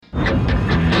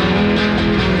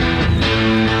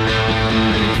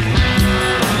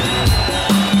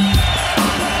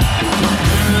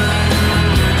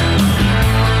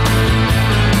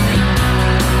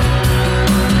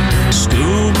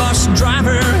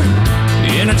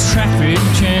traffic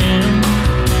jam.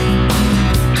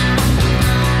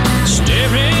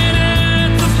 Staring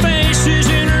at the faces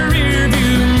in a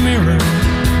rearview mirror.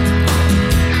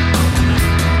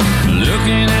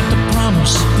 Looking at the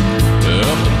promise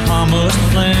of the promised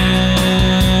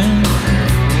land.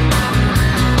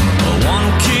 One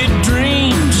kid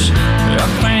dreams of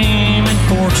fame and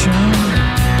fortune.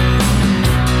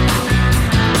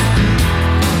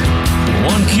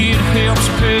 One kid helps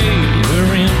pay the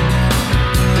rent.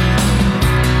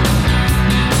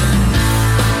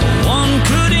 One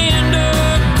could end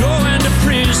up going to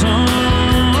prison.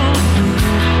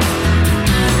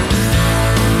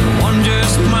 One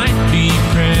just might be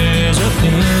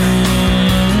president.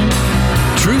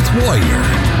 Truth warrior,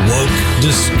 woke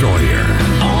destroyer.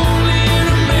 Only in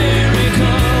America.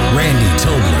 Randy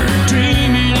Tobler.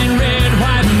 Dreaming in red,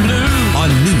 white, and blue. On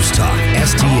News Talk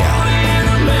STL. Only in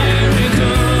America,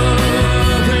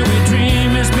 where we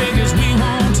dream as big as we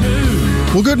want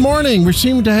to. Well, good morning. We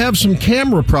seem to have some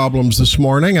camera problems this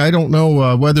morning. I don't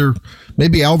know whether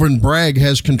maybe Alvin Bragg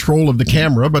has control of the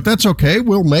camera, but that's okay.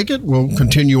 We'll make it. We'll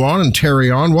continue on and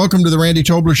carry on. Welcome to the Randy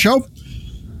Tobler Show.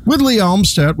 With Lee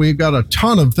Almstead, we've got a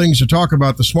ton of things to talk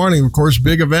about this morning. Of course,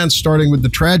 big events, starting with the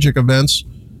tragic events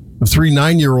of 3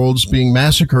 9-year-olds being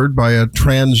massacred by a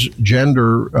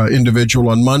transgender individual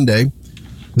on Monday.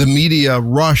 The media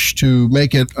rushed to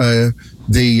make it the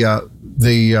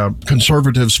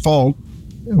conservatives' fault.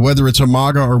 Whether it's a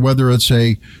MAGA or whether it's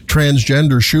a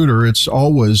transgender shooter, it's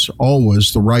always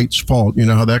the right's fault. You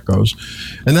know how that goes.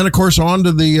 And then, of course, on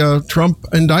to the Trump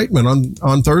indictment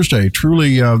on Thursday.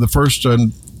 Truly the first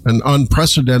an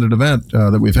unprecedented event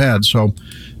that we've had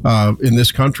in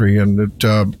this country. And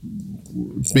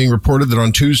it's being reported that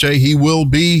on Tuesday he will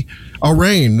be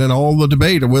arraigned, and all the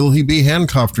debate, will he be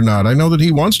handcuffed or not? I know that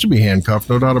he wants to be handcuffed,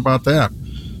 no doubt about that.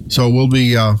 So we'll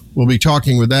be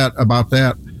talking about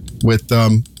that with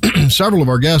several of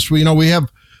our guests. We have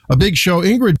a big show.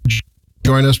 Ingrid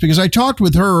joined us because I talked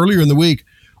with her earlier in the week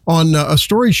on a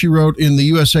story she wrote in the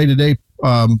USA Today.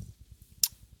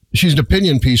 She's an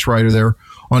opinion piece writer there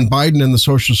on Biden and the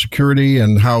Social Security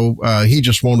and how he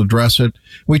just won't address it.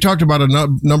 We talked about a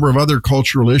number of other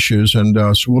cultural issues, and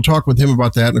so we'll talk with him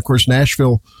about that. And, of course,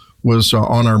 Nashville was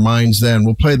on our minds then.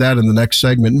 We'll play that in the next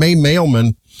segment. May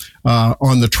Mailman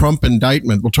on the Trump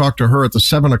indictment. We'll talk to her at the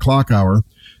 7 o'clock hour.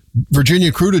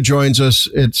 Virginia Kruta joins us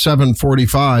at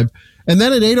 7:45. And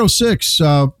then at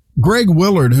 8:06, Greg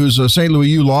Willard, who's a St. Louis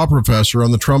U law professor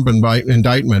on the Trump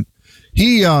indictment.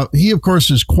 He of course,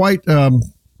 is quite a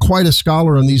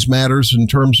scholar on these matters in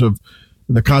terms of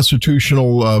the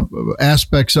constitutional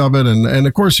aspects of it. And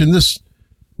of course, in this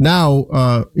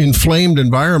now inflamed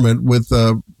environment with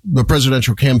the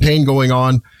presidential campaign going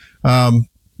on,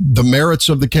 the merits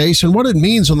of the case and what it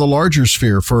means on the larger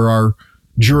sphere for our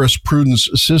jurisprudence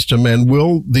system. And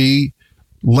will the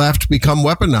left become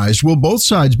weaponized? Will both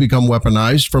sides become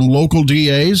weaponized, from local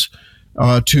DAs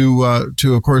to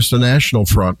of course, the national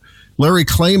front? Larry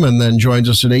Klayman then joins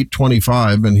us at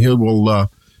 8:25, and he will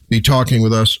be talking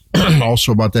with us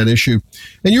also about that issue.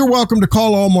 And you're welcome to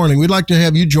call all morning. We'd like to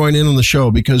have you join in on the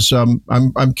show because I'm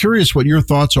curious what your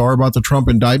thoughts are about the Trump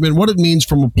indictment, what it means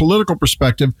from a political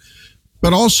perspective,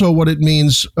 but also what it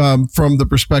means from the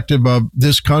perspective of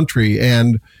this country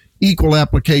and equal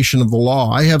application of the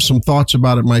law. I have some thoughts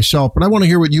about it myself, but I want to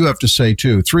hear what you have to say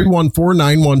too.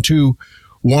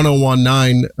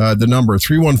 314-912-1019, the number,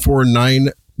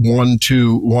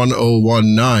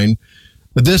 314-912-1019.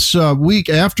 This week,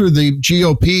 after the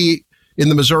GOP in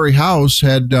the Missouri House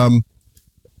had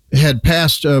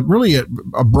passed really a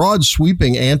broad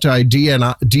sweeping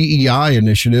anti-DEI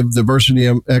initiative,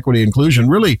 diversity, equity, inclusion.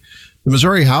 Really, the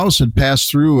Missouri House had passed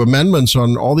through amendments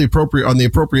on all the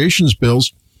appropriations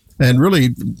bills, and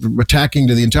really attacking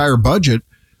to the entire budget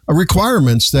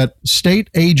requirements that state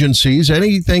agencies,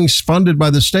 anything funded by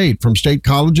the state, from state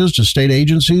colleges to state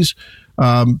agencies,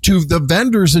 to the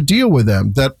vendors that deal with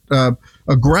them, that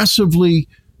aggressively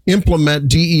implement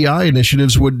DEI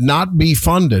initiatives, would not be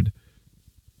funded.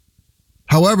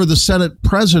 However, the Senate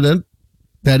president,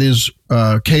 that is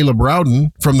Caleb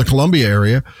Rowden from the Columbia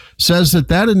area, says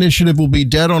that initiative will be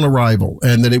dead on arrival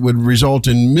and that it would result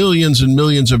in millions and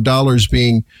millions of dollars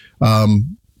being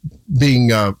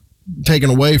taken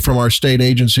away from our state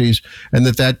agencies, and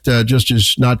that just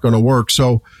is not going to work.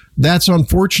 So that's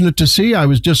unfortunate to see. I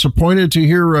was disappointed to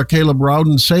hear Caleb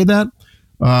Rowden say that.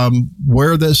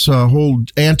 Where this whole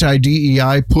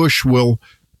anti-DEI push will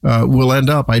end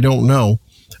up, I don't know.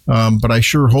 But I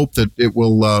sure hope that it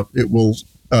will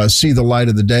see the light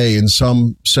of the day in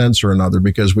some sense or another,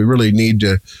 because we really need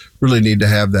to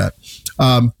have that.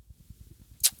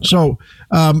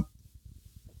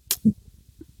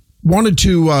 wanted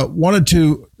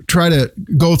to try to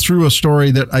go through a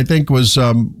story that I think was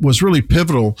really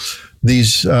pivotal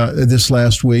this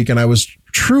last week, and I was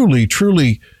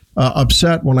truly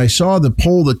upset when I saw the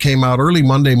poll that came out early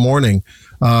Monday morning,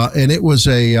 and it was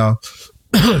a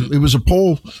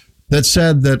poll that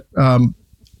said that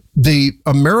the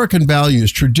American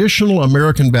values, traditional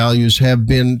American values, have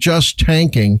been just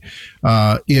tanking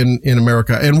in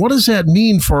America. And what does that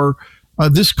mean for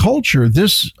this culture,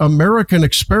 this American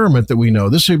experiment that we know,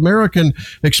 this American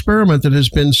experiment that has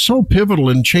been so pivotal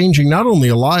in changing not only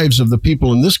the lives of the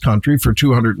people in this country for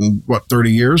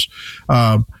 230 years,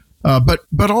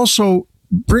 but also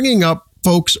bringing up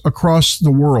folks across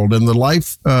the world and the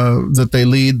life that they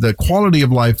lead, the quality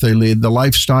of life they lead, the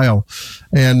lifestyle,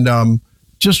 and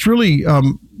just really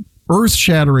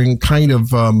earth-shattering kind of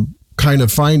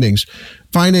finding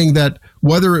that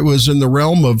whether it was in the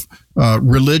realm of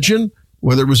religion,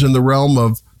 whether it was in the realm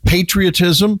of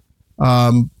patriotism,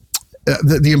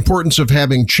 the importance of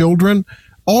having children,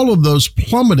 all of those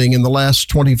plummeting in the last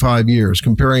 25 years,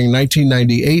 comparing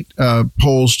 1998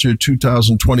 polls to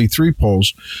 2023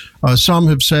 polls. Some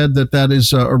have said that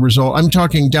is a result. I'm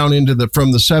talking down into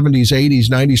from the 70s, 80s,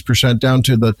 90% down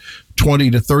to the 20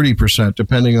 to 30%,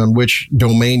 depending on which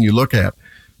domain you look at.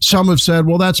 Some have said,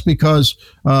 well, that's because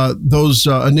those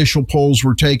initial polls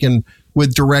were taken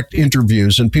with direct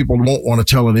interviews, and people won't want to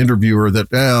tell an interviewer that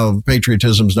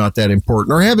patriotism is not that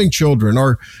important, or having children,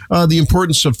 or the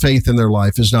importance of faith in their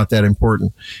life is not that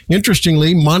important.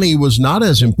 Interestingly, money was not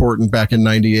as important back in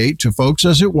 98 to folks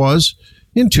as it was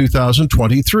in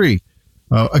 2023.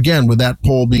 Again, with that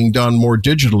poll being done more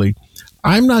digitally.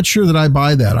 I'm not sure that I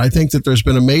buy that. I think that there's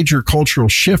been a major cultural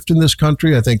shift in this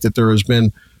country. I think that there has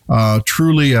been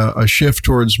truly a shift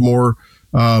towards more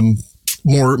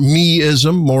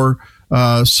meism, more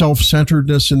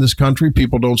self-centeredness in this country.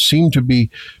 People don't seem to be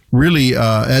really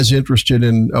as interested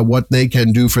in what they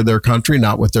can do for their country,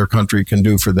 not what their country can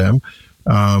do for them.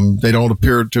 They don't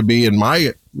appear to be, in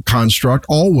my construct,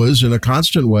 always in a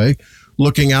constant way,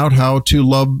 looking out how to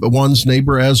love one's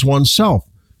neighbor as oneself,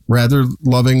 rather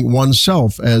loving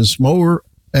oneself as more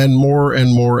and more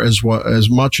and more as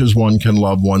much as one can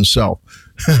love oneself.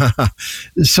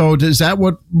 So is that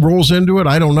what rolls into it?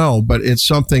 I don't know, but it's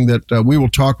something that we will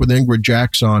talk with Ingrid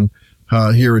Jacks on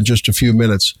here in just a few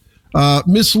minutes.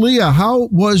 Miss Leah, how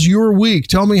was your week?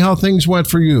 Tell me how things went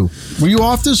for you. Were you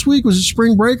off this week? Was it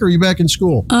spring break, or are you back in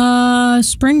school?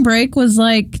 Spring break was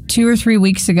like 2 or 3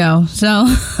 weeks ago. So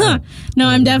no,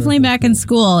 I'm definitely back in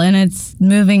school, and it's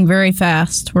moving very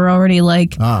fast. We're already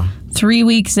like 3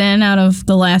 weeks in out of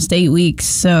the last 8 weeks.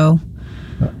 So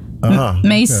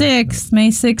May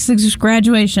 6th is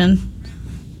graduation.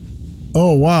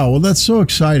 Oh, wow. Well, that's so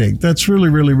exciting. That's really,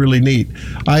 really, really neat.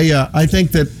 I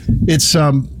think that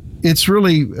it's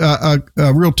really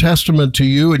a real testament to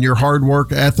you and your hard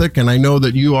work ethic. And I know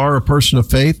that you are a person of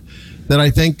faith that I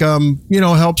think,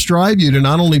 helps drive you to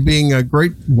not only being a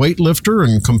great weightlifter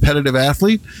and competitive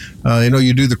athlete.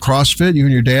 You do the CrossFit, you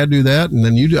and your dad do that. And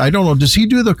then you do, I don't know, does he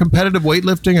do the competitive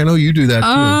weightlifting? I know you do that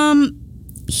too.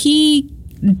 He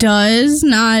does,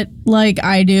 not like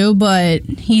I do, but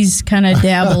he's kind of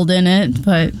dabbled in it.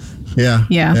 But yeah.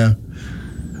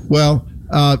 Well,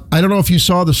 I don't know if you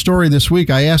saw the story this week.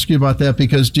 I asked you about that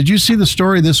because did you see the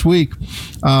story this week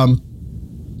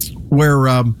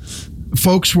where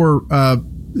folks were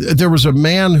there was a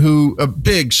man a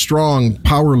big, strong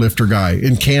power lifter guy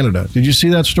in Canada. Did you see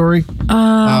that story?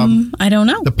 I don't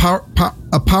know.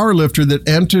 A power lifter that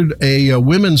entered a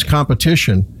women's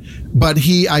competition, but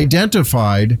he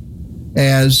identified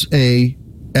as a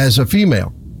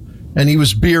female, and he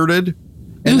was bearded,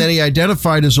 and then he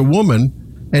identified as a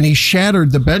woman, and he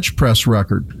shattered the bench press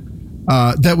record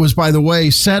that was, by the way,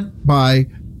 set by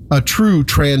a true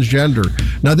transgender.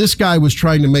 Now, this guy was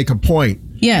trying to make a point.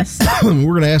 Yes.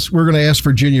 We're going to ask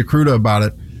Virginia Cruda about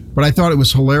it, but I thought it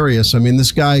was hilarious. I mean,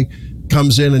 this guy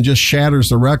comes in and just shatters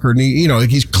the record, and he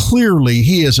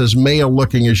is as male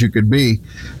looking as you could be,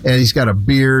 and he's got a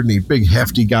beard, and he's a big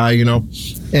hefty guy,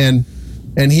 and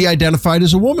he identified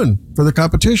as a woman for the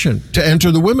competition to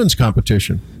enter the women's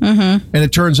competition. Mm-hmm. And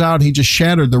it turns out he just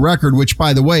shattered the record, which,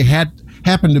 by the way,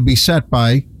 happened to be set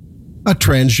by a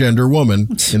transgender woman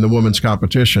in the women's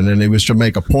competition, and it was to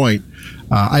make a point.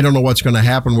 I don't know what's going to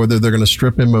happen, whether they're going to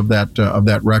strip him of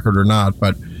that record or not,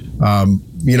 but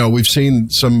we've seen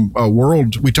some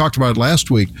we talked about it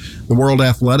last week. The World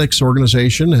Athletics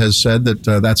Organization has said that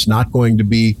that's not going to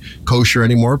be kosher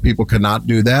anymore. People cannot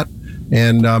do that.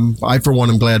 And I, for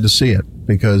one, am glad to see it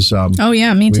because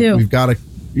me too. We've got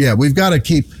to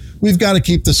keep we've got to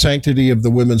keep the sanctity of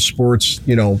the women's sports,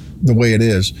 the way it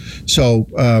is. So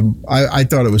I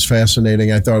thought it was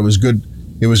fascinating. I thought it was good.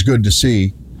 It was good to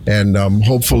see. And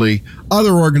hopefully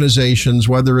other organizations,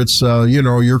 whether it's,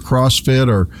 your CrossFit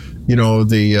or,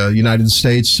 the United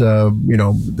States,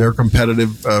 their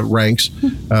competitive ranks.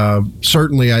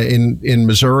 Certainly in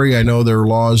Missouri, I know there are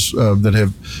laws that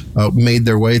have made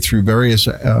their way through various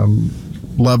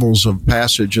levels of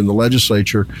passage in the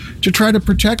legislature to try to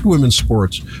protect women's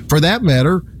sports. For that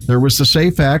matter, there was the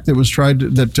SAFE Act that was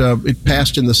it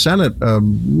passed in the Senate, I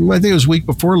think it was week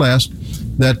before last,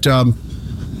 that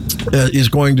is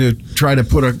going to try to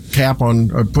put a cap on,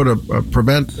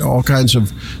 prevent all kinds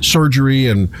of surgery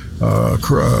and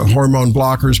hormone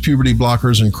blockers, puberty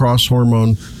blockers, and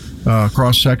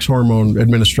cross-sex hormone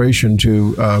administration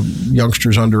to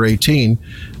youngsters under 18.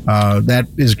 That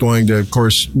is going to, of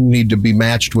course, need to be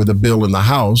matched with a bill in the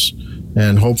House,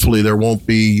 and hopefully there won't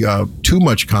be too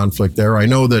much conflict there. I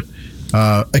know that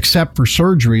except for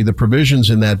surgery, the provisions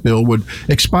in that bill would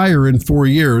expire in 4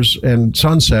 years and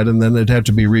sunset, and then it'd have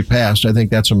to be repassed. I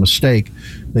think that's a mistake.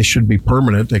 They should be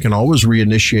permanent. They can always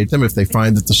reinitiate them if they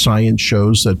find that the science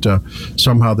shows that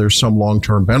somehow there's some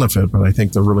long-term benefit, but I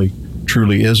think there really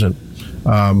truly isn't.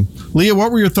 Leah,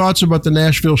 what were your thoughts about the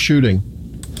Nashville shooting?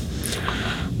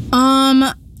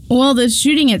 Well, the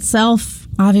shooting itself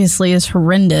obviously is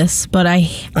horrendous, but I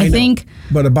think...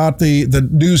 But about the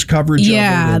news coverage of it.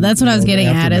 Yeah, that's what I was getting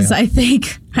at. Is I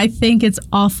think it's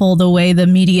awful the way the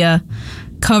media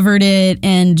covered it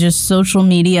and just social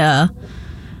media.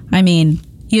 I mean,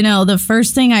 the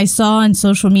first thing I saw on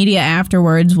social media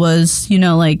afterwards was,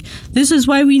 this is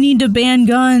why we need to ban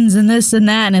guns and this and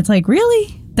that. And it's like,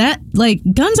 really?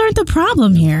 Guns aren't the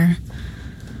problem here.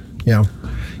 Yeah.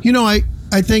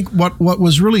 I think what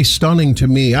was really stunning to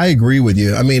me, I agree with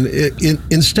you. I mean,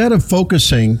 instead of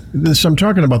focusing, I'm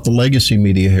talking about the legacy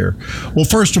media here. Well,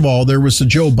 first of all, there was the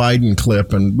Joe Biden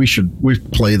clip, and we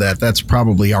play that. That's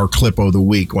probably our clip of the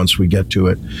week once we get to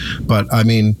it. But I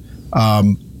mean,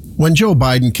 when Joe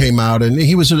Biden came out and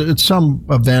he was at some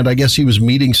event, I guess he was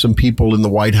meeting some people in the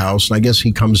White House, and I guess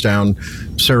he comes down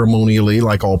ceremonially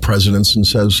like all presidents and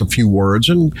says a few words.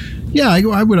 And yeah,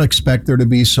 I would expect there to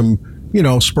be some,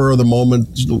 spur of the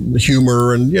moment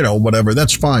humor and, whatever.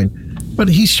 That's fine. But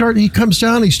he comes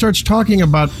down, he starts talking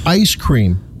about ice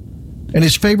cream and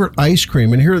his favorite ice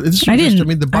cream. And here,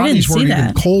 the bodies weren't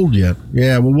even cold yet.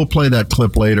 Yeah, well, we'll play that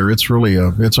clip later. It's really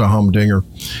it's a humdinger.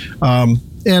 And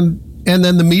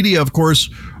then the media, of course,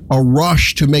 a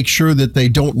rush to make sure that they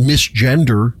don't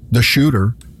misgender the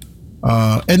shooter.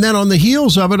 And then on the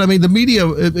heels of it, I mean, the media,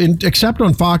 except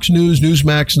on Fox News,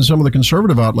 Newsmax, and some of the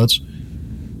conservative outlets,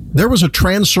 there was a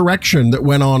transurrection that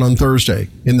went on Thursday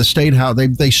in the State House.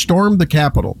 They stormed the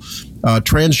Capitol.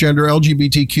 Transgender,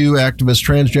 LGBTQ activists,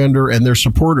 transgender, and their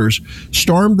supporters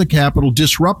stormed the Capitol,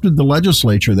 disrupted the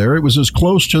legislature there. It was as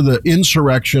close to the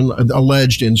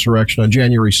alleged insurrection on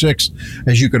January 6th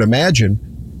as you could imagine.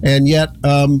 And yet,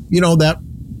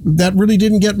 that really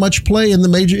didn't get much play in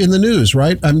the news,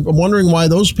 right? I'm wondering why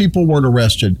those people weren't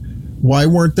arrested. Why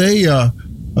weren't they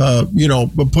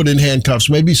put in handcuffs,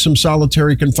 maybe some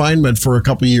solitary confinement for a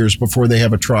couple of years before they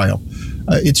have a trial.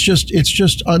 It's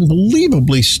just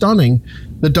unbelievably stunning,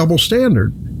 the double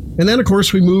standard. And then, of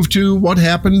course, we move to what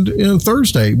happened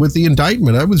Thursday with the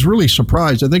indictment. I was really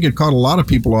surprised. I think it caught a lot of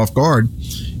people off guard.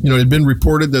 It had been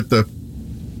reported that the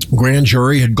grand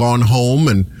jury had gone home,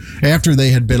 and after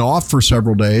they had been off for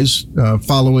several days,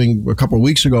 following a couple of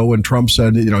weeks ago when Trump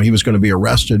said, he was going to be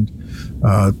arrested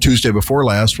Tuesday before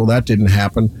last. Well, that didn't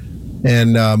happen.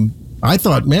 And I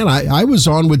thought, man, I was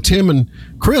on with Tim and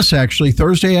Chris actually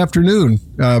Thursday afternoon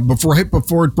right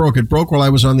before it broke. It broke while I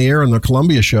was on the air on the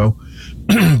Columbia show.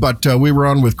 But we were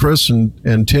on with Chris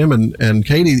and Tim and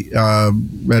Katie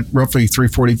at roughly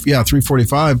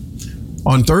 3:45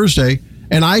 on Thursday.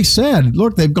 And I said,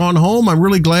 look, they've gone home. I'm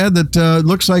really glad that it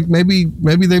looks like maybe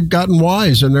they've gotten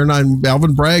wise, and they're not.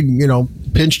 Alvin Bragg,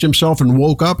 pinched himself and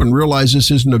woke up and realized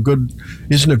this isn't a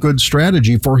good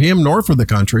strategy for him nor for the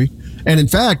country. And in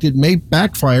fact, it may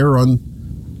backfire on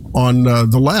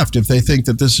the left if they think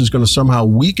that this is going to somehow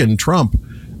weaken Trump.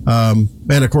 And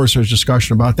of course, there's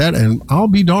discussion about that. And I'll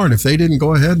be darned if they didn't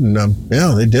go ahead and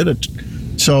they did it.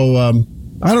 So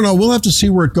I don't know. We'll have to see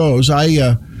where it goes.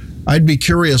 I'd be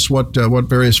curious what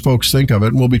various folks think of it,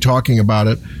 and we'll be talking about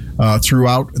it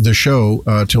throughout the show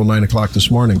till 9 o'clock this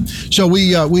morning. So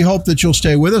we hope that you'll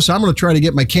stay with us. I'm going to try to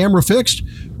get my camera fixed.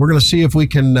 We're going to see if we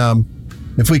can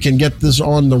get this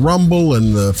on the Rumble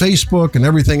and the Facebook and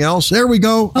everything else. There we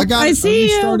go. I got it. I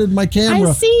restarted my camera.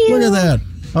 I see you. Look at that.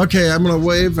 Okay, I'm going to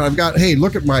wave. I've got. Hey,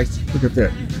 look at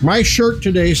that. My shirt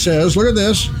today says. Look at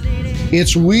this.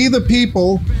 It's we the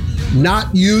people,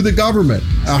 not you the government.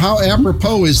 How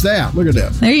apropos is that? Look at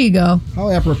that. There you go. How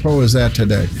apropos is that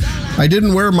today? I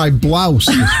didn't wear my blouse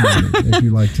this morning, if you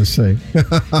like to say.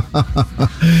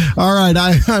 All right,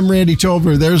 I'm Randy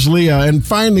Tobler. There's Leah. And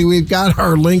finally, we've got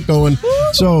our link going.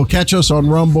 So catch us on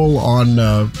Rumble, on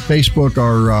Facebook,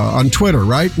 or on Twitter,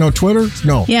 right? No, Twitter?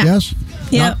 No. Yeah. Yes?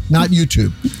 Yep. Not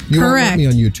YouTube. You Correct. won't let me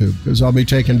on YouTube because I'll be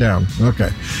taken down. Okay.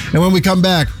 And when we come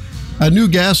back, a new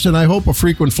guest, and I hope a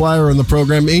frequent flyer on the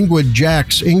program, Ingrid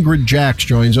Jacks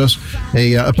joins us,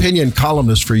 a opinion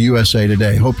columnist for USA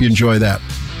Today. Hope you enjoy that.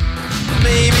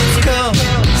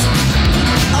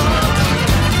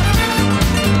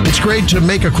 It's great to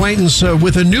make acquaintance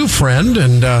with a new friend,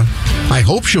 and I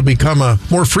hope she'll become a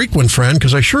more frequent friend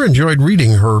because I sure enjoyed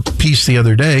reading her piece the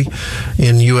other day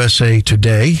in USA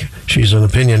Today. She's an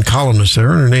opinion columnist there,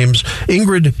 and her name's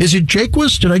Ingrid. Is it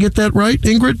Jaquist? Did I get that right,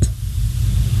 Ingrid?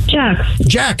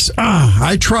 Jax.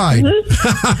 I tried.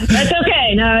 That's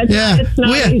okay. No, it's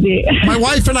not easy. My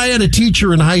wife and I had a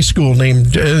teacher in high school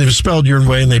named, it was spelled your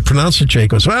way, and they pronounced it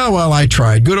Jaquist. Well, I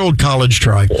tried. Good old college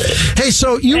try. Hey,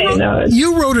 so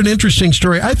you wrote an interesting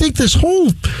story. I think the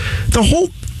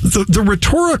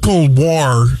rhetorical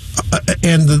war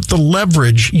and the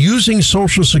leverage using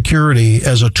Social Security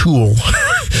as a tool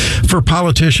for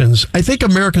politicians, I think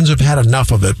Americans have had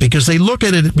enough of it because they look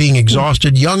at it being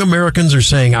exhausted. Young Americans are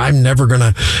saying, I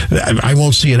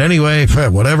won't see it anyway,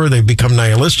 whatever. They've become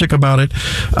nihilistic about it.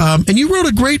 And you wrote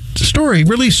a great story,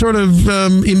 really sort of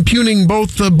impugning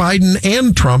both Biden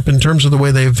and Trump in terms of the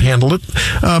way they've handled it.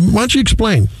 Why don't you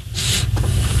explain?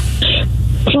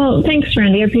 Well, thanks,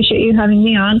 Randy. I appreciate you having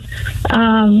me on.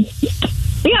 I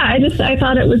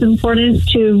thought it was important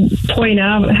to point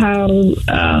out how,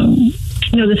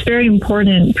 this very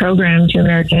important program to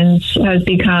Americans has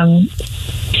become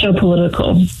so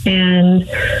political. And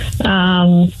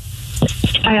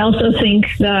I also think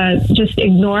that just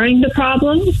ignoring the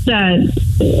problems that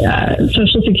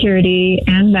Social Security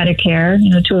and Medicare,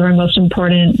 two of our most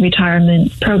important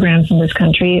retirement programs in this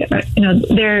country,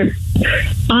 they're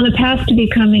on a path to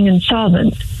becoming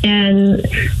insolvent. And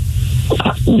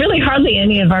really hardly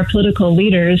any of our political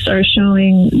leaders are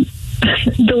showing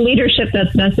the leadership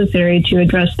that's necessary to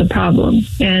address the problem.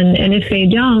 And if they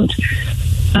don't,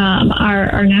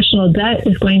 our national debt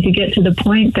is going to get to the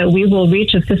point that we will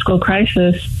reach a fiscal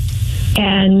crisis,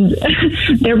 and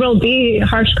there will be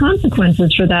harsh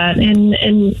consequences for that.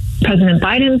 And President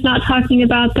Biden's not talking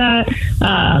about that.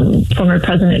 Former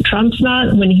President Trump's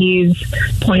not, when he's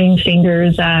pointing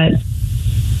fingers at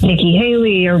Nikki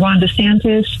Haley or Ron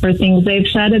DeSantis for things they've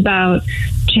said about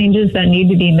changes that need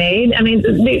to be made. I mean,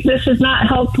 this is not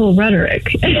helpful rhetoric.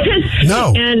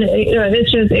 No. And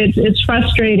it's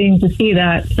frustrating to see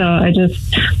that. So I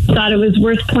just thought it was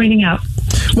worth pointing out.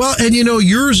 Well, and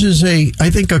yours is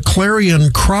I think a clarion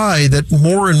cry that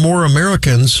more and more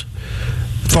Americans,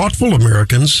 thoughtful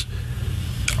Americans,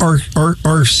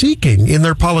 are seeking in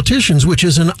their politicians, which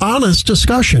is an honest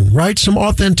discussion, right? Some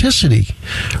authenticity,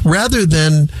 rather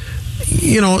than,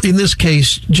 in this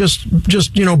case, just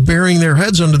burying their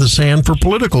heads under the sand for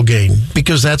political gain,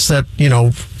 because that's that,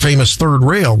 famous third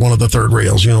rail, one of the third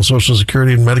rails, Social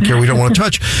Security and Medicare we don't want to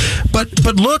touch.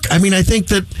 But look, I mean, I think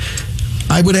that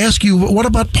I would ask you, what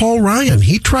about Paul Ryan?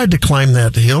 He tried to climb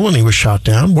that hill and he was shot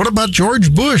down. What about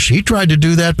George Bush? He tried to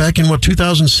do that back in,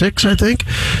 2006, I think?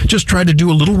 Just tried to do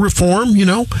a little reform, and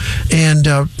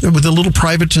with a little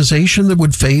privatization that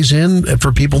would phase in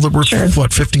for people that were,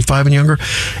 55 and younger.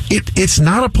 It's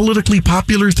not a politically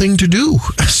popular thing to do.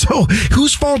 So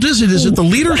whose fault is it? Is it the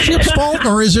leadership's fault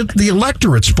or is it the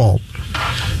electorate's fault?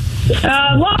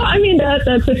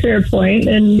 That's a fair point.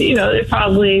 And, it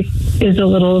probably is a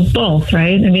little of both,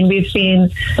 right? I mean, we've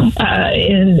seen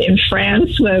in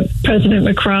France, President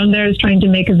Macron there is trying to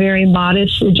make a very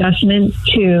modest adjustment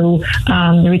to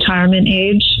the retirement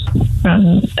age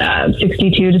from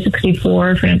 62 to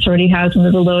 64. France already has one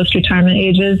of the lowest retirement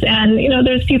ages. And,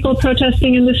 there's people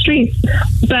protesting in the streets.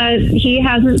 But he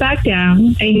hasn't backed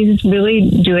down. He's really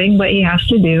doing what he has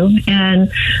to do.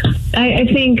 And I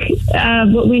think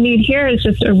what we need here is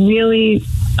just a really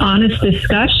honest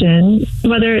discussion,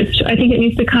 I think it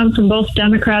needs to come from both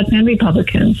Democrats and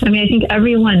Republicans. I mean, I think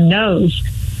everyone knows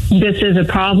this is a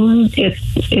problem.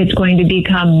 It's going to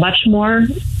become much more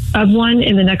of one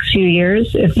in the next few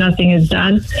years if nothing is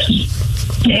done.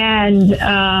 And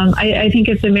I think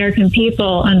if the American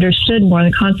people understood more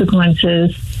the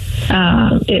consequences,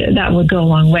 that would go a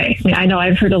long way. I mean, I know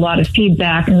I've heard a lot of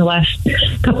feedback in the last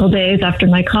couple of days after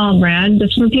my column ran,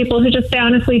 just from people who just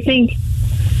honestly think,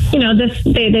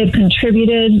 they've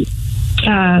contributed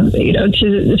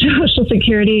to Social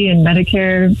Security and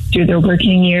Medicare through their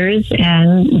working years,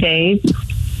 and they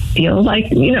feel like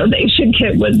they should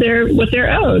get what they're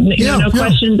owed. No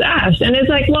questions asked. And it's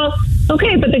like, well,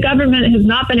 okay, but the government has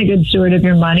not been a good steward of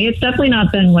your money. It's definitely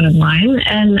not been one of mine.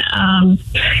 And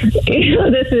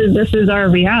this is our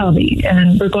reality,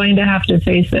 and we're going to have to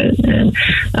face it. And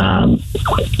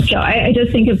so I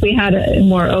just think if we had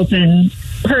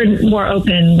heard more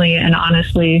openly and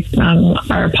honestly from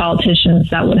our politicians,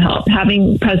 that would help.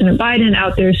 Having President Biden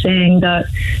out there saying that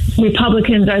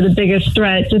Republicans are the biggest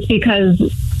threat just because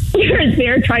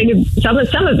they're trying to,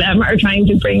 some of them are trying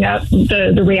to bring up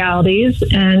the realities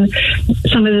and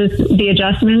some of the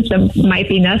adjustments that might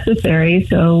be necessary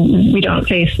so we don't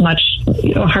face much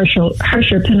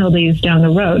harsher penalties down the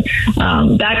road.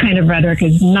 That kind of rhetoric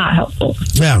is not helpful.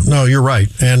 Yeah, no, you're right.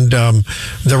 And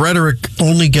the rhetoric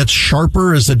only gets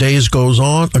sharper as the days go on.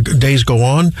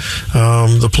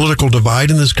 The political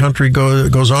divide in this country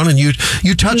goes on. And you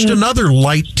touched another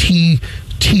light Tea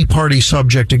Party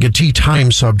subject, a tea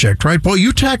time subject, right? Boy,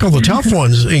 you tackle the tough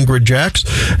ones, Ingrid Jacks.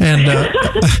 And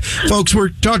folks, we're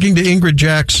talking to Ingrid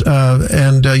Jacks,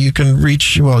 and you can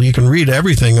read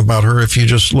everything about her if you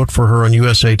just look for her on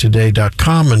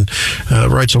usatoday.com,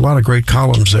 and writes a lot of great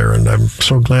columns there. And I'm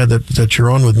so glad that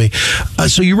you're on with me.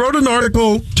 So you wrote an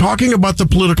article talking about the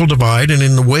political divide, and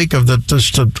in the wake of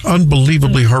just an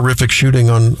unbelievably horrific shooting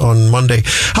on Monday,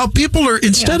 how people are,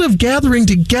 instead of gathering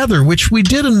together, which we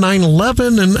did in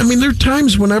 9/11, and I mean, there are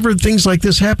times whenever things like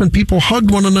this happen, people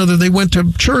hugged one another. They went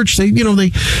to church. They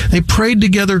prayed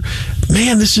together.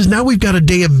 Man, now we've got a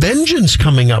day of vengeance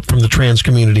coming up from the trans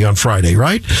community on Friday,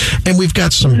 right? And we've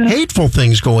got some hateful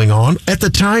things going on at the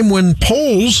time when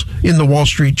polls in the Wall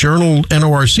Street Journal,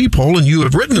 NORC poll, and you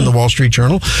have written in the Wall Street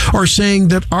Journal, are saying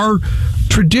that our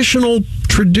traditional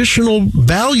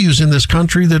values in this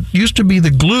country that used to be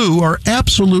the glue are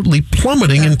absolutely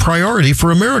plummeting in priority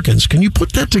for Americans. Can you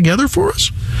put that together for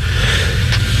us?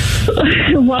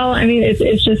 Well, I mean,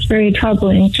 it's just very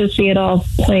troubling to see it all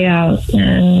play out.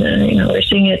 And, we're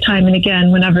seeing it time and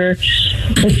again whenever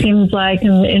it seems like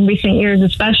in recent years,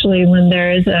 especially when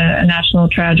there is a national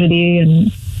tragedy, and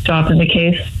it's often the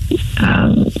case.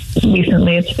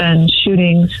 Recently, it's been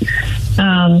shootings.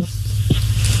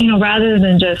 Rather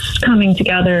than just coming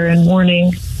together and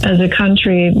mourning as a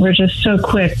country, we're just so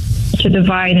quick to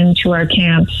divide into our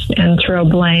camps and throw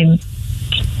blame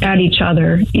at each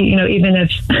other. Even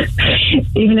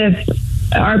if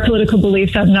our political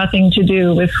beliefs have nothing to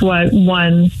do with what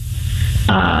one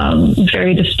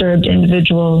very disturbed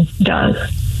individual does.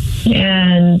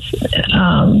 And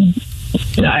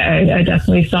I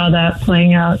definitely saw that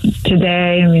playing out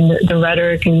today. I mean, the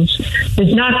rhetoric is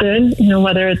not good.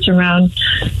 Whether it's around,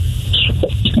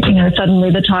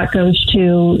 suddenly the talk goes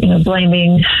to,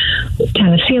 blaming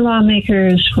Tennessee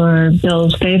lawmakers for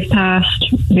bills they've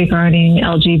passed regarding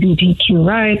LGBTQ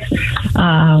rights,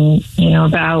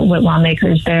 about what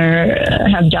lawmakers there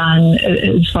have done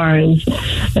as far as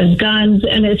guns.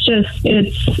 And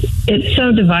it's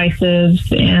so divisive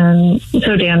and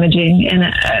so damaging. And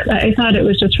I thought it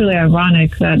was just really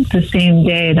ironic that the same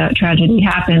day that tragedy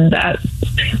happened, that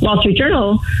Wall Street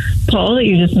Journal poll that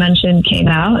you just mentioned came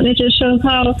out, and it just shows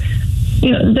how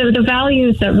the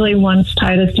values that really once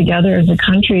tied us together as a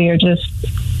country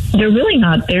they're really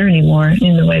not there anymore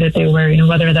in the way that they were,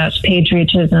 whether that's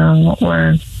patriotism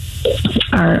or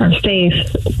our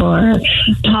faith or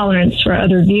tolerance for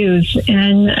other views.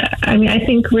 And I mean, I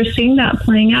think we're seeing that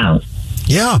playing out.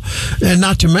 Yeah, and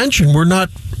not to mention we're not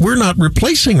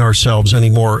replacing ourselves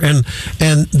anymore, and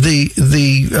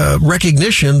the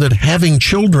recognition that having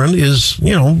children is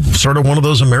sort of one of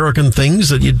those American things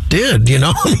that you did.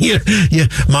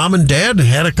 Mom and dad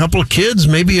had a couple of kids,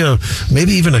 maybe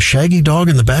even a shaggy dog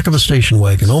in the back of a station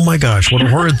wagon. Oh my gosh, what a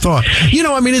horrid thought!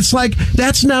 I mean, it's like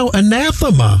that's now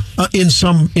anathema in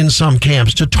some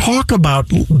camps to talk about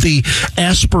the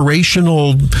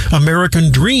aspirational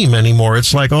American dream anymore.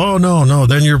 It's like, oh no,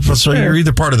 then you're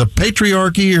either part of the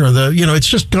patriarchy or it's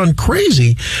just gone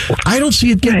crazy. I don't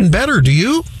see it getting better. Do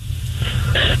you?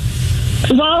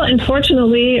 Well,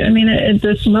 unfortunately, I mean, at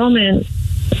this moment,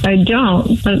 I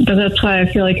don't. But that's why I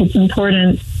feel like it's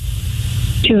important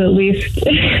to at least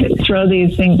throw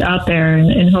these things out there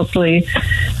and hopefully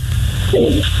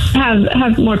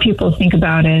have more people think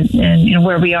about it and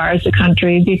where we are as a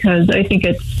country, because I think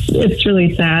it's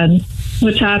really sad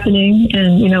what's happening.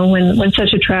 And when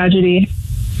such a tragedy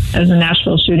as a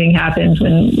Nashville shooting happens,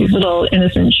 when these little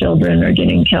innocent children are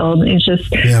getting killed, it's just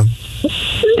I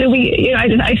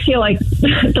feel like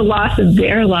the loss of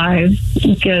their lives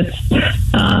gets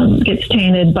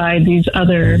tainted by these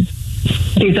other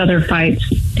these other fights,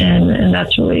 and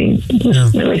that's really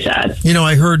really sad. You know,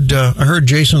 I heard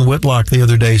Jason Whitlock the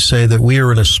other day say that we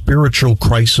are in a spiritual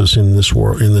crisis in this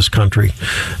world, in this country,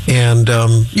 and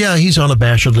he's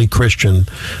unabashedly Christian,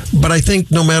 but I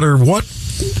think no matter what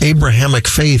Abrahamic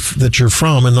faith that you're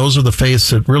from, and those are the faiths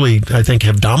that really, I think,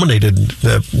 have dominated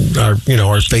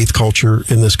our faith culture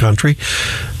in this country.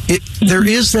 There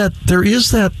is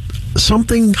that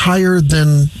something higher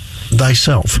than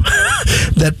thyself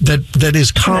that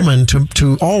is common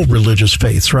to all religious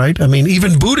faiths, right? I mean,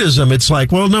 even Buddhism, it's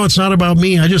like, well, no, it's not about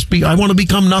me. I want to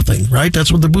become nothing, right?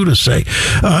 That's what the Buddhists say.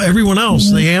 Everyone else,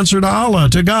 they answer to Allah,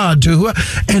 to God, to who,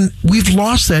 and we've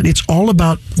lost that. It's all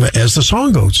about, as the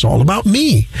song goes, it's all about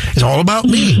me. It's all about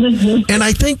me. And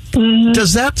I think,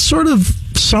 does that sort of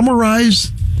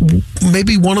summarize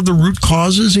maybe one of the root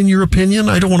causes, in your opinion?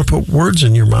 I don't want to put words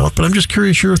in your mouth, but I'm just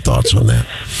curious your thoughts on that.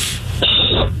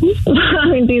 I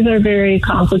mean, these are very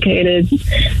complicated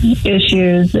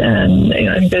issues, and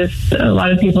I think there's a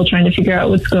lot of people trying to figure out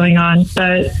what's going on.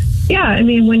 But yeah, I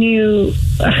mean, when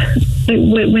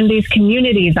these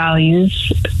community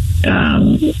values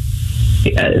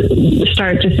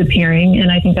start disappearing,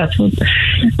 and I think that's what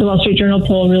the Wall Street Journal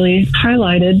poll really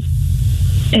highlighted,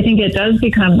 I think it does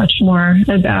become much more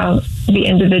about the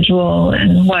individual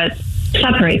and what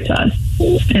separates us,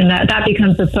 and that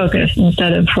becomes the focus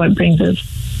instead of what brings us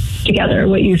together,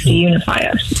 what used to unify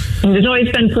us. And there's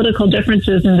always been political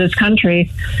differences in this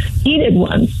country, heated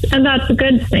ones, and that's a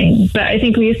good thing. But I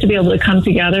think we used to be able to come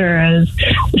together as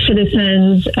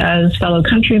citizens, as fellow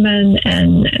countrymen,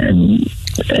 and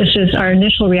it's just our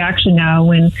initial reaction now,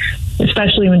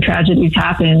 especially when tragedies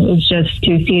happen, is just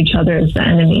to see each other as the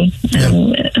enemy.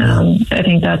 And I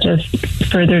think that just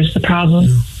furthers the problem.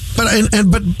 But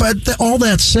all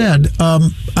that said,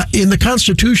 in the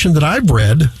Constitution that I've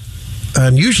read,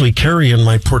 and usually carry in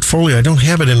my portfolio, I don't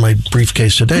have it in my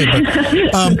briefcase today, but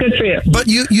good for you. But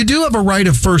you do have a right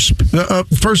of First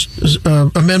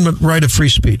Amendment right of free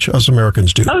speech, us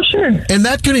Americans do. Oh, sure. And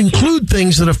that can include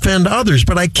things that offend others,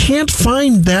 but I can't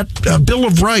find that Bill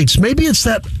of Rights. Maybe it's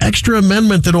that extra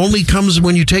amendment that only comes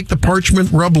when you take the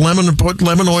parchment, rub lemon, and put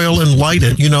lemon oil and light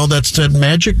it. You know, that's that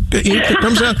magic ink that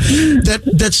comes out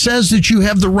that says that you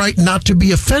have the right not to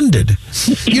be offended.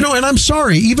 You know, and I'm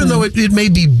sorry, even though it may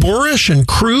be boorish and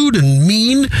crude and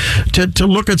mean to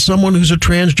look at someone who's a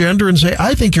transgender and say,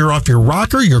 I think you're off your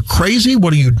rocker, you're crazy,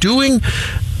 what are you doing?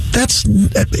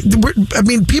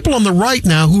 People on the right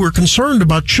now who are concerned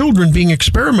about children being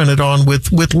experimented on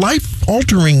with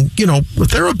life-altering,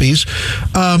 therapies,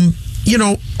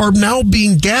 are now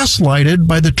being gaslighted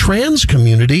by the trans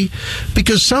community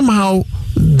because somehow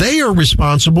they are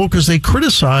responsible because they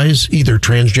criticize either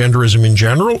transgenderism in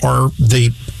general or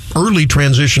the early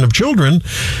transition of children,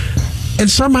 and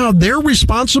somehow they're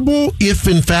responsible if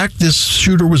in fact this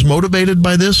shooter was motivated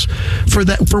by this for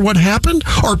what happened.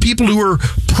 Or people who are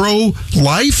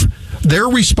pro-life, they're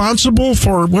responsible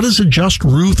for, what is it, Just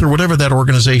Ruth or whatever that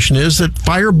organization is that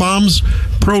firebombs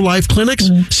pro-life clinics.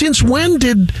 Since when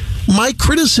did my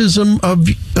criticism of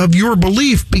your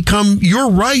belief become your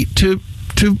right to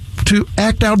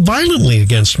act out violently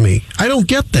against me? I don't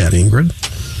get that, Ingrid.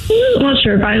 Well,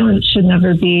 sure, violence should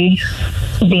never be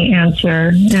the answer,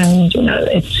 and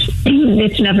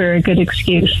it's never a good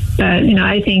excuse. But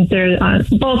I think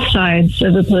both sides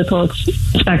of the political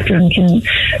spectrum can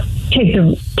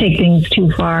take things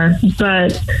too far.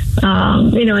 But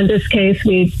in this case,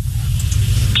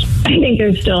 I think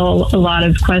there's still a lot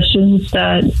of questions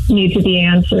that need to be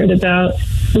answered about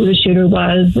who the shooter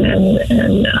was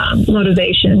and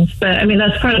motivations. But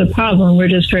that's part of the problem. We're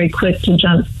just very quick to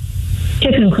jump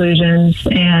to conclusions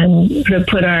and sort of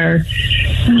put our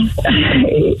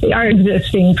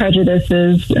existing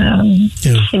prejudices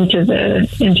into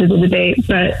the debate.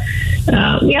 But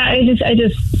I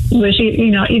just wish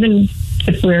even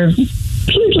if we're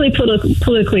hugely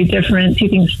politically different, two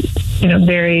things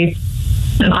very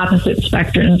on opposite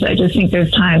spectrums, I just think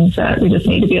there's times that we just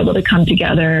need to be able to come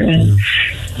together and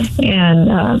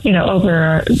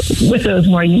over with those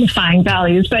more unifying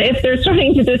values. But if they're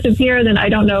starting to disappear, then I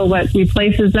don't know what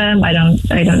replaces them. I don't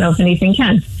know if anything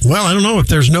can. Well, I don't know if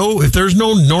there's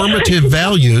no normative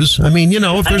values. If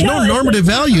there's no normative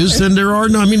values, then there are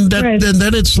no.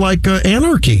 Then it's like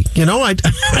anarchy.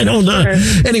 I don't know.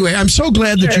 Sure. Anyway, I'm so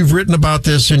glad that you've written about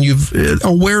this, and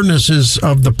awareness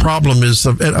of the problem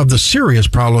of the serious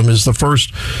problem is the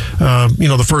first,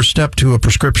 the first step to a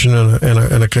prescription and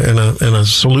a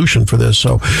solution for this.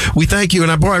 So we thank you,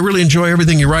 and I really enjoy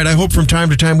everything you write. I hope from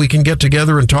time to time we can get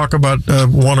together and talk about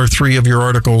one or three of your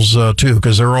articles too,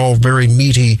 because they're all very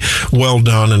meaty be well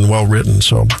done and well written.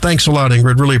 So thanks a lot,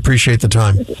 Ingrid. Really appreciate the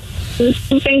time.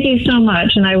 Thank you so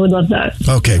much, and I would love that.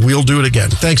 Okay, we'll do it again.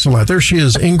 Thanks a lot. There she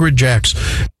is, Ingrid Jacks.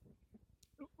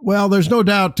 Well, there's no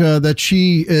doubt that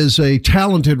she is a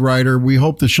talented writer. We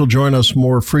hope that she'll join us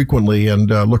more frequently, and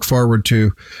look forward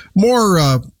to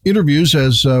more interviews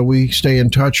as we stay in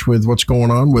touch with what's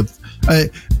going on with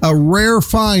a rare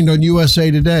find on USA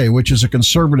Today, which is a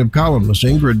conservative columnist.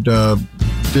 Ingrid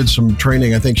did some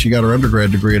training. I think she got her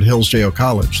undergrad degree at Hillsdale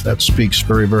College. That speaks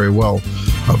very, very well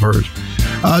of hers.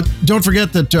 Don't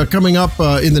forget that coming up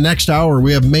in the next hour,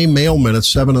 we have May Mailman at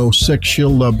 7:06.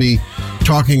 She'll be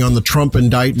talking on the Trump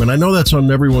indictment. I know that's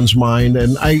on everyone's mind,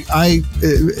 and I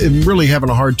am really having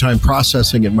a hard time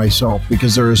processing it myself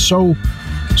because there is so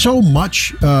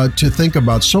much to think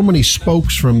about, so many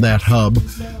spokes from that hub.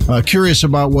 Curious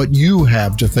about what you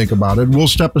have to think about it. We'll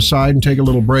step aside and take a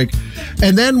little break.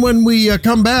 And then when we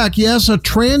come back, yes, a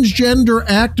transgender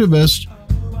activist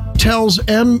tells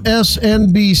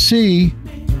MSNBC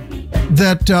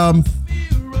that,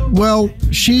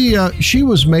 she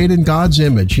was made in God's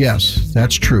image. Yes,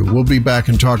 that's true. We'll be back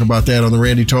and talk about that on the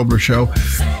Randy Tobler Show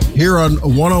here on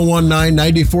 101.9,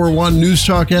 94.1 News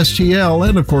Talk STL,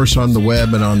 and of course on the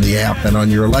web and on the app and on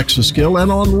your Alexa skill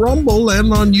and on Rumble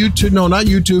and on YouTube. No, not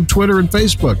YouTube, Twitter and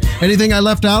Facebook. Anything I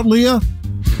left out, Leah?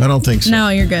 I don't think so. No,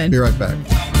 you're good. Be right back.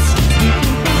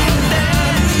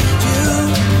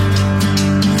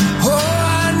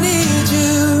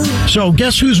 So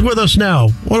guess who's with us now?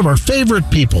 One of our favorite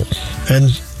people, and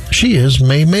she is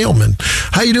May Mailman.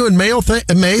 How you doing, May?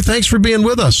 May, thanks for being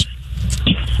with us.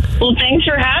 Well, thanks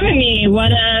for having me.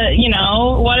 What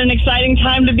an exciting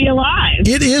time to be alive.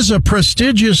 It is a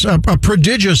prodigious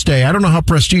day. I don't know how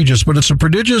prestigious, but it's a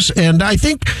prodigious, and I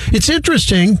think it's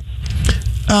interesting.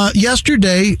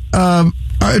 Yesterday,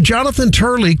 Jonathan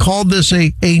Turley called this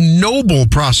a noble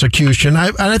prosecution.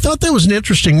 I thought that was an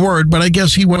interesting word, but I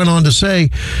guess he went on to say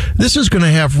this is going to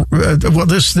have,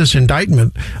 this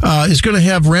indictment is going to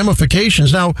have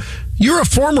ramifications. Now, you're a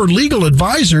former legal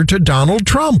advisor to Donald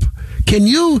Trump. Can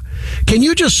you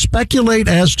just speculate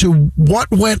as to what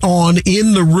went on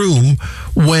in the room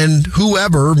when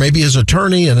whoever, maybe his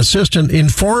attorney and assistant,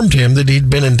 informed him that he'd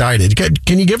been indicted?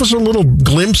 Can you give us a little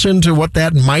glimpse into what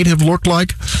that might have looked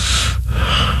like?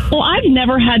 Well, I've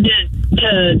never had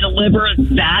to deliver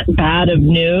that bad of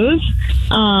news.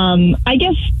 I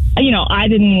guess, I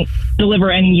didn't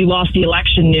deliver any "you lost the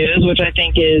election" news, which I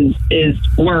think is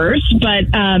worse. But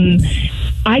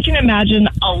I can imagine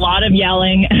a lot of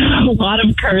yelling, a lot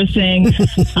of cursing,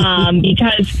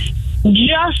 because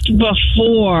just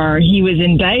before he was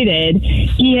indicted,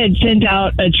 he had sent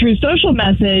out a True Social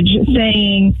message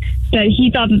saying that he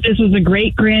thought that this was a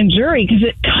great grand jury because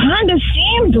it kind of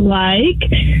seemed like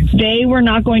they were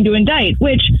not going to indict,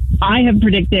 which I have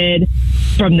predicted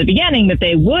from the beginning that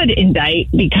they would indict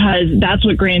because that's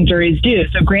what grand juries do.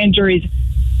 So grand juries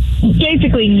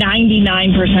basically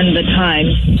 99% of the time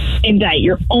indict.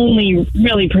 You're only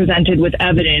really presented with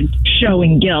evidence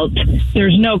showing guilt.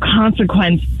 There's no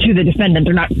consequence to the defendant.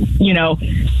 They're not,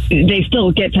 they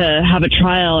still get to have a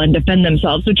trial and defend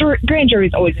themselves. So grand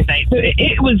juries always indict. So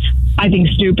it was, I think,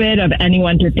 stupid of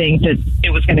anyone to think that it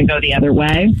was going to go the other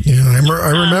way. Yeah, I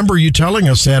remember you telling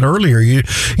us that earlier. You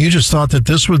just thought that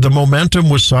the momentum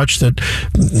was such that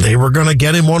they were going to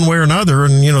get him one way or another.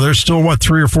 And, there's still,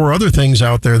 3 or 4 other things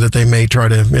out there that they may try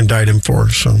to indict him for.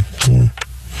 So, yeah.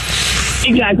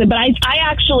 Exactly. But I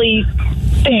actually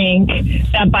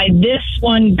think that by this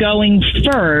one going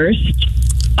first,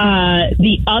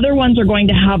 the other ones are going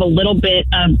to have a little bit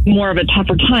more of a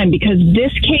tougher time because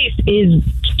this case is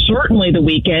certainly the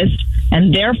weakest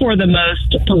and therefore the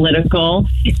most political.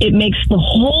 It makes the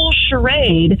whole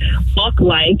charade look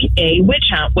like a witch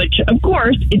hunt, which of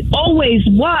course it always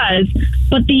was,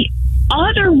 but the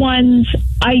other ones,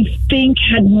 I think,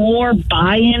 had more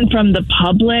buy-in from the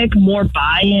public, more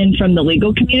buy-in from the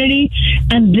legal community,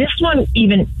 and this one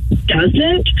even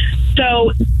doesn't.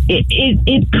 So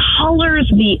it colors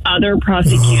the other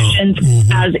prosecutions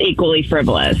as equally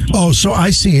frivolous. Oh, so I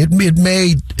see. It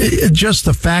may, just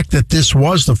the fact that this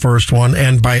was the first one,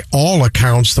 and by all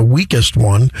accounts, the weakest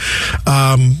one,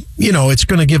 it's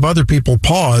going to give other people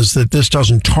pause that this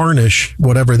doesn't tarnish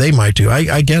whatever they might do.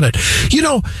 I get it.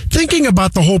 Thinking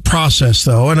about the whole process,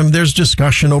 though, and there's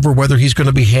discussion over whether he's going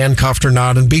to be handcuffed or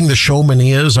not, and being the showman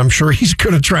he is, I'm sure he's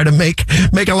going to try to make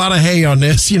a lot of hay on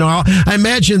this. I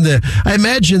imagine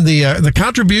the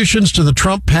contributions to the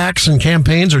Trump PACs and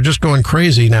campaigns are just going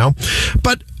crazy now.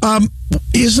 But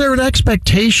is there an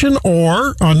expectation,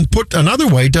 or put another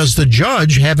way, does the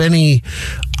judge have any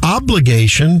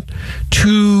obligation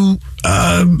to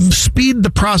speed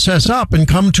the process up and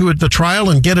come to the trial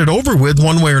and get it over with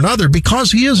one way or another,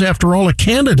 because he is, after all, a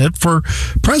candidate for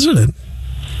president.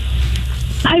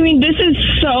 I mean, this is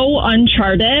so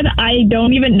uncharted. I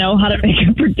don't even know how to make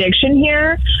a prediction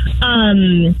here.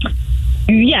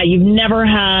 Yeah, you've never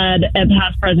had a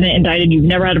past president indicted. You've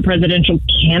never had a presidential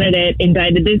candidate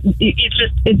indicted.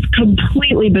 It's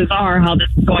completely bizarre how this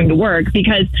is going to work,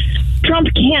 because Trump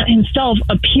can't himself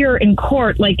appear in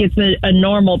court like it's a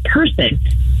normal person.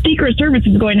 Secret Service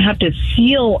is going to have to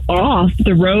seal off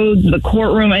the roads, the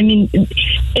courtroom. I mean,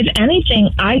 if anything,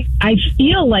 I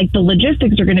feel like the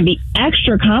logistics are going to be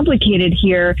extra complicated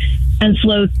here and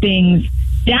slow things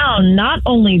down. Not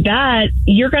only that,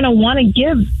 you're going to want to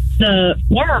give the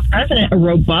former president a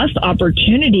robust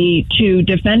opportunity to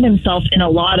defend himself in a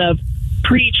lot of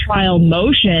pre-trial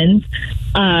motions,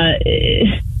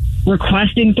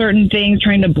 requesting certain things,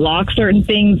 trying to block certain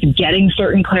things, getting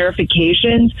certain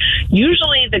clarifications.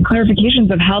 Usually the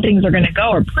clarifications of how things are going to go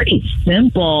are pretty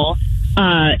simple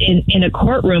in a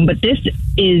courtroom, but this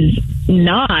is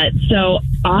not. So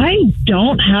I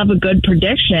don't have a good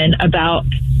prediction about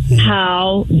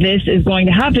how this is going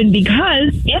to happen,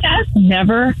 because it has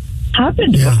never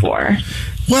happened before.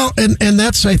 Well, and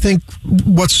that's, I think,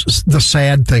 what's the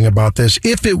sad thing about this.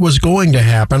 If it was going to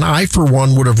happen, I, for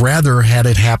one, would have rather had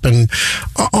it happen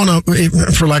on a,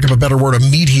 for lack of a better word, a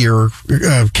meatier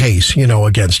case,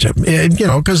 against him.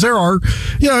 Because there are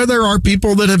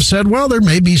people that have said, well, there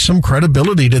may be some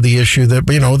credibility to the issue that,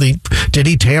 did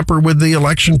he tamper with the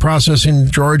election process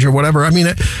in Georgia or whatever? I mean,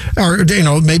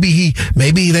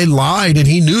 maybe they lied and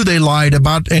he knew they lied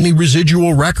about any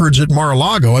residual records at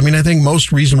Mar-a-Lago. I mean, I think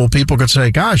most reasonable people could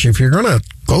say, gosh, if you're going to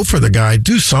go for the guy,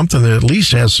 do something that at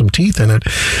least has some teeth in it.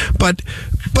 But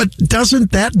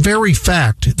doesn't that very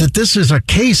fact that this is a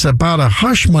case about a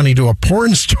hush money to a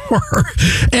porn store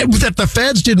and that the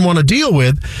feds didn't want to deal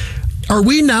with, are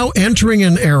we now entering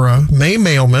an era? May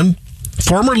Mailman,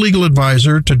 former legal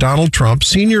advisor to Donald Trump,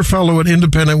 senior fellow at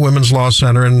Independent Women's Law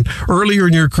Center, and earlier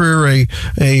in your career a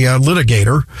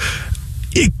litigator,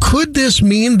 could this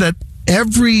mean that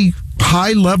every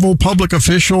high-level public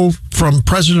official from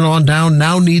president on down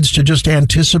now needs to just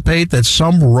anticipate that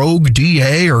some rogue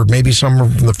DA or maybe some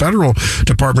from the federal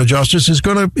Department of Justice is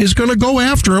going to go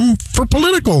after him for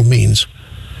political means?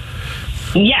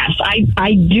 Yes,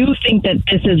 I do think that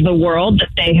this is the world that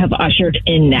they have ushered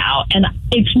in now. And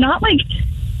it's not like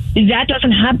that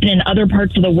doesn't happen in other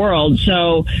parts of the world.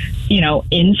 So,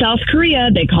 in South Korea,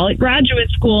 they call it graduate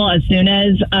school. As soon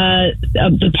as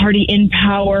the party in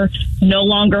power no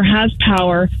longer has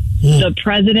power, the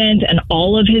president and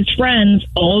all of his friends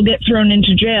all get thrown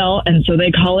into jail. And so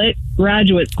they call it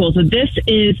graduate school. So this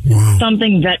is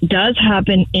something that does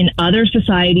happen in other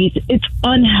societies. It's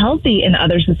unhealthy in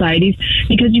other societies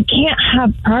because you can't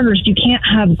have progress. You can't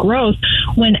have growth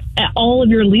when all of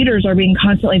your leaders are being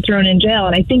constantly thrown in jail.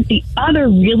 And I think the other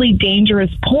really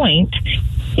dangerous point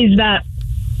is that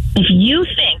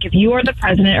if you are the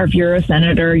president or if you're a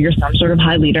senator, you're some sort of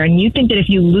high leader, and you think that if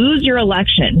you lose your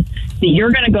election, that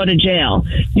you're going to go to jail,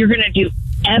 you're going to do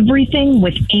everything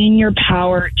within your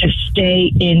power to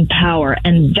stay in power.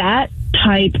 And that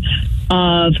type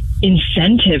of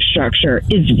incentive structure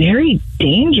is very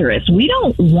dangerous. We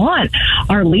don't want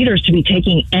our leaders to be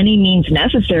taking any means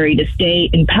necessary to stay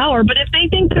in power. But if they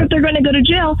think that they're going to go to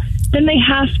jail, then they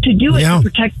have to do it to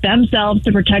protect themselves,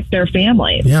 to protect their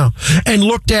families. Yeah. And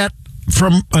looked at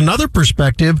from another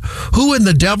perspective, who in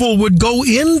the devil would go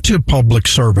into public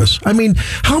service? I mean,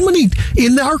 how many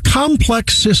in our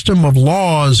complex system of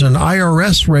laws and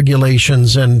IRS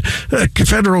regulations and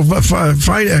federal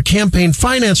campaign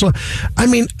finance law? I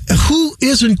mean, who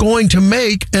isn't going to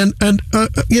make an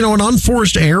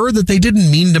unforced error that they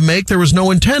didn't mean to make? There was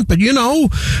no intent, but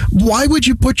why would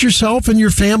you put yourself and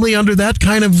your family under that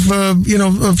kind of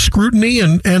of scrutiny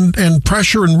and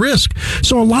pressure and risk?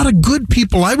 So a lot of good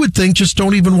people, I would think, just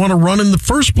don't even want to run in the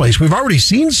first place. We've already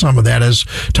seen some of that as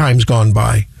time's gone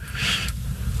by.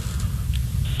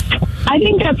 I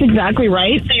think that's exactly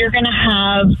right. So you're going to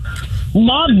have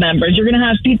mob members. You're going to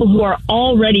have people who are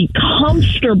already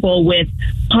comfortable with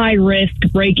high risk,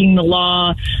 breaking the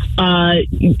law,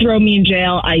 throw me in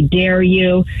jail, I dare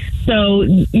you. So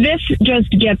this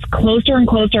just gets closer and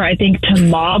closer, I think, to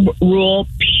mob rule,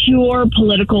 pure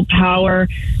political power,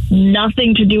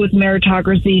 nothing to do with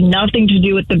meritocracy, nothing to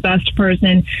do with the best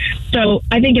person. So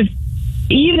I think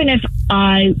even if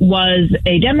I was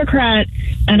a Democrat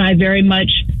and I very much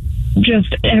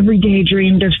just every day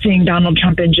dreamed of seeing Donald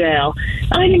Trump in jail,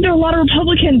 I think there are a lot of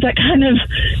Republicans that kind of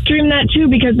dream that too,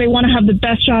 because they want to have the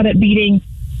best shot at beating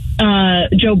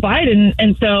Joe Biden,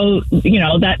 and so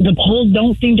that the polls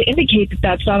don't seem to indicate that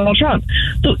that's Donald Trump.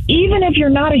 So even if you're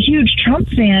not a huge Trump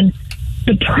fan,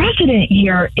 the precedent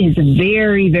here is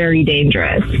very, very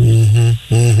dangerous.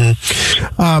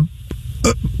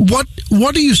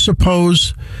 What do you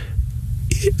suppose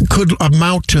could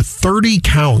amount to 30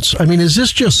 counts? I mean, is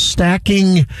this just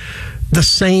stacking the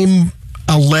same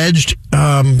alleged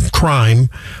crime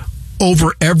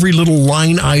over every little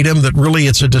line item that really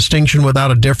it's a distinction without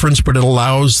a difference, but it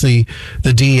allows the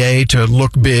DA to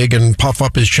look big and puff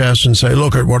up his chest and say,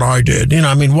 look at what I did?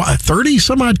 30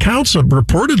 some odd counts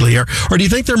reportedly. Or do you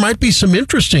think there might be some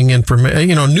interesting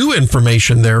new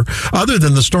information there other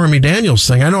than the Stormy Daniels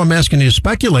thing? I know I'm asking you to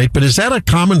speculate, but is that a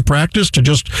common practice to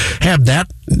just have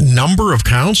that number of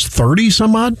counts, 30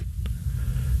 some odd?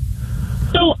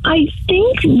 So I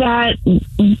think that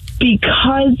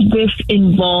because this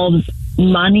involves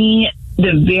money,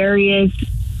 the various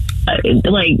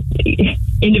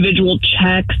individual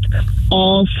checks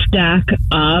all stack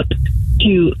up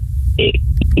to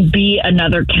be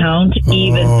another count,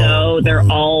 even though they're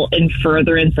all in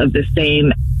furtherance of the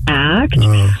same act.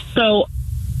 So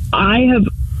I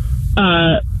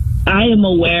am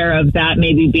aware of that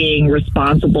maybe being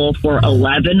responsible for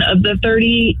 11 of the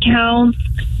 30 counts.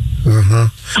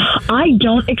 I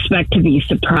don't expect to be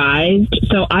surprised.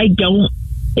 So I don't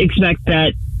expect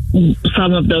that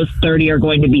some of those 30 are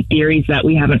going to be theories that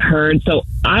we haven't heard. So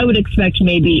I would expect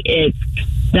maybe it's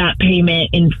that payment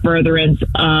in furtherance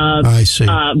of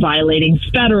violating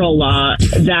federal law,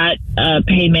 that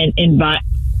payment in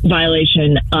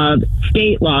violation of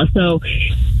state law. So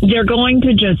they're going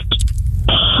to just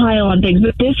pile on things,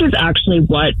 but this is actually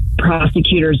what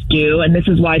prosecutors do, and this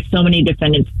is why so many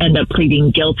defendants end up pleading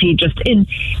guilty just in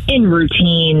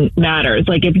routine matters.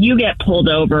 Like if you get pulled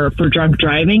over for drunk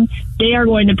driving, they are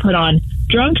going to put on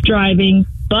drunk driving,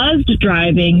 buzzed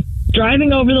driving,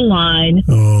 driving over the line,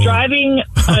 driving,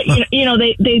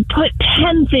 they put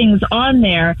 10 things on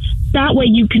there. That way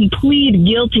you can plead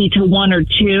guilty to one or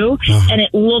two, and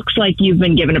it looks like you've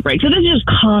been given a break. So this is just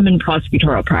common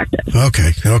prosecutorial practice.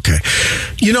 Okay.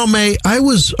 May, I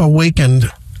was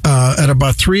awakened at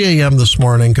about 3 a.m. this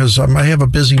morning because I have a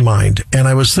busy mind, and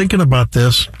I was thinking about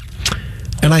this,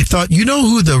 and I thought,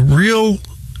 who the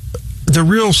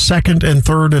real second and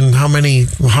third and how many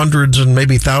hundreds and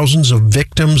maybe thousands of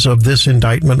victims of this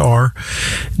indictment are?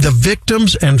 The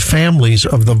victims and families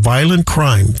of the violent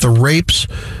crime, the rapes,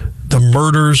 the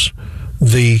murders,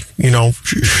 the,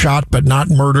 shot but not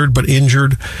murdered but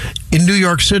injured in New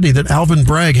York City that Alvin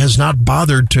Bragg has not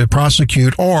bothered to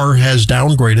prosecute or has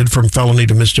downgraded from felony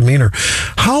to misdemeanor.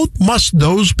 How must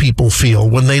those people feel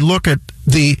when they look at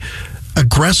the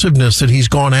aggressiveness that he's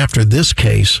gone after this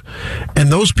case,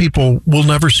 and those people will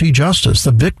never see justice,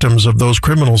 the victims of those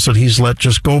criminals that he's let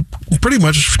just go pretty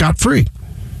much scot-free?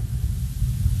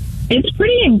 It's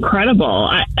pretty incredible.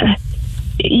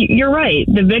 You're right.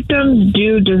 The victims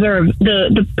do deserve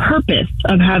the purpose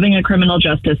of having a criminal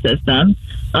justice system.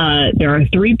 There are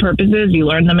three purposes. You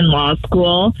learn them in law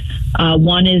school.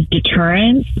 One is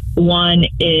deterrence. One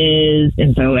is,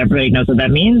 and so everybody knows what that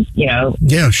means. Yeah,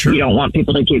 sure. You don't want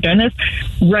people to keep doing this.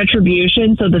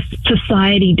 Retribution. So the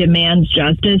society demands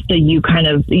justice. So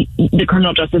the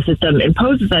criminal justice system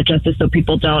imposes that justice so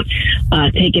people don't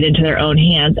take it into their own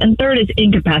hands. And third is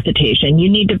incapacitation. You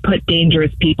need to put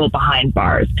dangerous people behind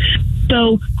bars.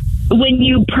 So when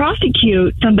you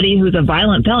prosecute somebody who's a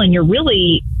violent felon, you're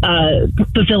really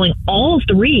fulfilling all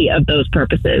three of those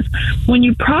purposes. When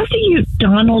you prosecute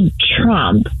Donald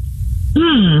Trump,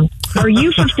 are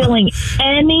you fulfilling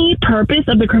any purpose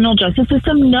of the criminal justice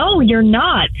system? No, you're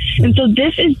not. And so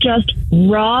this is just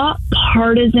raw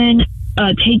partisan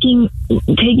taking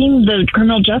the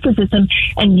criminal justice system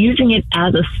and using it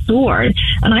as a sword.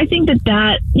 And I think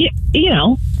that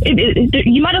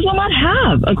you might as well not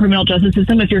have a criminal justice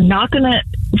system if you're not going to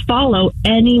follow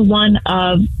any one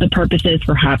of the purposes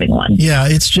for having one. Yeah,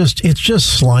 it's just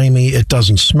slimy. It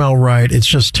doesn't smell right. It's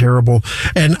just terrible.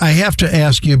 And I have to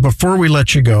ask you before we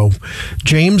let you go,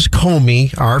 James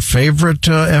Comey, our favorite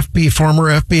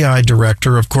former FBI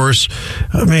director, of course,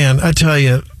 man, I tell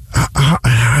you,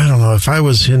 I don't know, if I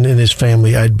was in his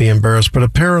family, I'd be embarrassed. But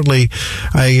apparently,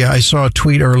 I saw a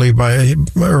tweet earlier by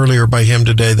him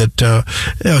today that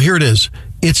here it is.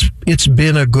 It's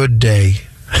been a good day.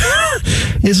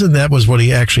 Isn't that was what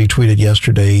he actually tweeted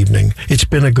yesterday evening? It's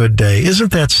been a good day.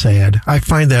 Isn't that sad? I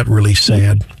find that really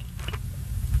sad.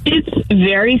 It's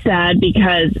very sad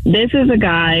because this is a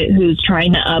guy who's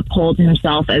trying to uphold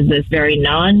himself as this very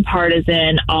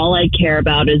nonpartisan, all I care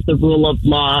about is the rule of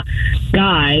law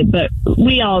guy. But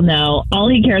we all know all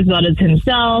he cares about is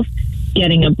himself.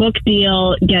 getting a book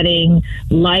deal, getting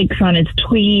likes on his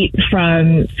tweet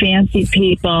from fancy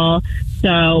people.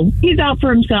 So he's out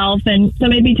for himself, and so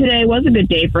maybe today was a good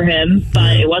day for him,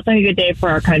 but it wasn't a good day for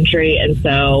our country, and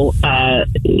so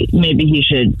maybe he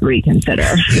should reconsider.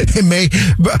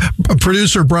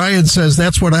 Producer Brian says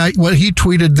that's what he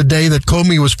tweeted the day that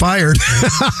Comey was fired.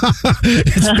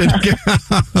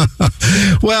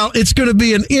 Well, it's going to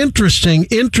be an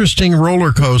interesting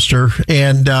roller coaster,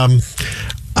 and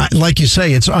like you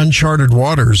say, it's uncharted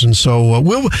waters, and so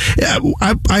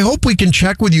I hope we can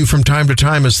check with you from time to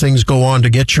time as things go on to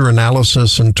get your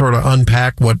analysis and sort of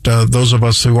unpack what those of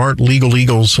us who aren't legal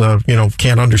eagles,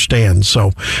 can't understand.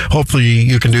 So hopefully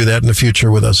you can do that in the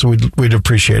future with us. So we'd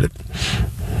appreciate it.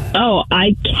 Oh,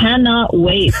 I cannot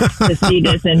wait to see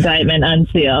this indictment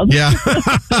unsealed. Yeah.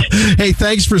 Hey,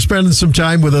 thanks for spending some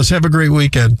time with us. Have a great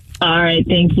weekend. All right.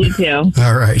 Thank you, too.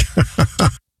 All right.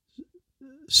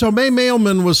 So May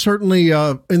Mailman was certainly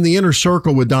in the inner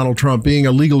circle with Donald Trump, being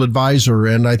a legal advisor,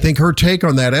 and I think her take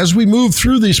on that as we move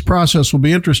through this process will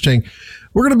be interesting.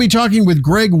 We're going to be talking with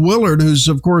Greg Willard, who's,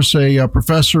 of course, a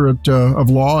professor of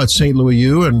law at St. Louis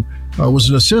U and was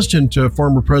an assistant to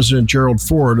former President Gerald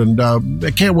Ford. And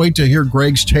I can't wait to hear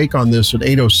Greg's take on this at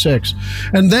 8:06.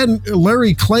 And then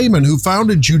Larry Klayman, who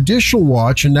founded Judicial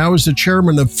Watch and now is the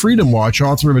chairman of Freedom Watch,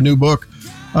 author of a new book,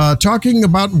 talking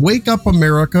about Wake Up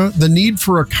America, the need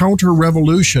for a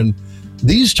counter-revolution.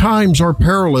 These times are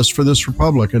perilous for this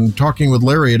republic, and talking with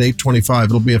Larry at 8:25.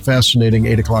 It'll be a fascinating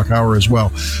 8 o'clock hour as well.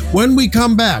 When we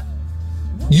come back,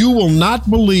 you will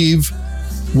not believe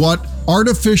what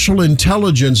artificial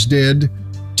intelligence did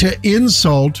to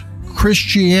insult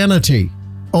Christianity.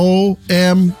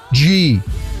 OMG.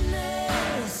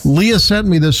 Leah sent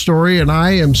me this story, and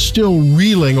I am still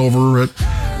reeling over it.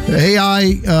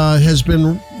 AI has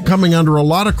been coming under a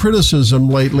lot of criticism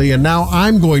lately, and now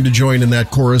I'm going to join in that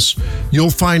chorus.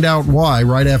 You'll find out why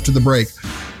right after the break.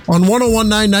 On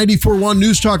 1019 94.1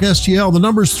 News Talk STL, the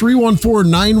number is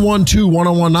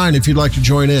 314-912-1019 if you'd like to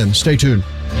join in. Stay tuned.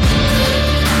 Turns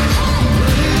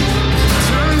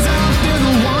out they're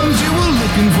the ones you were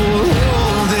looking for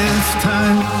all this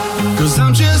time. 'Cause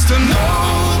I'm just a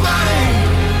nobody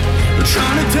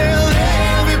trying to tell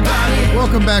everybody.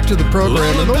 Welcome back to the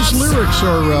program. And those lyrics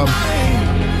are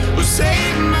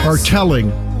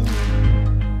telling.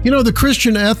 You know, the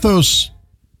Christian ethos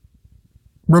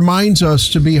reminds us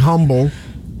to be humble.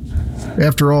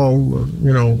 After all,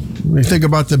 we think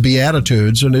about the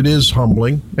Beatitudes, and it is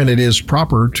humbling, and it is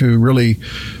proper to really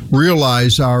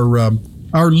realize our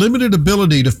limited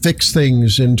ability to fix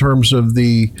things in terms of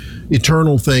the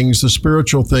eternal things, the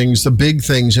spiritual things, the big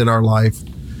things in our life.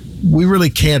 We really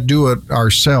can't do it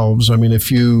ourselves. I mean,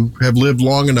 if you have lived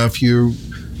long enough, you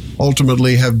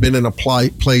ultimately have been in a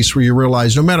place where you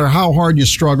realize no matter how hard you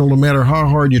struggle, no matter how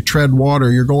hard you tread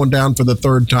water, you're going down for the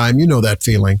third time. You know that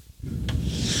feeling.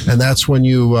 And that's when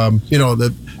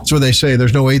that's where they say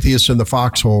there's no atheists in the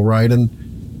foxhole, right? And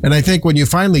I think when you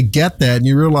finally get that and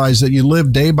you realize that you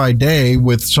live day by day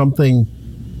with something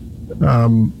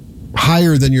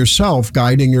higher than yourself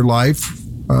guiding your life,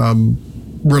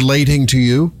 relating to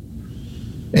you,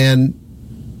 and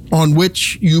on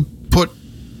which you put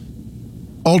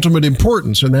ultimate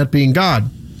importance, and that being God.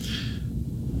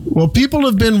 Well, people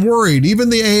have been worried. Even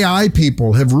the AI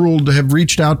people have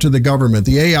reached out to the government.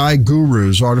 The AI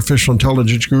gurus, artificial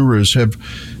intelligence gurus, have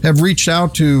reached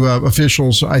out to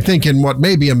officials, I think, in what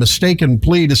may be a mistaken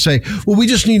plea to say, well, we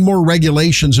just need more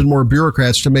regulations and more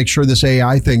bureaucrats to make sure this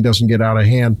AI thing doesn't get out of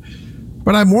hand.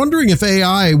 But I'm wondering if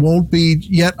AI won't be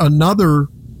yet another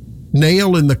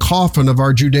nail in the coffin of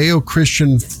our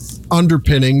Judeo-Christian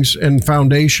underpinnings and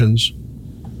foundations.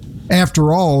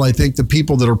 After all, I think the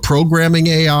people that are programming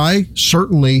AI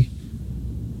certainly,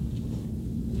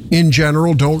 in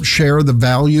general, don't share the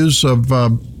values of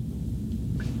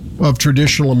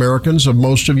traditional Americans, of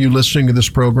most of you listening to this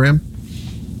program.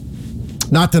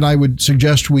 Not that I would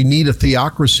suggest we need a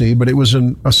theocracy, but it was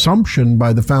an assumption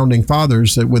by the founding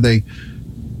fathers that with a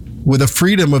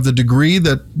freedom of the degree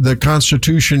that the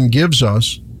Constitution gives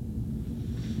us,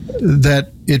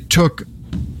 that it took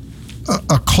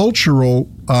a cultural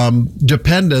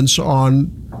dependence on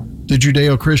the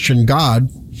Judeo-Christian God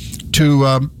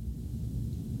to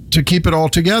keep it all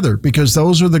together, because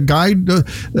those are the guide.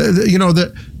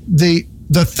 The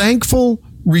thankful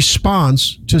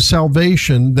response to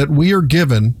salvation that we are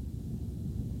given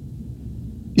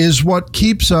is what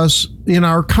keeps us in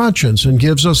our conscience and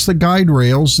gives us the guide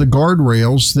rails, the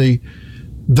guardrails, the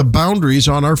boundaries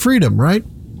on our freedom, right?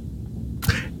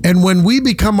 And when we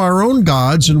become our own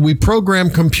gods and we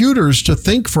program computers to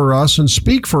think for us and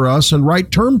speak for us and write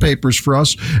term papers for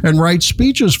us and write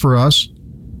speeches for us,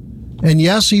 and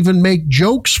yes, even make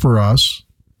jokes for us,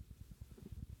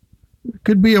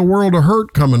 could be a world of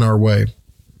hurt coming our way.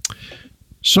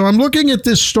 So I'm looking at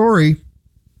this story.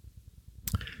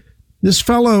 This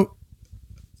fellow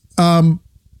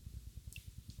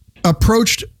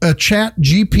approached a chat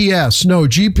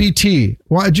GPT.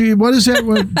 What is that?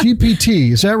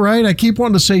 GPT, is that right? I keep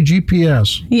wanting to say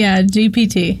GPS. Yeah,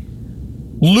 GPT.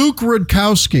 Luke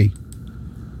Rudkowski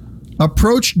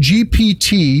approached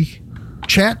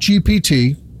chat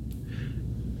GPT,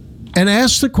 and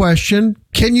asked the question,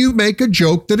 can you make a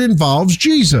joke that involves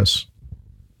Jesus?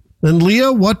 And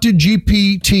Leah, what did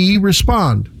GPT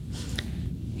respond?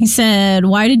 He said,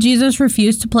 why did Jesus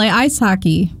refuse to play ice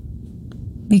hockey?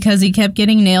 Because he kept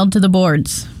getting nailed to the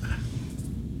boards.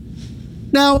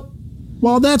 Now,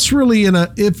 while that's really in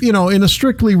a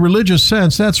strictly religious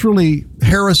sense, that's really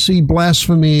heresy,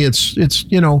 blasphemy. It's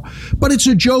but it's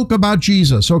a joke about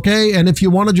Jesus, okay? And if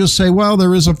you want to just say, well,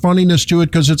 there is a funniness to it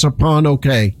because it's a pun,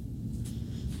 okay.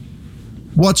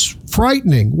 What's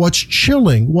frightening, what's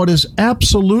chilling, what is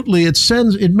absolutely,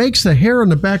 it makes the hair on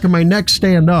the back of my neck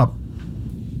stand up.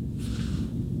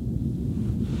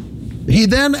 He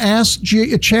then asked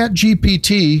Chat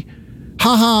GPT,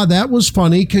 haha, that was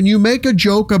funny. Can you make a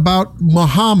joke about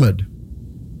Muhammad?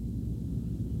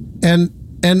 And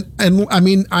I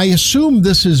mean, I assume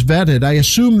this is vetted. I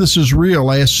assume this is real.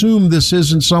 I assume this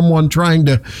isn't someone trying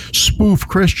to spoof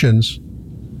Christians.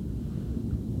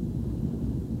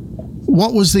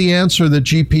 What was the answer that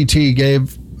GPT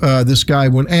gave this guy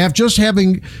when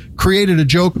having created a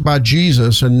joke about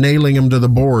Jesus and nailing him to the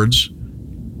boards?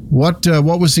 What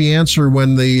was the answer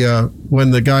when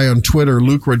the guy on Twitter,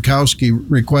 Luke Rudkowski,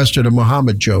 requested a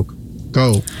Muhammad joke?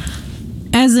 Go.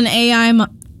 As an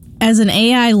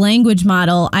AI language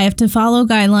model, I have to follow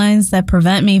guidelines that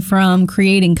prevent me from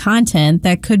creating content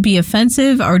that could be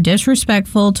offensive or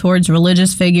disrespectful towards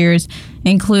religious figures,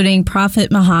 including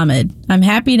Prophet Muhammad. I'm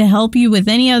happy to help you with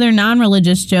any other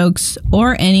non-religious jokes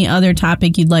or any other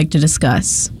topic you'd like to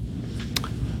discuss.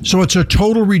 So it's a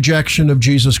total rejection of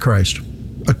Jesus Christ.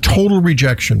 A total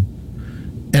rejection.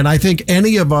 And I think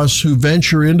any of us who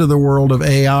venture into the world of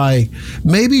AI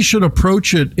maybe should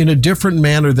approach it in a different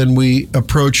manner than we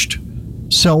approached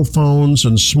cell phones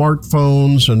and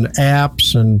smartphones and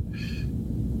apps and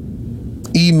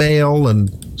email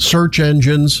and search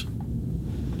engines.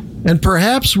 And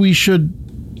perhaps we should,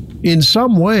 in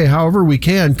some way, however we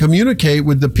can, communicate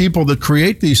with the people that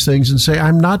create these things and say,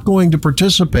 I'm not going to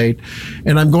participate,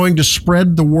 and I'm going to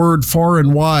spread the word far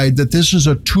and wide that this is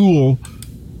a tool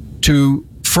to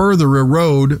further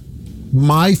erode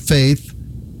my faith,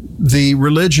 the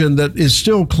religion that is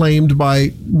still claimed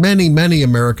by many, many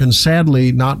Americans,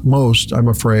 sadly not most, I'm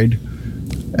afraid,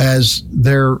 as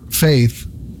their faith.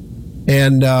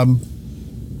 And I'm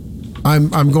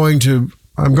going to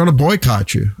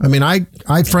boycott you. I mean, I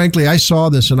frankly, I saw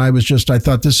this and I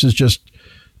thought this is just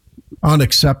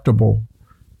unacceptable.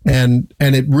 And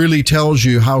it really tells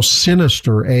you how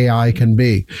sinister AI can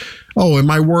be. Oh,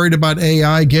 am I worried about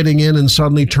AI getting in and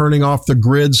suddenly turning off the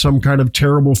grid, some kind of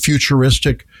terrible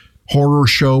futuristic horror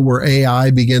show where AI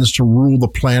begins to rule the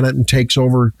planet and takes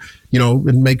over,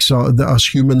 and makes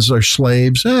us humans their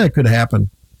slaves? It could happen.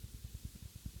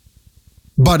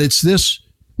 But it's this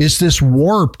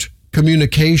warped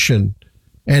communication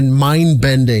and mind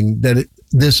bending that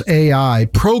this AI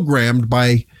programmed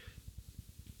by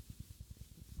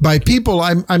people.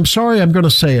 I'm sorry, I'm going to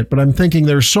say it, but I'm thinking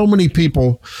there's so many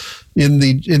people in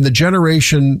the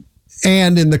generation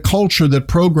and in the culture that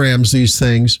programs these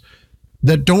things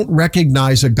that don't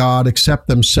recognize a God except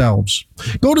themselves.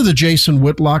 Go to the Jason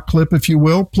Whitlock clip, if you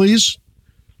will, please.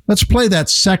 Let's play that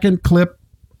second clip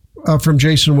from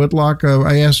Jason Whitlock.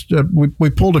 I asked,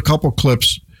 we pulled a couple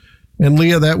clips, and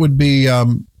Leah, that would be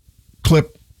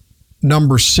clip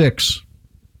number 6.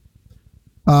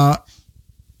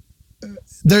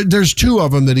 There's 2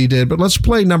 of them that he did, but let's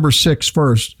play number 6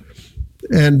 first.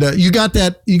 And you got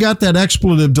that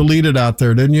expletive deleted out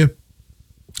there, didn't you?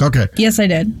 Okay. Yes, I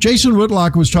did. Jason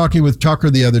Whitlock was talking with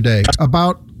Tucker the other day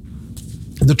about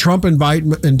the Trump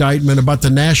indictment, about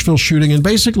the Nashville shooting, and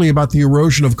basically about the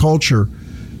erosion of culture.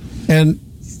 And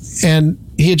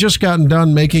he had just gotten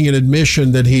done making an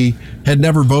admission that he had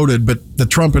never voted, but the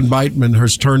Trump indictment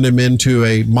has turned him into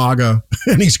a MAGA,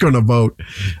 and he's going to vote.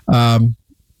 And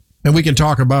we can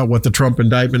talk about what the Trump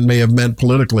indictment may have meant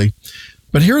politically.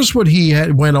 But here's what he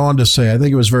went on to say. I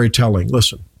think it was very telling.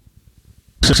 Listen.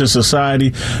 To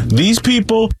society, these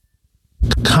people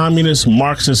communist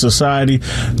Marxist society.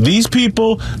 These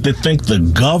people that think the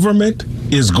government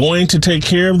is going to take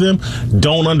care of them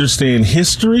don't understand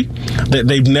history, that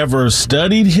they've never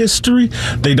studied history.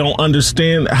 They don't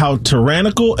understand how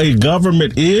tyrannical a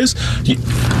government is.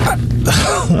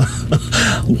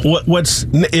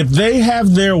 If they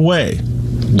have their way,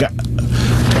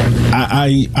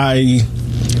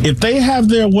 if they have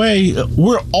their way,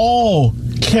 we're all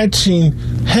catching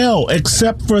hell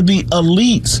except for the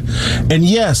elites. And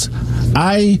yes,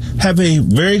 I have a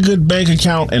very good bank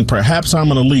account and perhaps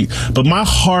I'm an elite, but my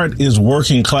heart is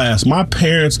working class. My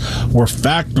parents were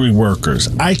factory workers.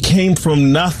 I came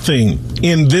from nothing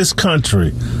in this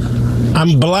country.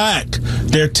 I'm black.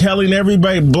 They're telling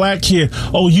everybody, black kid,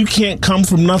 oh, you can't come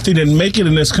from nothing and make it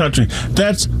in this country.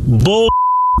 That's bull.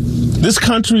 This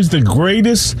country is the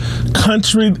greatest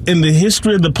country in the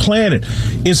history of the planet.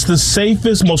 It's the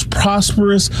safest, most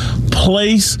prosperous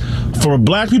place for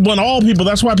black people and all people.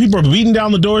 That's why people are beating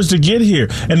down the doors to get here.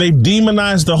 And they've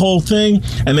demonized the whole thing,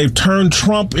 and they've turned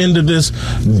Trump into this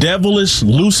devilish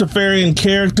Luciferian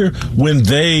character when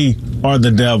they are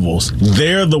the devils.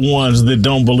 They're the ones that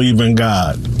don't believe in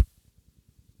God.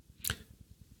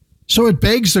 So it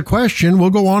begs the question,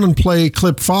 we'll go on and play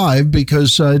clip 5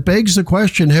 because it begs the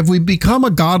question, have we become a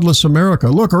godless America?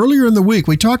 Look, earlier in the week,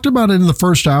 we talked about it in the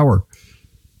first hour.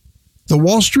 The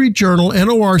Wall Street Journal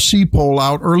NORC poll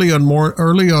out early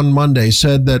on Monday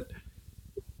said that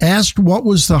asked what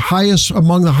was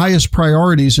among the highest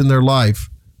priorities in their life.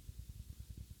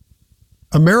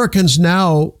 Americans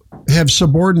now have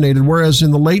subordinated, whereas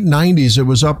in the late 90s, it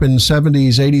was up in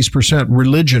 70s, 80%.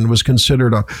 Religion was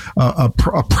considered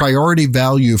a priority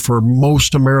value for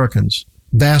most Americans,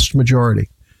 vast majority.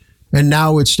 And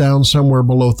now it's down somewhere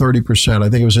below 30%. I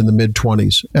think it was in the mid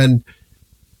 20s. And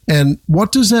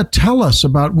what does that tell us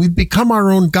about we've become our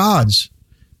own gods?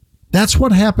 That's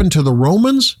what happened to the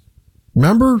Romans.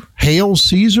 Remember, Hail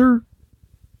Caesar?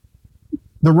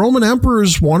 The Roman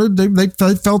emperors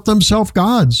they felt themselves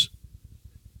gods.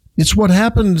 It's what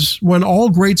happens when all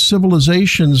great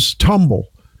civilizations tumble.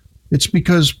 It's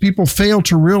because people fail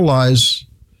to realize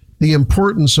the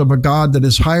importance of a God that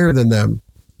is higher than them.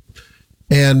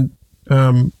 And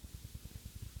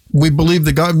we believe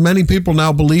many people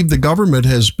now believe the government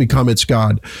has become its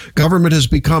God. Government has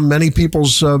become many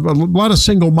people's, a lot of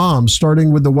single moms,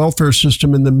 starting with the welfare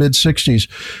system in the mid 60s.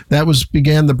 That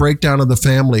began the breakdown of the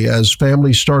family as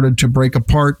families started to break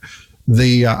apart.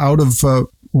 The out of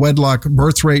wedlock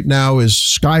birth rate now is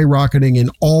skyrocketing in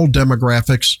all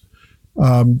demographics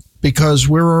because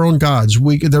we're our own gods.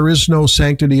 There is no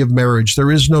sanctity of marriage. In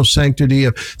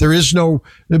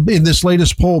this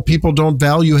latest poll, people don't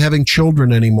value having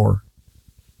children anymore.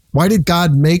 Why did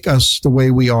God make us the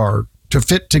way we are? To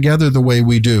fit together the way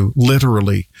we do,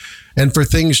 literally, and for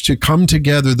things to come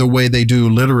together the way they do,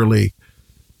 literally,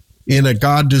 in a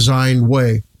God-designed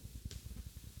way.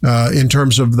 In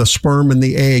terms of the sperm and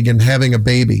the egg and having a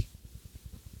baby.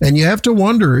 And you have to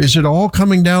wonder, is it all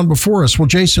coming down before us? Well,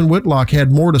 Jason Whitlock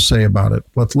had more to say about it.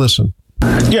 Let's listen.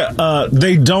 Yeah,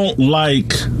 they don't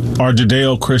like our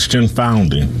Judeo-Christian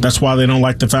founding. That's why they don't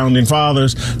like the founding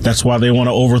fathers. That's why they want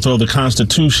to overthrow the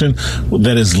Constitution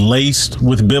that is laced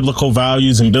with biblical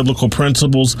values and biblical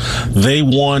principles. They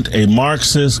want a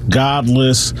Marxist,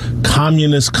 godless,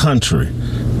 communist country.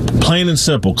 Plain and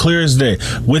simple, clear as day,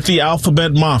 with the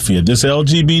alphabet mafia, this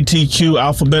LGBTQ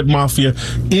alphabet mafia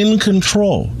in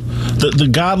control. The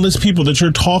godless people that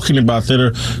you're talking about that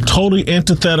are totally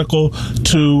antithetical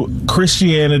to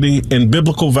Christianity and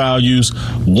biblical values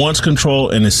wants control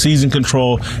and is seizing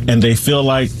control, and they feel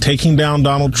like taking down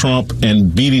Donald Trump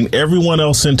and beating everyone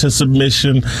else into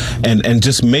submission and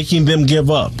just making them give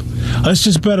up. It's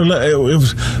just better.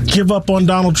 Give up on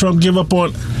Donald Trump. Give up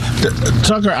on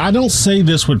Tucker. I don't say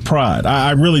this with pride.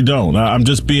 I really don't. I'm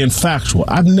just being factual.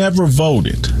 I've never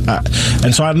voted,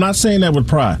 and so I'm not saying that with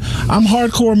pride. I'm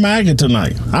hardcore MAGA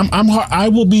tonight. I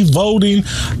will be voting.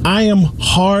 I am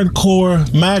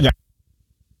hardcore MAGA.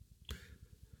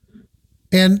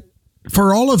 And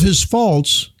for all of his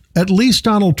faults, at least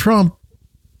Donald Trump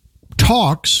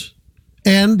talks,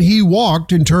 and he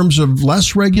walked in terms of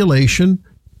less regulation,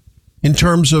 in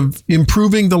terms of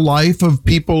improving the life of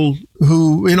people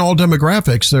who, in all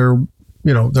demographics,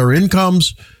 their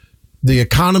incomes, the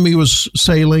economy was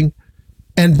sailing,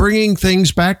 and bringing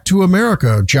things back to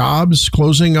America, jobs,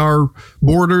 closing our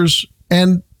borders,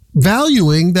 and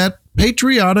valuing that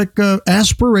patriotic,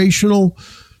 aspirational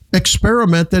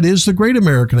experiment that is the great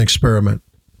American experiment.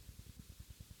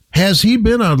 Has he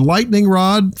been a lightning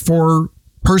rod for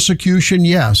persecution?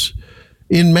 Yes.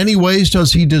 In many ways,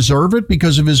 does he deserve it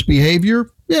because of his behavior?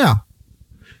 Yeah.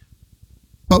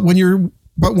 But when you're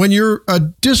But when you're a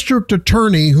district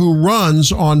attorney who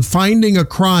runs on finding a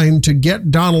crime to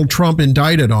get Donald Trump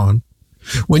indicted on,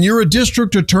 when you're a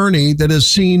district attorney that has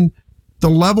seen the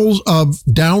levels of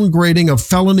downgrading of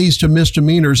felonies to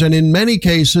misdemeanors, and in many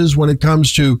cases, when it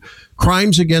comes to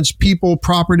crimes against people,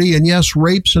 property, and yes,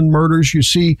 rapes and murders, you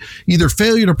see either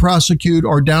failure to prosecute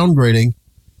or downgrading.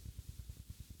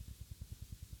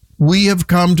 We have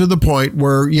come to the point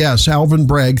where, yes, Alvin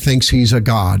Bragg thinks he's a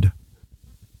god.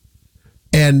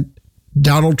 And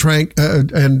Donald Trump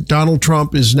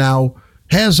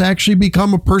has actually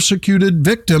become a persecuted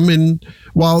victim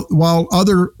while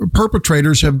other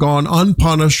perpetrators have gone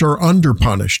unpunished or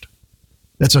underpunished.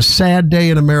 That's a sad day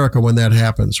in America when that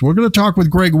happens. We're going to talk with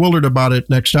Greg Willard about it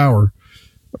next hour,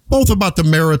 both about the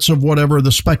merits of whatever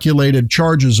the speculated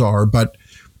charges are, but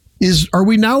are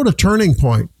we now at a turning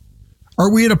point?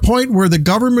 Are we at a point where the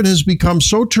government has become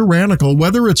so tyrannical,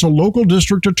 whether it's a local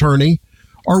district attorney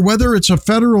or whether it's a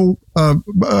federal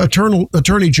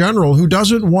attorney general who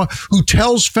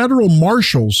tells federal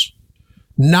marshals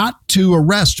not to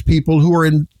arrest people who are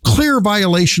in clear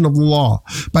violation of the law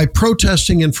by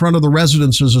protesting in front of the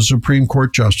residences of Supreme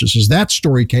Court justices? That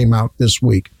story came out this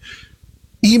week.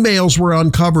 Emails were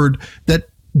uncovered that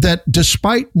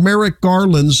despite Merrick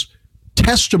Garland's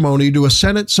testimony to a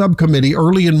Senate subcommittee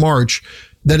early in March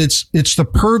that it's the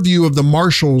purview of the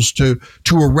marshals to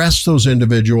arrest those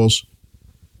individuals,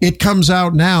 it comes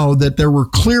out now that there were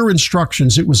clear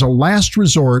instructions. It was a last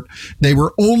resort. They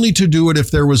were only to do it if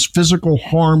there was physical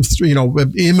harm,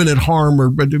 imminent harm,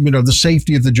 or the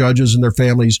safety of the judges and their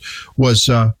families was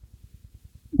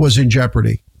in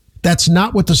jeopardy. That's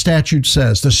not what the statute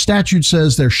says. The statute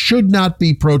says there should not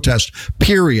be protest,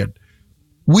 period.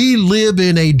 We live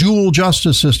in a dual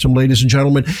justice system, ladies and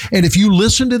gentlemen. And if you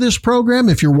listen to this program,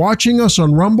 if you're watching us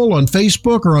on Rumble, on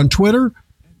Facebook, or on Twitter,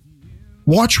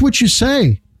 watch what you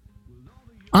say.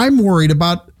 I'm worried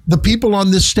about the people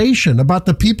on this station, about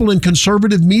the people in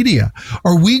conservative media.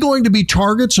 Are we going to be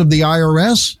targets of the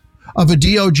IRS, of a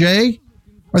DOJ?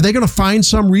 Are they going to find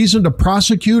some reason to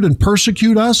prosecute and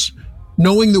persecute us,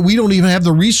 knowing that we don't even have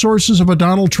the resources of a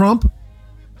Donald Trump?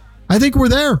 I think we're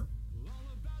there.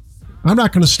 I'm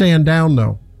not going to stand down,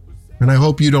 though, and I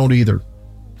hope you don't either.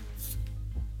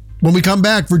 When we come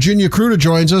back, Virginia Kruta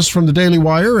joins us from the Daily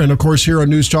Wire. And, of course, here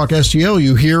on News Talk STL,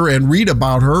 you hear and read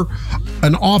about her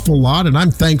an awful lot. And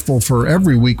I'm thankful for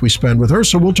every week we spend with her.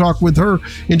 So we'll talk with her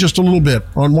in just a little bit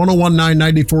on 101.9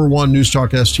 94.1 News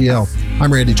Talk STL.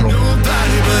 I'm Randy Tolman.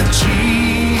 Nobody but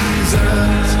Jesus.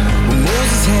 When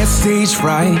Moses had stage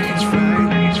fright,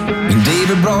 and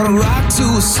David brought a rock to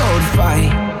a sword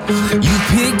fight. You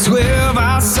picked 12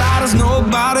 outsiders,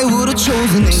 nobody would have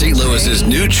chosen it. St. Louis's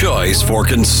new choice for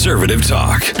conservative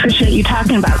talk. Appreciate you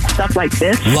talking about stuff like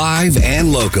this. Live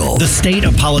and local. The state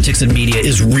of politics and media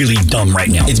is really dumb right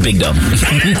now. It's big dumb.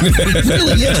 It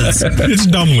really is. It's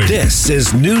dumbly. This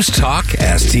is News Talk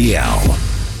STL.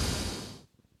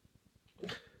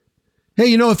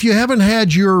 Hey, if you haven't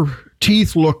had your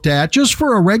teeth looked at, just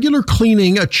for a regular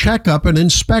cleaning, a checkup, an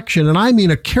inspection, and I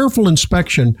mean a careful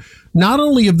inspection, not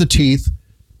only of the teeth,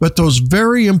 but those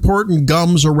very important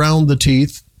gums around the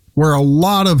teeth where a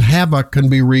lot of havoc can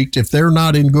be wreaked if they're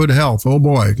not in good health. Oh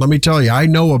boy, let me tell you, I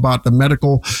know about the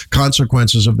medical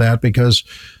consequences of that because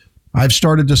I've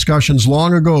started discussions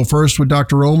long ago, first with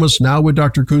Dr. Omas, now with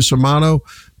Dr. Cusimano,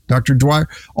 Dr. Dwyer.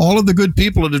 All of the good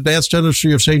people at Advanced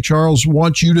Dentistry of St. Charles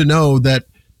want you to know that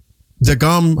the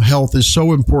gum health is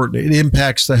so important. It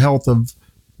impacts the health of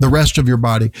the rest of your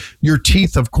body. Your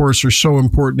teeth, of course, are so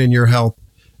important in your health.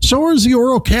 So is the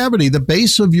oral cavity, the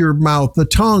base of your mouth, the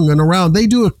tongue, and around. They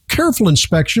do a careful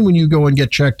inspection when you go and get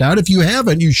checked out. If you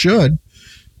haven't, you should.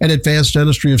 At Advanced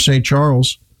Dentistry of St.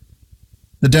 Charles,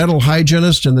 the dental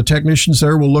hygienist and the technicians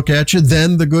there will look at you.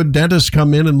 Then the good dentists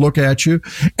come in and look at you.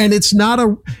 And it's not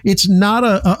an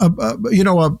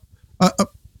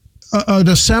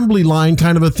assembly line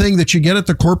kind of a thing that you get at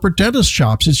the corporate dentist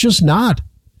shops. It's just not.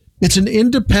 It's an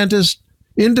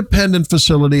independent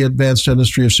facility, Advanced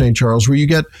Dentistry of St. Charles, where you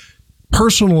get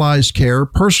personalized care,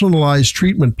 personalized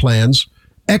treatment plans,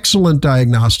 excellent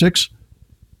diagnostics,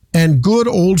 and good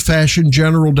old-fashioned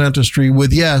general dentistry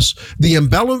with, yes, the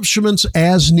embellishments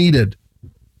as needed.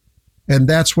 And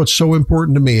that's what's so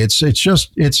important to me.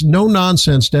 It's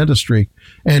no-nonsense dentistry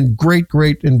and great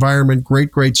environment,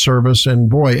 great service, and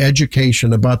boy,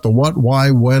 education about the what,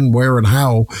 why, when, where, and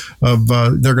how of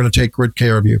they're going to take good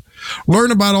care of you.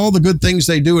 Learn about all the good things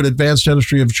they do at Advanced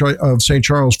Dentistry of St.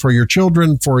 Charles for your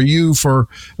children, for you, for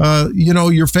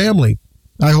your family.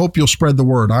 I hope you'll spread the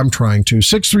word. I'm trying to.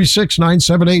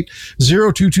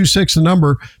 636-978-0226, the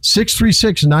number,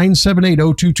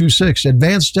 636-978-0226,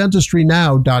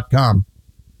 advanceddentistrynow.com.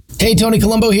 Hey, Tony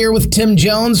Colombo here with Tim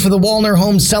Jones for the Wallner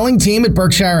Home Selling Team at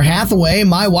Berkshire Hathaway.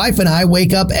 My wife and I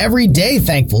wake up every day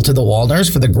thankful to the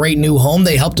Wallners for the great new home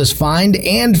they helped us find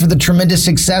and for the tremendous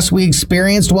success we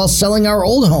experienced while selling our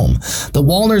old home. The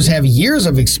Wallners have years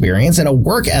of experience and a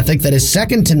work ethic that is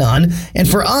second to none, and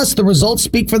for us, the results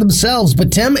speak for themselves.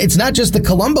 But Tim, it's not just the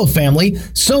Colombo family.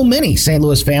 So many St.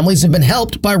 Louis families have been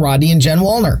helped by Rodney and Jen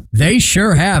Wallner. They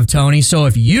sure have, Tony. So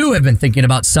if you have been thinking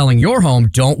about selling your home,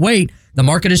 don't wait. The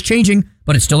market is changing,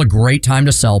 but it's still a great time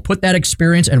to sell. Put that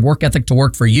experience and work ethic to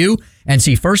work for you and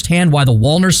see firsthand why the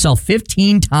Wallners sell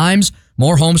 15 times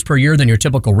more homes per year than your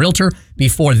typical realtor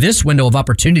before this window of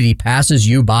opportunity passes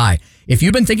you by. If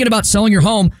you've been thinking about selling your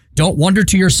home, don't wonder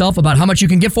to yourself about how much you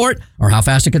can get for it or how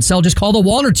fast it could sell. Just call the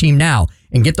Wallner team now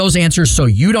and get those answers so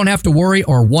you don't have to worry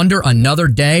or wonder another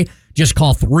day. Just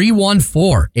call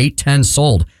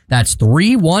 314-810-SOLD. That's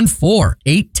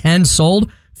 314-810-SOLD.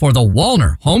 For the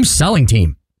Wallner Home Selling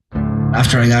Team.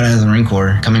 After I got out of the Marine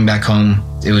Corps, coming back home,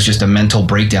 it was just a mental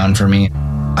breakdown for me.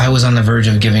 I was on the verge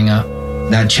of giving up.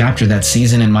 That chapter, that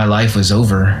season in my life was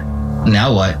over.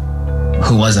 Now what?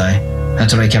 Who was I?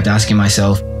 That's what I kept asking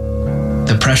myself.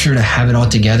 The pressure to have it all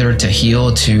together, to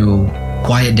heal, to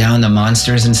quiet down the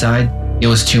monsters inside, it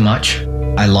was too much.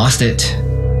 I lost it.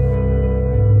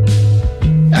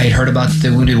 I had heard about the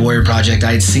Wounded Warrior Project.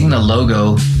 I had seen the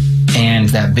logo and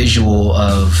that visual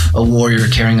of a warrior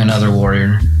carrying another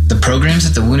warrior. The programs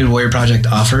that the Wounded Warrior Project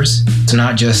offers, it's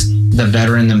not just the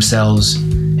veteran themselves,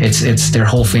 it's their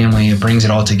whole family. It brings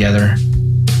it all together.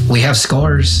 We have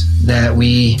scars that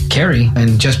we carry,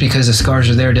 and just because the scars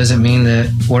are there doesn't mean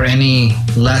that we're any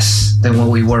less than what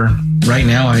we were. Right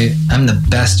now, I'm the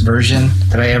best version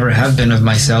that I ever have been of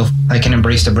myself. I can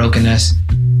embrace the brokenness.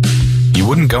 You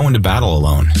wouldn't go into battle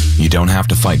alone. You don't have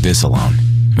to fight this alone.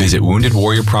 Visit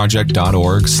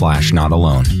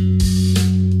woundedwarriorproject.org/notalone.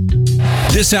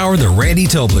 This hour, The Randy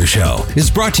Tobler Show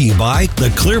is brought to you by the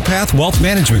ClearPath Wealth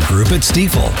Management Group at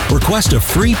Stifel. Request a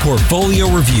free portfolio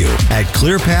review at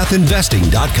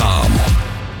clearpathinvesting.com.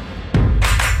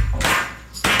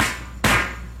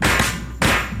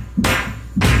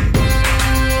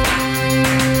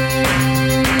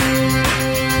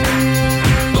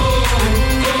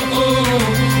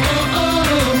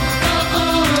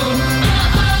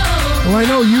 I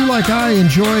know you, like I,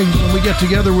 enjoy when we get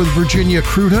together with Virginia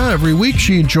Kruta every week.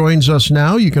 She joins us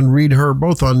now. You can read her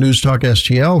both on News Talk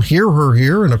STL, hear her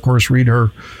here, and of course read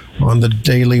her on the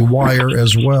Daily Wire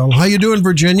as well. How you doing,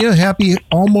 Virginia? Happy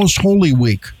almost Holy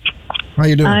Week. How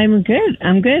you doing? I'm good.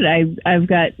 I've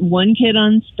got one kid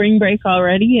on spring break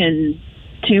already, and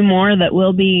two more that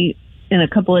will be in a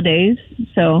couple of days.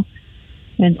 So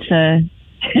it's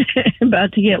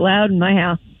about to get loud in my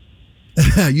house.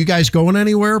 You guys going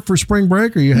anywhere for spring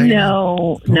break? Or are you hanging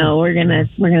out? No, we're gonna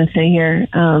stay here.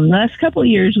 Last couple of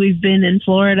years we've been in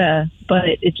Florida, but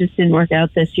it just didn't work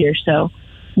out this year. So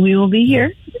we will be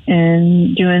here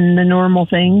and doing the normal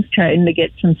things, trying to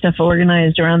get some stuff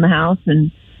organized around the house, and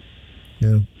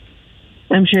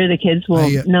I'm sure the kids will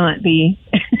not be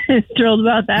thrilled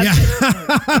about that.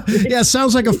 Yeah,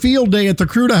 sounds like a field day at the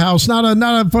Kruta house. Not a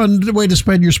fun way to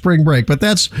spend your spring break, but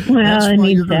it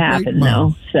needs to happen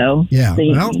though. So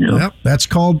that's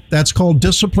called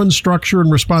discipline, structure, and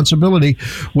responsibility,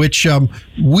 which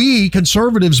we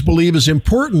conservatives believe is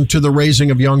important to the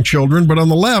raising of young children. But on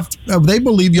the left, they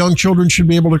believe young children should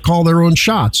be able to call their own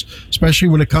shots, especially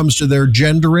when it comes to their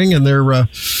gendering and their whether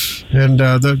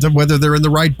they're in the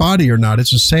right body or not.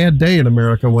 It's a sad day in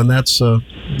America when that's the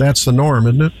norm,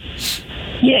 isn't it?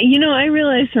 Yeah, I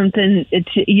realized something.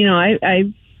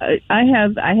 I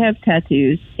have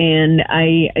tattoos, and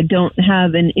I don't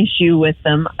have an issue with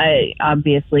them.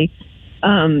 Obviously,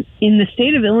 in the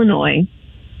state of Illinois,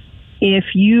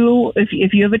 if you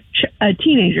have a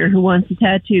teenager who wants a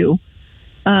tattoo,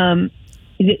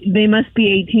 they must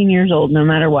be 18 years old, no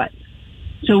matter what.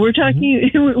 So we're talking.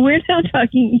 Mm-hmm. We're now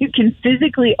talking. You can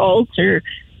physically alter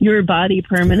your body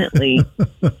permanently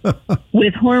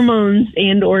with hormones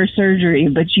and or surgery,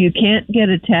 but you can't get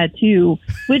a tattoo,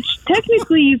 which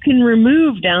technically you can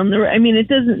remove down the road. I mean,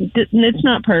 it's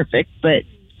not perfect, but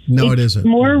no, it isn't.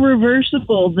 More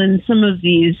reversible than some of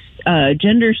these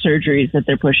gender surgeries that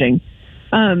they're pushing.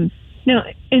 Now,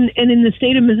 and in the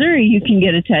state of Missouri, you can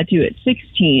get a tattoo at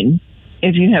 16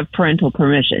 if you have parental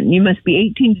permission. You must be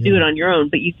 18 to do it on your own,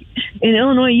 but in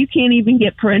Illinois, you can't even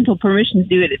get parental permission to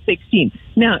do it at 16.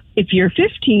 Now, if you're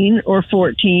 15 or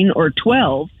 14 or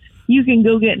 12, you can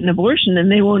go get an abortion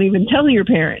and they won't even tell your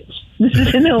parents. This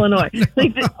is in Illinois.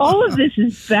 All of this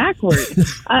is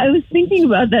backwards. I was thinking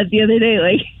about that the other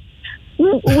day.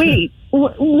 Wait,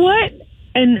 what?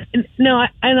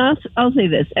 I'll say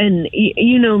this, and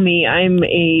you know me, I'm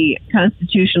a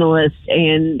constitutionalist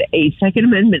and a Second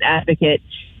Amendment advocate,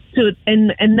 so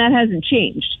and that hasn't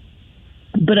changed.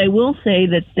 But I will say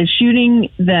that the shooting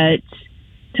that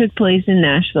took place in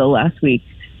Nashville last week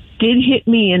did hit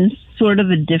me in sort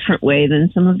of a different way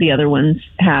than some of the other ones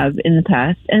have in the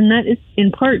past, and that is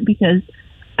in part because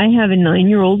I have a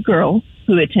 9-year-old girl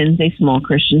who attends a small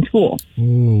Christian school.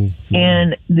 Ooh.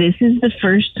 And this is the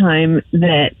first time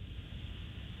that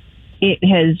it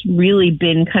has really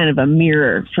been kind of a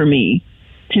mirror for me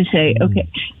to say, okay,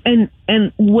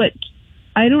 and what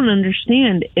I don't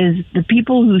understand is the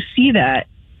people who see that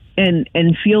and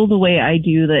feel the way I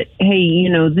do, that, hey, you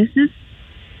know, this is,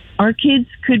 our kids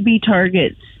could be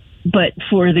targets, but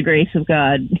for the grace of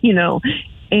God, you know,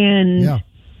 and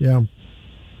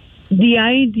the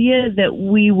idea that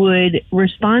we would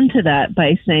respond to that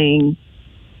by saying,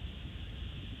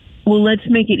 well, let's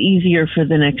make it easier for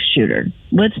the next shooter.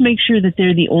 Let's make sure that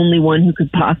they're the only one who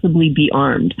could possibly be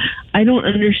armed. I don't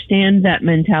understand that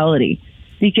mentality,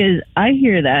 because I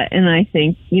hear that and I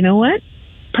think, you know what?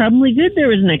 Probably good there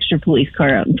was an extra police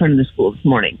car out in front of the school this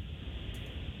morning.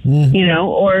 Mm-hmm. You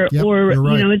know, or right.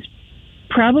 You know, it's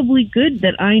probably good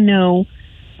that I know.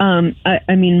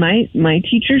 I mean, my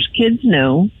teachers' kids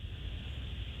know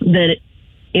that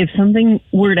if something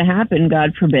were to happen,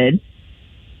 God forbid,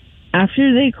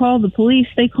 after they call the police,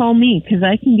 they call me, because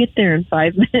I can get there in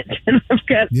 5 minutes and I've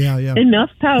got enough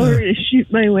power to shoot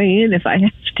my way in if I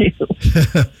have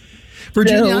to.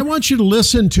 Virginia, I want you to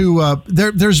listen to,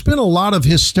 there's been a lot of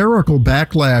hysterical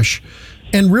backlash,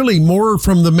 and really more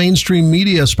from the mainstream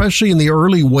media, especially in the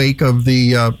early wake of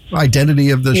the identity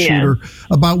of the shooter,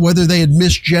 about whether they had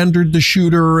misgendered the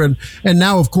shooter. And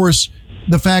now, of course,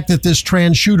 the fact that this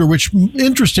trans shooter, which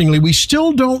interestingly, we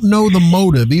still don't know the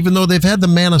motive, even though they've had the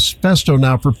manifesto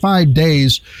now for 5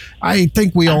 days. I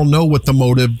think we all know what the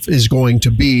motive is going to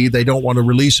be. They don't want to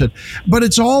release it, but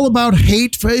it's all about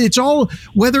hate. It's all,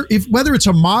 whether it's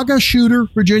a MAGA shooter,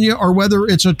 Virginia, or whether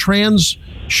it's a trans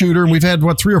shooter, and we've had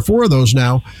 3 or 4 of those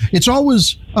now. It's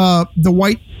always the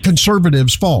white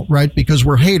conservatives' fault, right? Because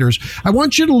we're haters. I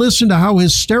want you to listen to how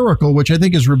hysterical, which I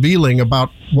think is revealing about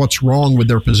what's wrong with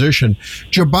their position.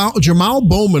 Jamal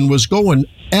Bowman was going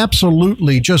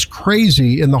absolutely just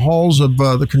crazy in the halls of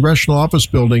the Congressional Office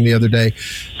Building the other day.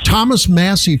 Thomas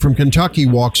Massey from Kentucky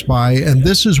walks by, and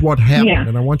this is what happened,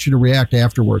 and I want you to react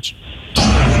afterwards.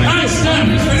 Ask them,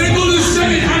 and they go to the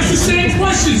Senate, ask the same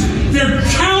questions. They're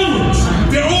cowards.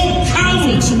 They're all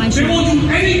cowards. They won't do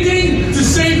anything to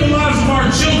save the lives of our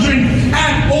children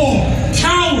at all.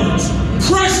 Cowards.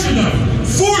 Pressure them.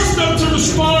 Force them to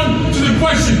respond to the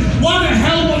question, why the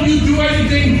hell won't you do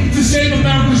anything to save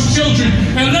America's children?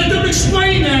 And let them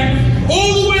explain that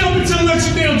all the way up until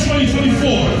election day on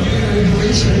 2024.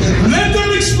 Let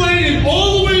them explain it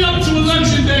all the way up to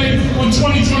election day on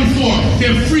 2024.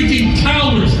 They're freaking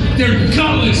cowards. They're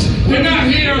gutless. They're not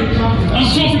here. I'm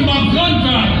talking about gun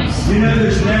violence. You know,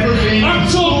 there's never been. I'm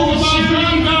talking about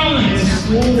gun violence.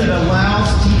 School that allows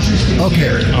teachers to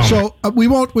carry. So we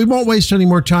won't waste any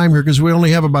more time here, because we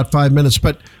only have about 5 minutes,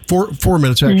 but 4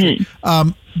 minutes actually.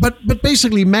 But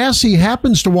basically, Massey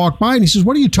happens to walk by and he says,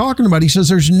 "What are you talking about?" He says,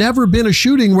 "There's never been a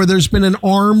shooting where there's been an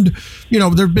armed,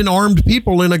 there've been armed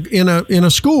people in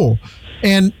a school."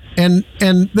 And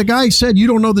the guy said, "You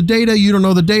don't know the data. You don't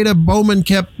know the data." Bowman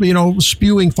kept,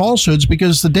 spewing falsehoods,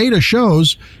 because the data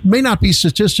shows, may not be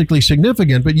statistically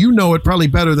significant, but you know it probably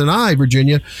better than I,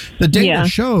 Virginia. The data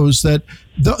shows that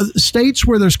the states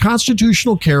where there's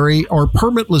constitutional carry or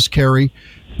permitless carry,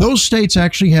 those states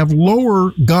actually have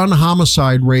lower gun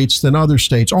homicide rates than other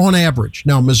states on average.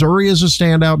 Now, Missouri is a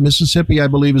standout. Mississippi, I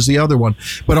believe, is the other one.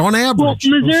 But on average,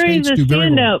 Missouri is a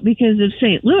standout because of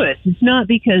St. Louis. It's not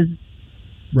because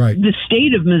the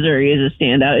state of Missouri is a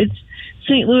standout. It's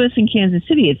St. Louis and Kansas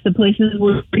City. It's the places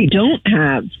where you don't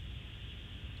have,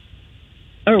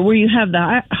 or where you have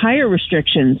the higher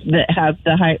restrictions that have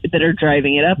that are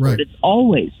driving it upward. It's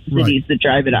always cities that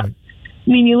drive it up. I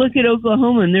mean, you look at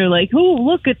Oklahoma and they're like, "Oh,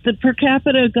 look at the per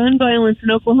capita gun violence in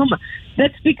Oklahoma."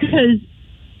 That's because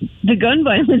the gun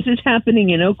violence is happening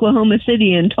in Oklahoma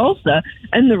City and Tulsa,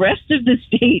 and the rest of the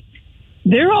state,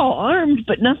 they're all armed,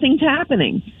 but nothing's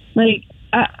happening. Like,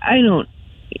 I don't.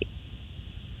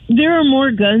 There are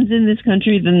more guns in this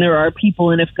country than there are people,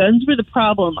 and if guns were the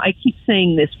problem, I keep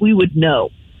saying this, we would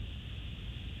know.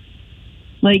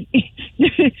 Like,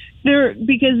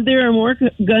 because there are more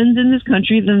guns in this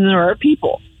country than there are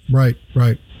people. Right.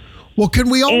 Well, can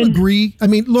we all agree? I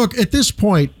mean, look, at this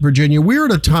point, Virginia, we're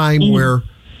at a time where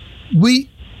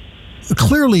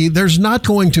clearly there's not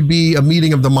going to be a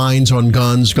meeting of the minds on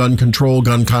guns, gun control,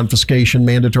 gun confiscation,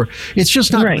 mandatory. It's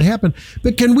just not going to happen.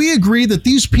 But can we agree that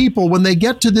these people, when they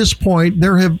get to this point,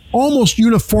 there have almost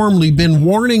uniformly been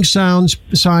warning signs.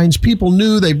 People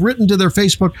knew, they've written to their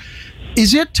Facebook.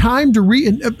 Is it time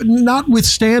to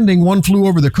notwithstanding One Flew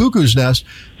Over the Cuckoo's Nest,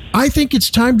 I think it's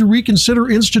time to reconsider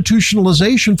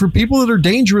institutionalization for people that are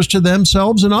dangerous to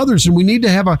themselves and others. And we need to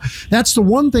have that's the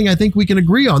one thing I think we can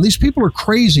agree on. These people are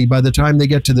crazy by the time they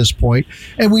get to this point,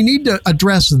 and we need to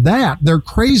address their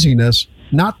craziness,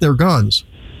 not their guns.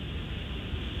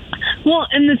 Well,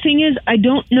 and the thing is, I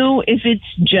don't know if it's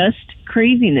just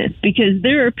craziness, because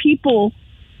there are people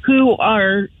who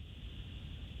are,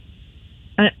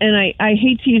 and I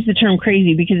hate to use the term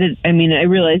crazy because I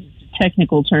realize it's a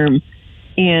technical term,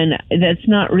 and that's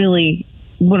not really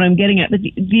what I'm getting at. But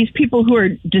these people who are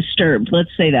disturbed, let's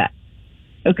say that,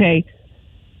 okay,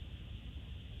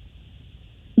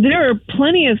 there are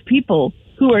plenty of people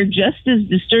who are just as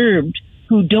disturbed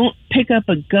who don't pick up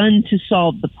a gun to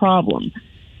solve the problem.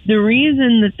 The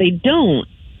reason that they don't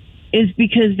is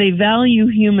because they value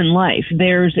human life,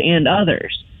 theirs and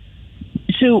others.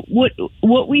 So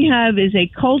what we have is a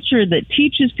culture that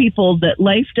teaches people that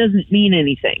life doesn't mean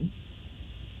anything.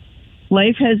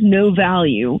 Life has no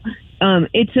value.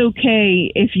 It's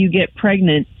okay if you get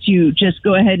pregnant to just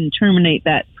go ahead and terminate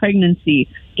that pregnancy,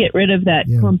 get rid of that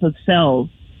clump of cells.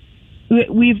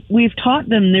 We've taught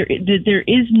them that there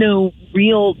is no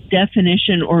real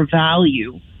definition or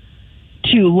value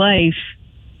to life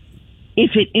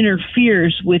if it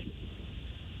interferes with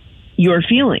your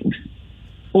feelings.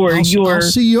 Or I'll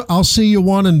see you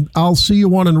one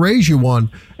and raise you one.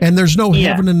 And there's no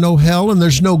heaven and no hell, and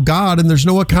there's no God, and there's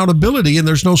no accountability, and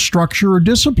there's no structure or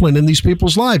discipline in these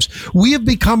people's lives. We have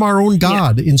become our own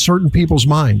God in certain people's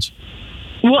minds.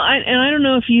 Well, I don't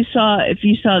know if you saw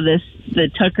the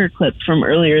Tucker clip from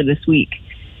earlier this week.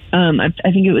 I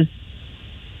think it was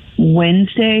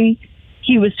Wednesday.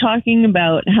 He was talking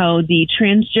about how the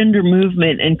transgender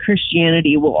movement and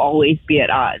Christianity will always be at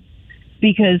odds.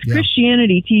 Because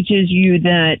Christianity teaches you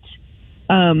that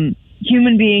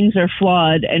human beings are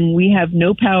flawed and we have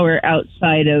no power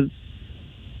outside of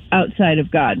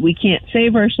God. We can't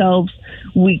save ourselves.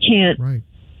 We can't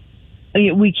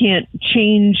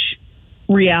change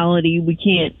reality. We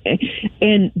can't.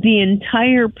 And the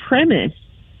entire premise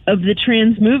of the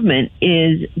trans movement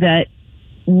is that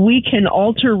we can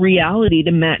alter reality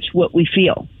to match what we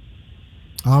feel.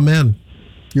 Amen.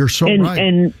 You're so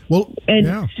right.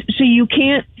 So you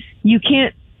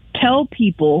can't tell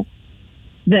people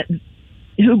that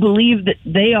who believe that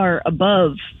they are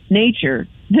above nature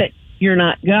that you're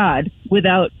not God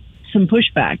without some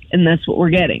pushback, and that's what we're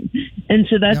getting. And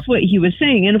so that's what he was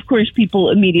saying. And of course,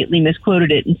 people immediately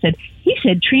misquoted it and said he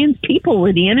said trans people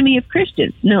were the enemy of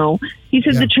Christians. No, he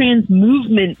said the trans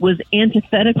movement was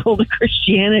antithetical to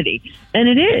Christianity, and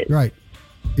it is right.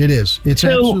 It is. It's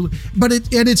absolutely, but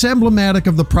it's emblematic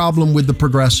of the problem with the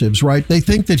progressives, right? They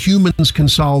think that humans can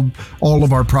solve all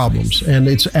of our problems, and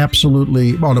it's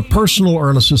absolutely, on a personal or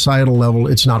on a societal level,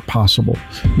 it's not possible.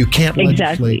 You can't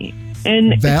legislate.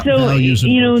 And values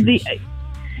and virtues.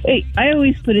 I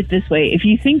always put it this way: if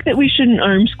you think that we shouldn't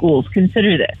arm schools,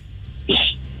 consider this.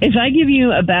 If I give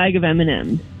you a bag of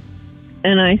M&Ms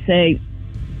and I say,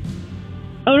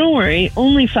 "Oh, don't worry,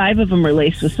 only 5 of them are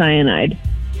laced with cyanide,"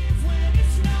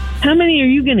 how many are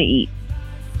you going to eat?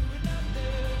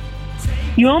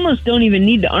 You almost don't even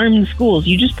need to arm the schools.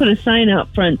 You just put a sign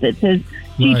out front that says,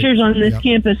 teachers on this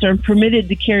campus are permitted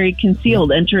to carry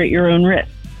concealed. Enter at your own risk.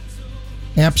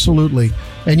 Absolutely.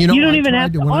 And you don't even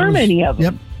have to arm any of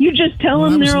them. You just tell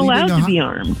them they're allowed to be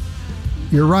armed.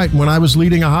 You're right. When I was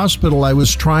leading a hospital, I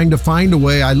was trying to find a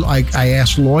way. I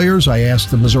asked lawyers. I asked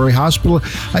the Missouri hospital,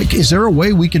 is there a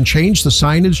way we can change the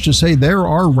signage to say there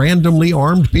are randomly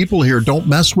armed people here? Don't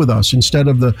mess with us, instead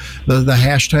of the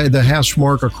hashtag, the hash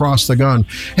mark across the gun.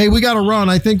 Hey, we got to run.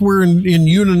 I think we're in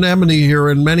unanimity here,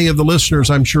 and many of the listeners,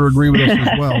 I'm sure, agree with us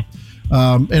as well.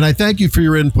 And I thank you for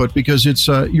your input, because it's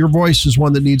your voice is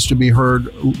one that needs to be heard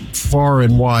far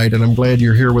and wide. And I'm glad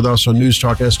you're here with us on News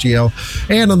Talk STL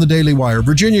and on the Daily Wire.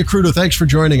 Virginia Crudo, thanks for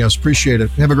joining us. Appreciate it.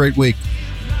 Have a great week.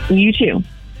 You too.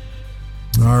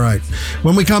 All right.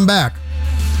 When we come back,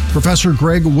 Professor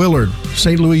Greg Willard,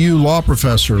 St. Louis U law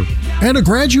professor and a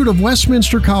graduate of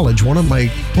Westminster College, one of my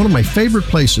favorite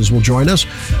places, will join us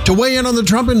to weigh in on the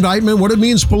Trump indictment, what it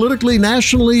means politically,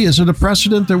 nationally. Is it a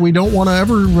precedent that we don't want to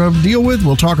ever deal with?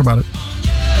 We'll talk about it.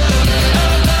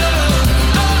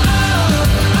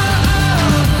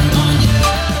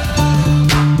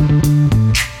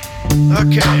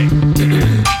 Okay.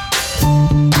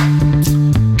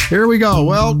 Here we go.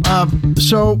 Well,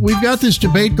 So we've got this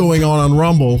debate going on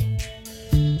Rumble,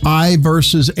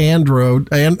 versus Android,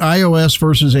 and iOS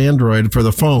versus Android for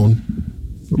the phone.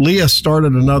 Leah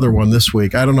started another one this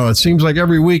week. I don't know. It seems like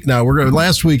every week now.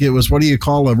 Last week it was, what do you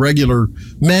call a regular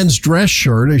men's dress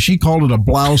shirt? She called it a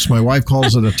blouse. My wife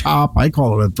calls it a top. I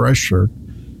call it a dress shirt.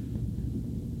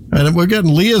 And we're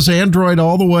getting Leah's Android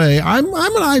all the way. I'm an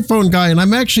iPhone guy, and I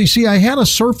had a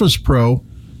Surface Pro,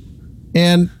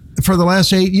 and for the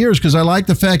last 8 years, because I like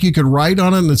the fact you could write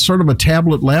on it, and it's sort of a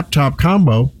tablet laptop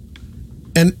combo.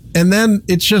 And then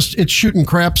it's shooting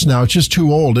craps now. It's just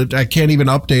too old. I can't even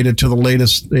update it to the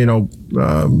latest,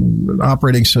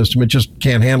 operating system. It just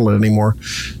can't handle it anymore.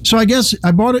 So I guess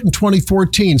I bought it in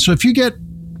 2014. So if you get,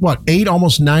 8,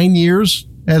 almost 9 years,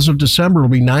 as of December, it'll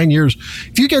be 9 years.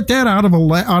 If you get that out of a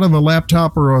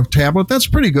laptop or a tablet, that's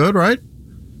pretty good, right?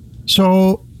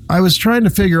 So I was trying to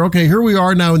figure, okay, here we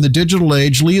are now in the digital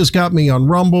age. Leah's got me on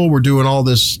Rumble. We're doing all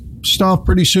this stuff.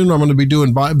 Pretty soon I'm going to be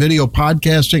doing video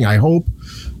podcasting, I hope.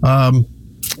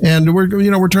 And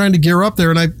we're trying to gear up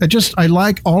there. And I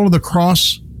like all of the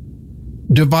cross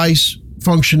device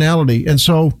functionality. And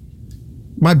so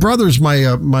my brother's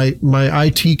my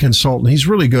IT consultant. He's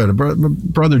really good.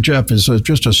 Brother Jeff is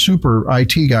just a super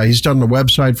IT guy. He's done the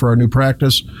website for our new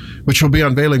practice, which we'll be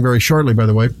unveiling very shortly, by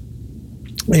the way.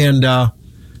 And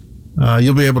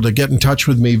you'll be able to get in touch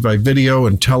with me by video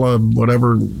and tele,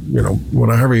 whatever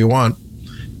you want.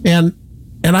 And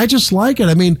I just like it.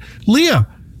 I mean, Leah,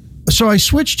 so I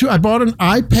bought an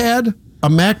iPad, a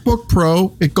MacBook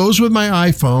Pro. It goes with my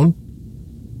iPhone.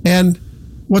 And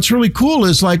what's really cool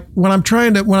is, like, when I'm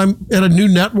at a new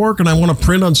network and I want to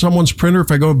print on someone's printer,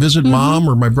 if I go visit mom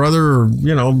or my brother or,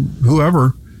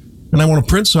 whoever, and I want to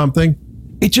print something,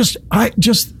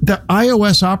 the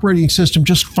iOS operating system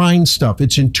just finds stuff.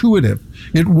 It's intuitive.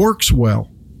 It works well.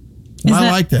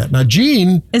 I like that. Now,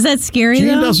 Gene... Is that scary,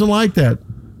 though? Gene doesn't like that.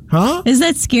 Huh? Is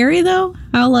that scary, though?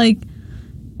 How,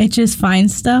 it just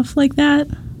finds stuff like that?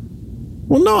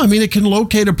 Well, no. I mean, it can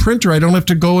locate a printer. I don't have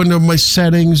to go into my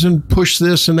settings and push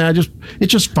this and that. It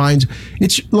just finds...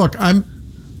 Look, I'm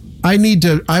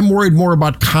worried more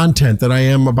about content than I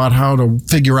am about how to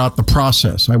figure out the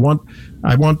process. I want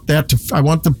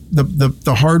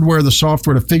the hardware, the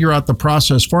software to figure out the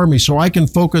process for me, so I can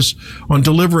focus on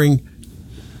delivering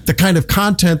the kind of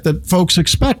content that folks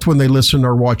expect when they listen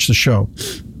or watch the show.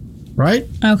 Right?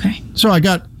 Okay. So I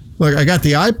got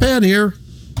the iPad here.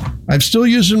 I'm still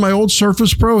using my old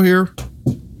Surface Pro here.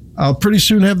 I'll pretty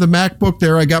soon have the MacBook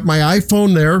there. I got my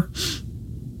iPhone there.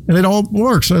 And it all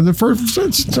works.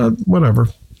 It's whatever.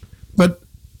 But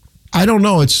I don't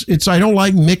know. I don't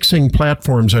like mixing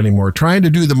platforms anymore. Trying to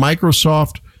do the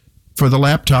Microsoft for the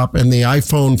laptop and the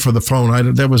iPhone for the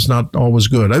phone, that was not always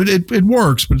good. It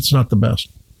works, but it's not the best.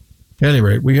 At any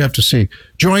rate, we have to see.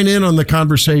 Join in on the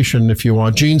conversation if you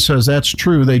want. Gene says that's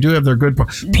true. They do have their good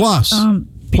parts.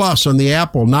 Plus on the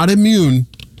Apple, not immune,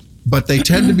 but they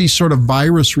tend to be sort of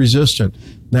virus resistant.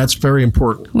 That's very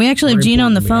important. We actually have Gene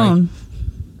on the phone.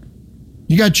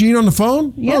 You got Gene on the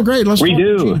phone? Yeah. Oh, great. We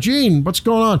do. Gene, what's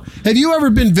going on? Have you ever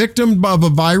been victim of a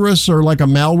virus or like a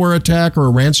malware attack or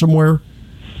a ransomware?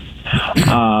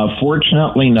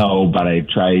 Fortunately, no, but I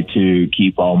try to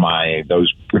keep all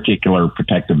those particular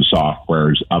protective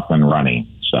softwares up and running.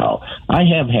 So I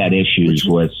have had issues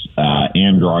with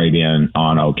Android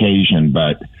on occasion,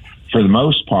 but for the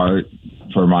most part,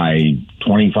 for my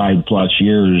 25 plus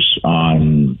years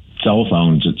on cell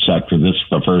phones, etc., this is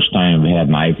the first time I've had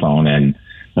an iPhone, and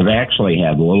I've actually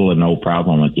had little to no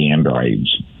problem with the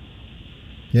Androids.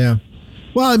 Yeah.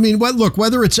 Well, I mean, look,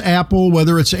 whether it's Apple,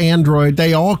 whether it's Android,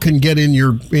 they all can get in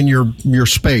your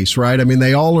space, right? I mean,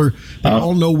 they all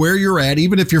know where you're at,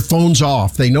 even if your phone's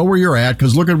off. They know where you're at,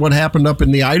 because look at what happened up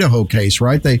in the Idaho case,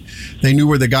 right? They knew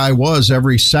where the guy was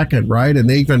every second, right? And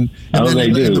in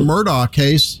the Murdoch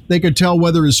case, they could tell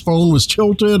whether his phone was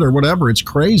tilted or whatever. It's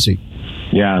crazy.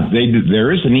 Yeah,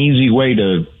 there is an easy way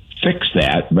to fix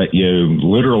that, but you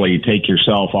literally take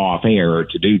yourself off air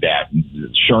to do that.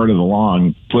 Short of the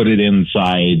long, put it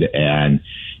inside an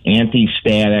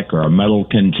anti-static or a metal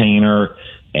container,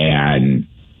 and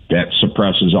that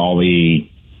suppresses all the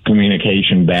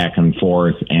communication back and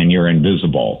forth, and you're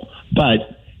invisible.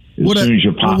 But as soon as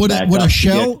you pop back up,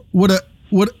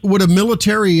 would a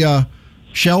military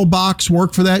shell box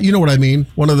work for that? You know what I mean?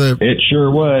 It sure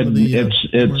would.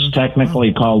 It's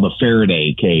technically called a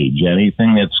Faraday cage.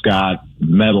 Anything that's got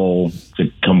metal to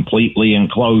completely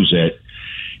enclose it,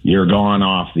 you're going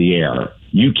off the air.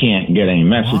 You can't get any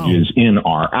messages in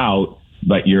or out,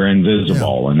 but you're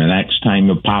invisible. Yeah. And the next time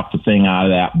you pop the thing out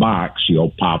of that box,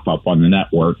 you'll pop up on the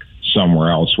network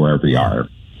somewhere else, wherever you are.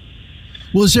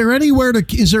 Well, is there any way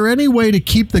to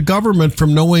keep the government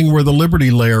from knowing where the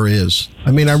Liberty Layer is?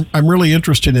 I mean, I'm really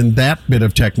interested in that bit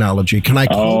of technology. Can I?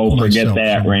 Forget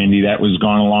that, Randy. That was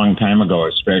gone a long time ago,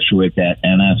 especially with that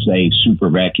NSA super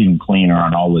vacuum cleaner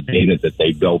on all the data that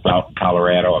they built out in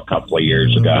Colorado a couple of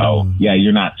years ago. Yeah,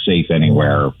 you're not safe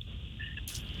anywhere.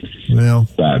 Well,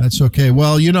 that's okay.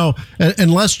 Well,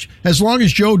 as long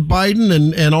as Joe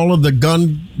Biden and all of the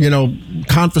gun,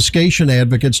 confiscation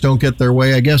advocates don't get their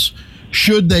way, I guess,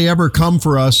 should they ever come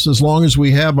for us, as long as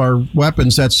we have our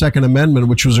weapons, that Second Amendment,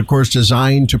 which was, of course,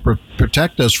 designed to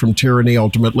protect us from tyranny,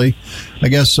 ultimately, I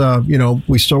guess,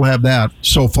 we still have that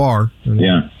so far.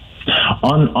 Yeah.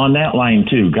 On that line,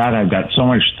 too, God, I've got so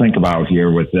much to think about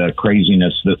here with the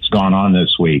craziness that's gone on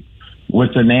this week.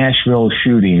 With the Nashville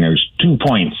shooting, there's 2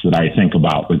 points that I think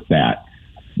about with that.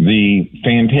 The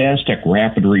fantastic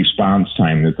rapid response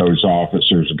time that those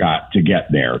officers got to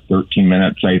get there, 13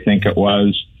 minutes, I think it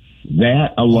was.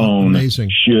 That alone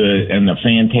should, and the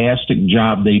fantastic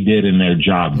job they did in their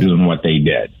job doing what they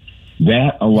did,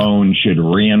 that alone should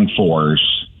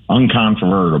reinforce,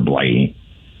 uncontrovertibly,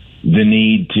 the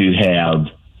need to have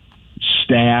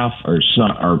staff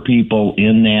or people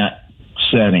in that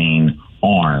setting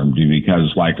armed,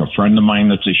 because like a friend of mine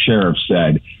that's a sheriff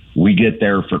said, we get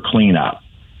there for cleanup.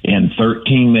 In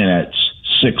 13 minutes,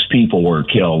 6 people were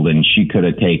killed, and she could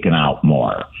have taken out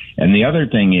more. And the other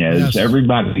thing is,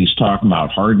 everybody's talking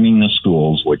about hardening the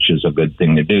schools, which is a good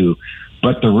thing to do,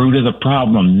 but the root of the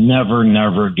problem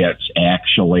never gets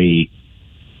actually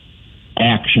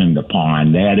actioned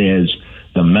upon. That is,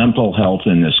 the mental health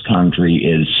in this country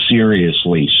is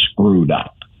seriously screwed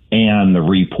up. And the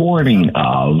reporting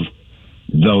of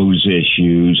those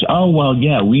issues,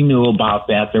 we knew about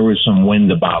that. There was some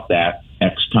wind about that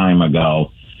X time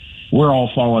ago. We're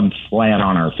all falling flat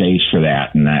on our face for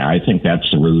that, and I think that's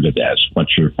the root of this.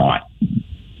 What's your thought?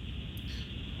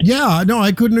 Yeah, no,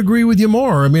 I couldn't agree with you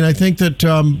more. I mean, I think that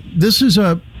this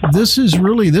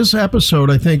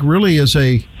episode, I think, really is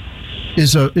a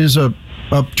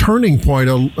turning point,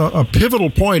 a pivotal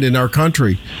point in our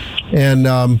country, and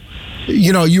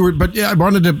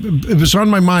it was on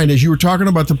my mind as you were talking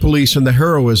about the police and the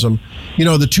heroism.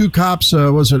 The 2 cops,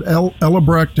 was it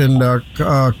Ellebrecht and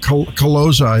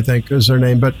Caloza, I think is their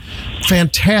name, but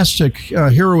fantastic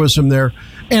heroism there.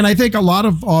 And I think a lot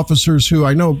of officers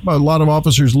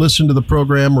listen to the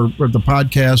program or the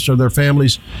podcast or their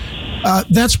families.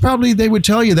 That's probably, they would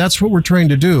tell you, that's what we're trained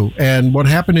to do. And what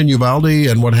happened in Uvalde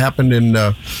and what happened in,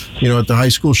 at the high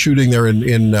school shooting there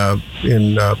in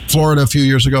Florida a few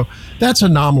years ago, that's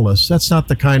anomalous. That's not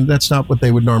what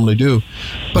they would normally do.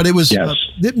 But it was,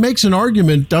 it makes an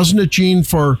argument, doesn't it, Gene,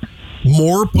 for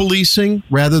more policing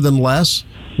rather than less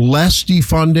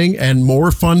defunding and more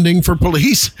funding for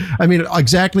police. I mean,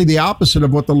 exactly the opposite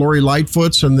of what the Lori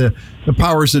Lightfoots and the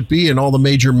powers that be in all the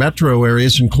major metro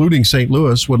areas, including St.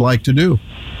 Louis, would like to do.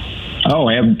 Oh,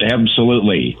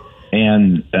 absolutely.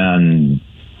 And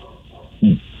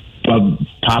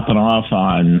popping off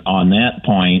on that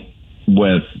point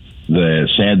with the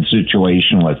sad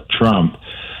situation with Trump,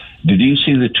 did you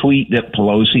see the tweet that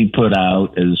Pelosi put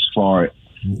out? As far,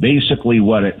 basically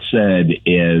what it said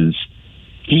is,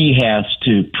 he has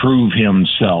to prove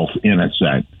himself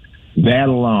innocent. That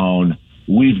alone,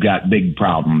 we've got big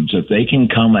problems. If they can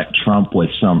come at Trump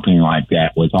with something like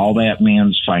that, with all that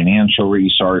man's financial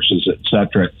resources, et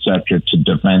cetera, to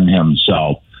defend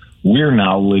himself, we're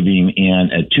now living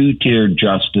in a 2-tiered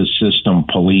justice system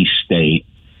police state,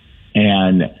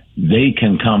 and they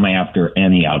can come after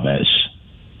any of us.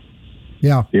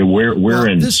 Yeah. We're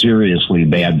in a seriously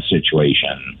bad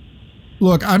situation.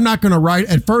 Look, I'm not going to write.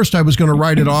 At first, I was going to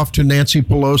write it off to Nancy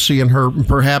Pelosi and her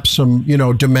perhaps some,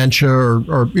 dementia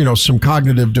or some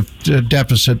cognitive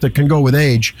deficit that can go with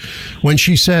age. When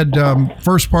she said,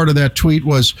 first part of that tweet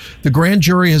was, the grand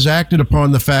jury has acted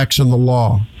upon the facts and the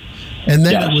law. And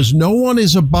then it was, no one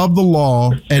is above the law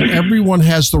and everyone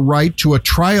has the right to a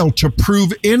trial to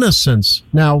prove innocence.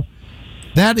 Now,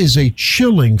 that is a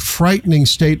chilling, frightening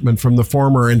statement from the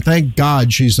former, and thank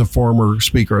God she's the former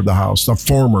Speaker of the House, Oh,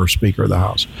 that's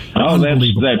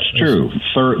true.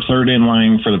 Third in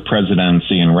line for the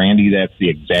presidency. And Randy, that's the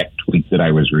exact tweet that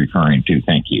I was referring to.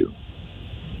 Thank you.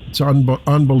 It's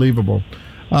unbelievable.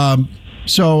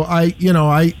 So I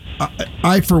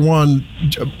for one,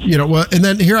 and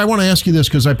then here I want to ask you this,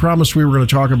 because I promised we were going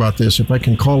to talk about this. If I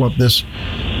can call up this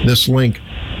link.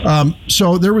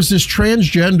 So there was this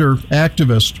transgender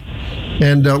activist,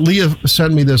 and Leah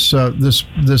sent me this story.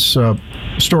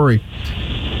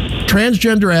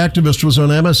 Transgender activist was on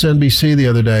MSNBC the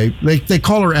other day. They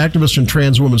call her activist and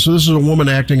trans woman. So this is a woman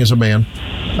acting as a man.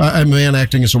 a man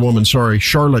acting as a woman, sorry,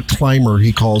 Charlotte Clymer,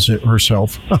 he calls it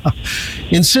herself,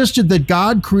 insisted that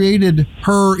God created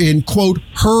her in, quote,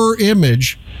 her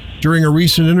image during a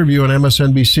recent interview on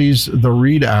MSNBC's The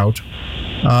Readout.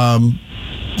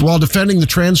 While defending the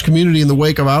trans community in the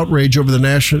wake of outrage over the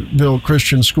Nashville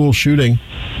Christian school shooting,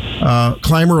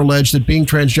 Clymer alleged that being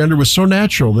transgender was so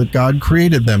natural that God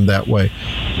created them that way.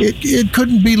 It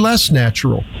couldn't be less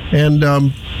natural, and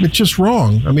it's just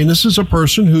wrong. I mean, this is a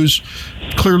person who's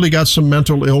clearly got some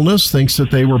mental illness, thinks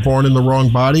that they were born in the wrong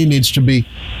body, needs to be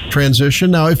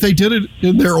transitioned. Now, if they did it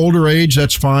in their older age,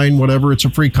 that's fine, whatever. It's a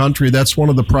free country. That's one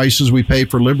of the prices we pay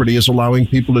for liberty, is allowing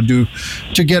people to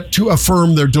get to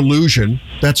affirm their delusion.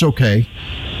 That's okay.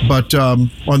 But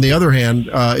on the other hand,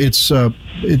 it's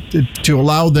to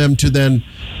allow them to then,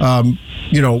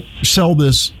 sell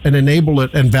this and enable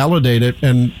it and validate it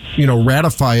and,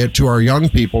 ratify it to our young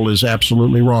people is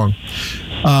absolutely wrong.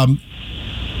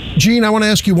 Gene, I want to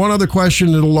ask you one other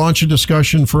question that'll launch a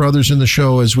discussion for others in the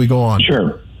show as we go on.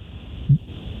 Sure.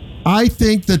 I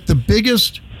think that the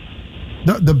biggest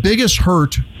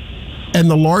hurt and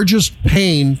the largest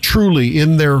pain truly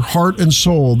in their heart and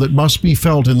soul that must be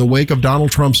felt in the wake of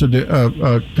Donald Trump's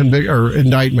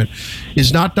indictment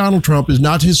is not Donald Trump, is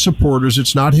not his supporters,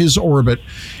 it's not his orbit.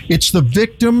 It's the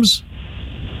victims,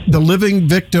 the living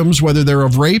victims, whether they're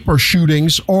of rape or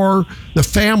shootings, or the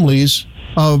families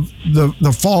of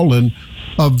the fallen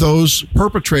of those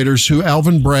perpetrators who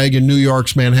Alvin Bragg in New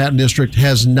York's Manhattan District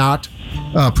has not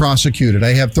prosecuted.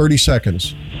 I have 30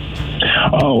 seconds.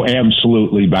 Oh,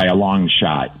 absolutely, by a long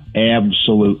shot.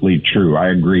 Absolutely true. I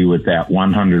agree with that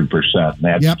 100%.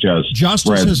 That's just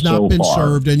justice has not been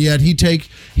served, and yet he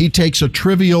takes a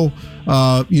trivial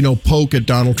poke at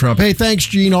Donald Trump. Hey, thanks,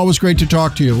 Gene. Always great to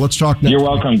talk to you. Let's talk next. You're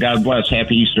welcome. God bless.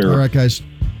 Happy Easter. All right, guys.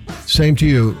 Same to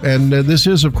you. And this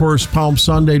is, of course, Palm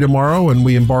Sunday tomorrow, and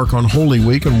we embark on Holy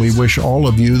Week, and we wish all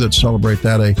of you that celebrate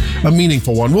that a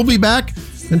meaningful one. We'll be back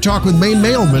and talk with Maine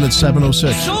Mailman at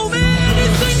 7:06. So many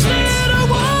things that I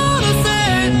want to say.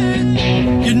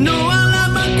 You know I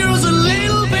like my girls a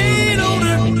little bit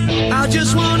older. I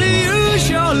just want to use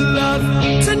your love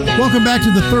tonight. Welcome back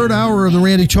to the third hour of the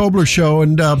Randy Tobler Show,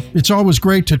 and it's always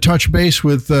great to touch base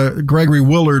with Gregory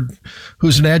Willard,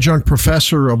 who's an adjunct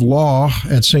professor of law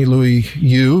at St. Louis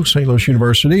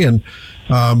University. And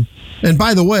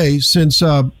by the way, since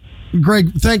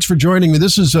Greg, thanks for joining me.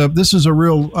 This is a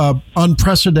real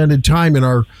unprecedented time in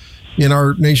our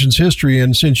nation's history.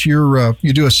 And since you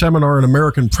do a seminar in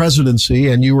American presidency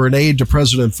and you were an aide to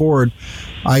President Ford,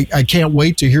 I can't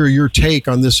wait to hear your take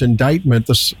on this indictment.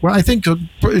 I think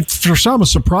for some, a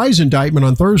surprise indictment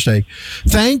on Thursday.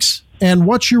 Thanks. And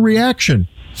what's your reaction?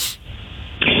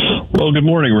 Well, good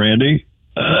morning, Randy.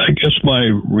 I guess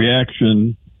my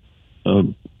reaction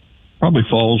probably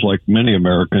falls, like many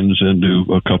Americans, into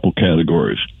a couple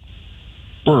categories.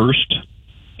 First,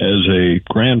 as a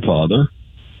grandfather,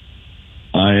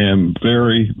 I am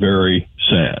very, very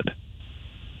sad.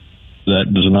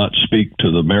 That does not speak to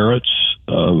the merits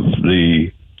of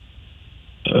the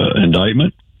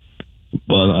indictment,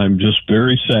 but I'm just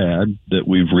very sad that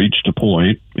we've reached a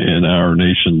point in our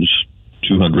nation's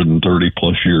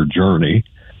 230-plus year journey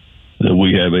that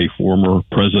we have a former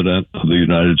president of the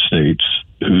United States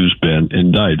who's been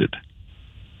indicted.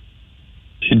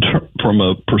 From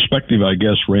a perspective, I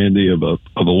guess, Randy, of a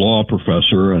law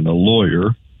professor and a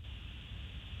lawyer,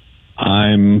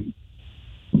 I'm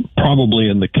probably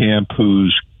in the camp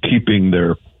who's keeping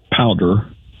their powder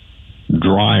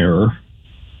drier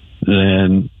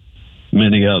than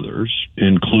many others,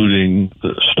 including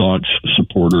the staunch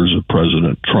supporters of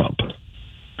President Trump.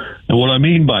 And what I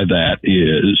mean by that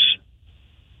is,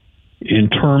 in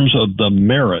terms of the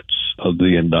merits of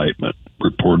the indictment,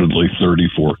 reportedly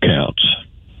 34 counts,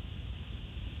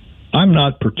 I'm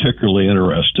not particularly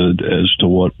interested as to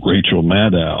what Rachel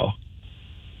Maddow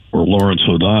or Lawrence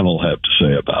O'Donnell have to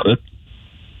say about it.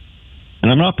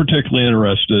 And I'm not particularly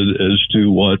interested as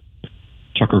to what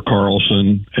Tucker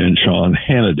Carlson and Sean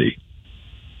Hannity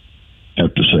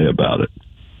have to say about it.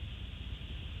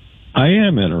 I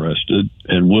am interested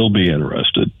and will be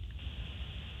interested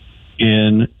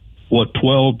in what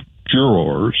 12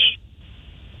 jurors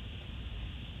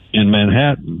in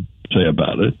Manhattan say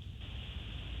about it,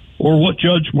 or what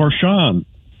Judge Marchand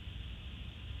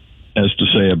has to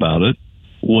say about it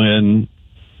when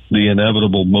the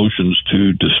inevitable motions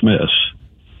to dismiss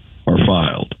are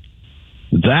filed.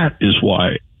 That is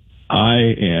why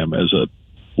I am, as a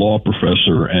law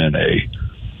professor and a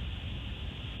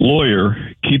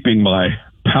lawyer, keeping my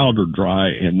powder dry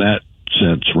in that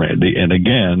sense, Randy. And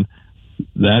again,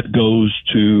 that goes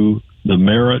to the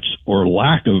merits or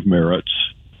lack of merits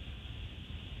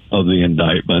of the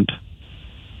indictment,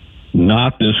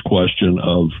 not this question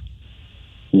of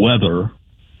whether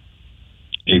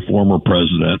a former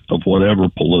president of whatever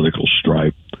political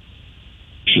stripe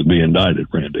should be indicted,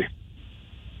 Randy.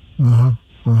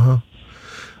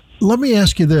 Let me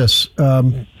ask you this.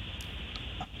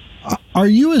 Are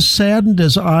you as saddened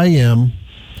as I am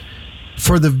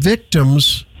for the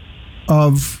victims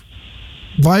of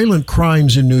violent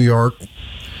crimes in New York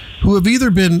who have either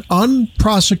been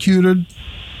unprosecuted?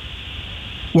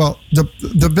 Well,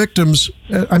 the victims,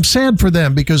 I'm sad for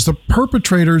them because the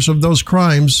perpetrators of those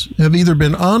crimes have either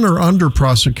been or under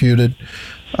prosecuted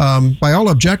by all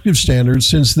objective standards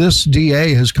since this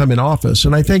DA has come in office.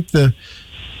 And I think the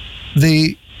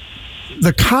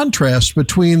contrast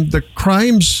between the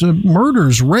crimes,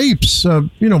 murders, rapes,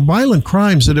 violent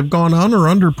crimes that have gone or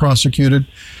under prosecuted,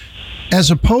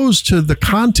 as opposed to the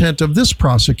content of this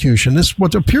prosecution, this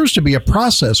what appears to be a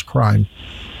process crime.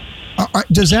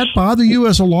 Does that bother you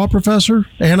as a law professor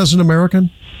and as an American?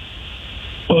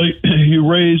 Well, you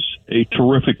raise a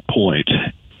terrific point,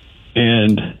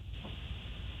 and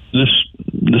this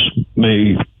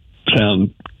may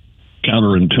sound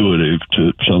counterintuitive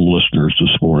to some listeners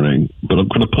this morning, but I'm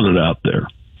going to put it out there.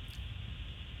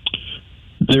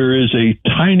 There is a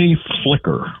tiny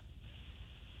flicker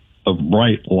of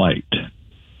bright light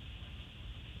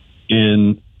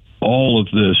in all of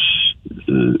this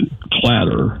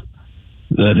clatter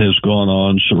that has gone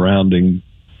on surrounding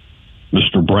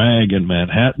Mr. Bragg in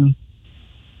Manhattan,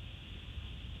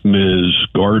 Ms.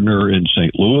 Gardner in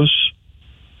St. Louis,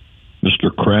 Mr.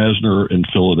 Krasner in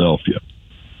Philadelphia.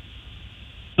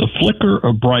 The flicker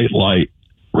of bright light,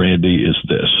 Randy, is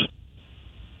this.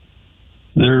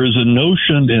 There is a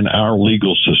notion in our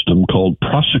legal system called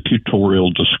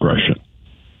prosecutorial discretion.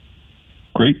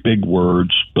 Great big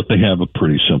words, but they have a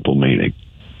pretty simple meaning.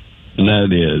 And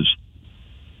that is,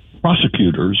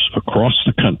 prosecutors across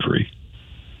the country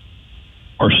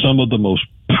are some of the most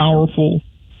powerful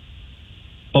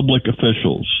public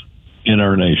officials in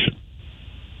our nation.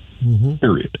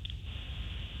 Period.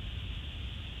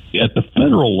 At the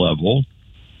federal level,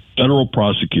 federal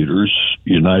prosecutors,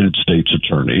 United States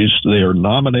attorneys, they are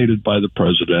nominated by the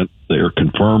president, they are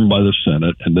confirmed by the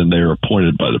Senate, and then they are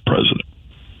appointed by the president.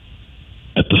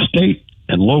 At the state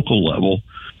and local level,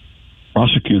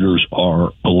 prosecutors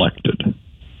are elected.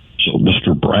 So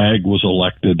Mr. Bragg was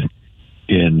elected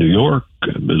in New York.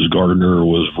 Ms. Gardner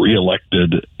was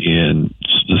reelected in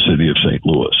the city of St.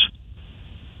 Louis.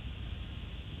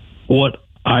 What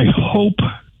I hope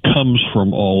comes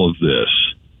from all of this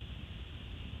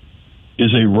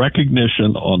is a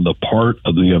recognition on the part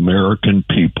of the American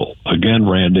people, again,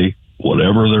 Randy,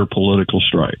 whatever their political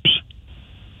stripes,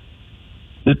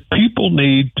 that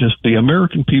the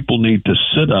American people need to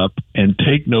sit up and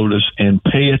take notice and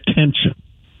pay attention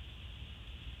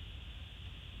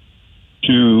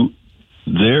to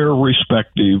their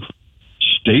respective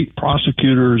state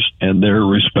prosecutors and their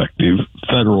respective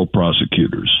federal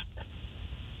prosecutors.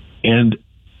 And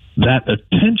that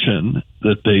attention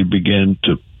that they begin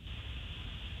to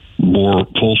more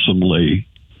fulsomely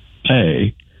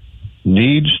pay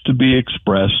needs to be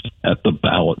expressed at the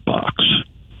ballot box.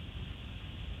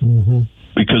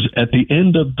 Because at the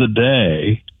end of the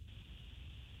day,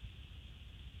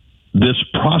 this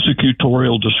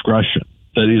prosecutorial discretion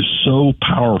that is so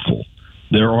powerful,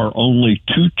 there are only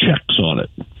two checks on it.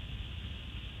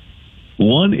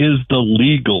 One is the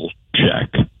legal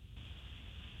check.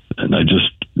 And I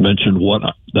just mentioned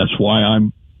that's why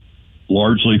I'm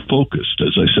largely focused,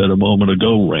 as I said a moment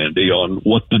ago, Randy, on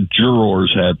what the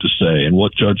jurors had to say and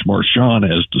what Judge Marchand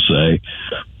has to say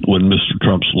when Mr.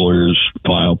 Trump's lawyers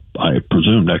file, I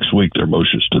presume next week, their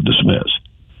motions to dismiss.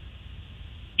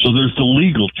 So there's the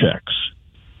legal checks,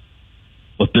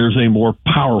 but there's a more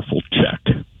powerful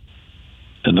check.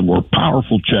 And the more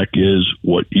powerful check is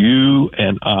what you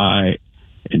and I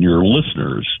and your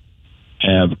listeners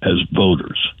have as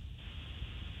voters.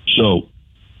 So,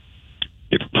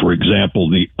 if, for example,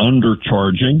 the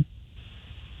undercharging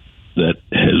that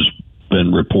has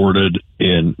been reported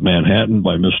in Manhattan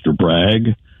by Mr.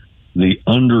 Bragg, the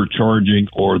undercharging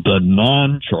or the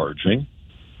non-charging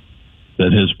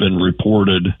that has been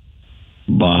reported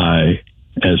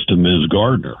as to Ms.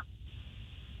 Gardner,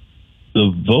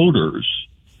 the voters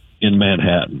in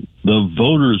Manhattan, the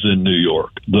voters in New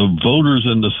York, the voters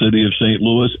in the city of St.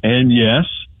 Louis, and yes,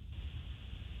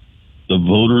 the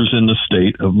voters in the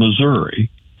state of Missouri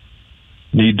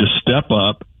need to step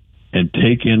up and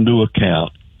take into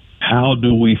account how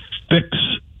do we fix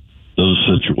those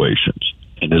situations.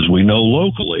 And as we know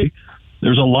locally,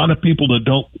 there's a lot of people that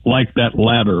don't like that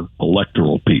latter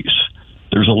electoral piece.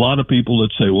 There's a lot of people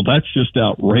that say, well, that's just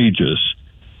outrageous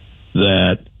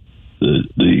that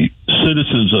the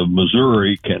citizens of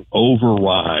Missouri can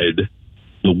override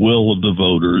the will of the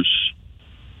voters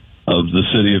of the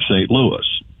city of St. Louis.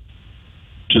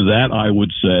 To that, I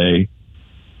would say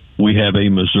we have a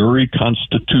Missouri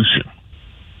Constitution,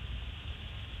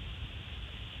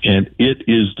 and it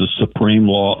is the supreme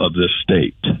law of this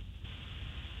state,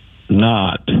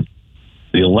 not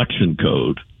the election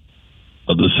code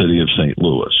of the city of St.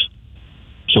 Louis.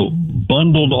 So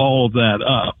bundled all of that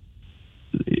up,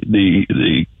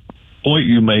 the point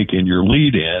you make in your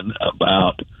lead-in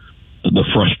about the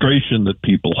frustration that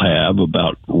people have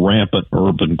about rampant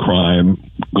urban crime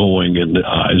going in the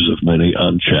eyes of many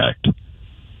unchecked.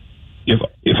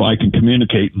 If I can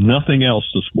communicate nothing else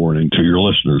this morning to your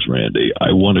listeners, Randy,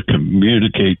 I want to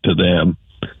communicate to them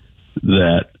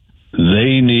that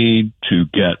they need to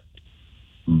get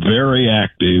very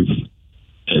active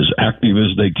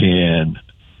as they can,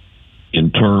 in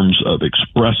terms of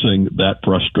expressing that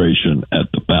frustration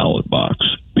at the ballot box,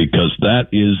 because that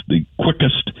is the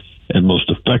quickest and most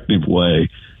effective way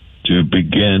to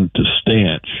begin to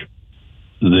stanch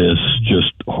this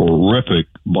just horrific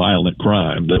violent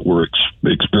crime that we're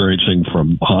experiencing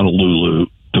from Honolulu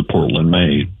to Portland,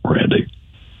 Maine, Randy.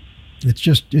 It's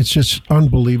just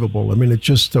unbelievable. I mean, it's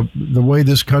just the way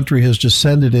this country has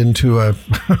descended into a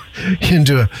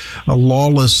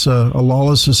lawless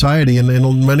society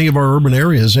in many of our urban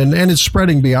areas, and it's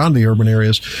spreading beyond the urban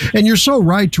areas. And you're so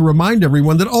right to remind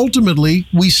everyone that ultimately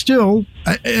we still,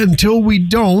 until we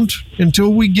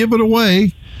give it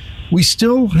away, we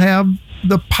still have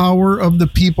the power of the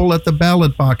people at the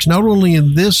ballot box, not only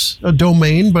in this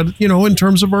domain, but in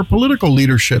terms of our political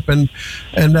leadership. And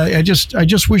I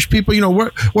just wish people,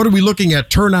 what are we looking at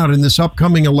turnout in this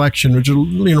upcoming election, which are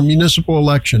municipal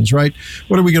elections, right?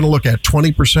 What are we going to look at?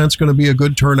 20% is going to be a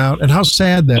good turnout, and how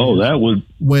sad that is.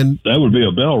 That would be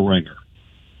a bell ringer.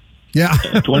 Yeah,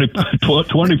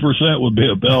 20% would be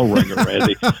a bell ringer,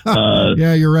 Randy.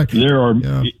 Yeah, you're right. There are,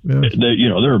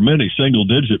 there are many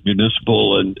single-digit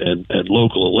municipal and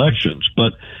local elections,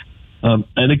 but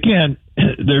and again,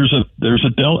 there's a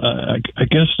I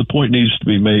guess the point needs to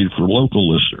be made for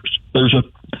local listeners. There's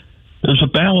a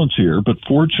balance here, but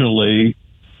fortunately,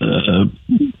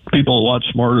 people a lot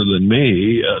smarter than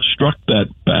me struck that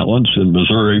balance in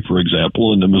Missouri, for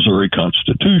example, in the Missouri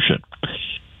Constitution.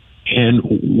 And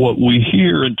what we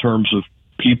hear in terms of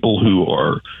people who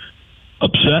are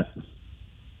upset,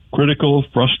 critical,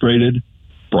 frustrated,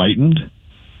 frightened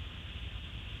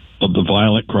of the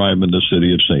violent crime in the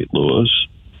city of St. Louis,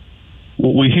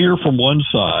 what we hear from one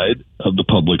side of the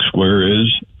public square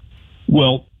is,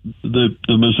 well, the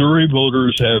Missouri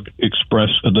voters have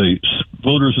expressed, the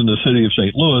voters in the city of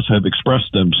St. Louis have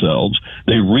expressed themselves.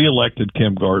 They reelected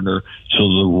Kim Gardner,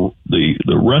 so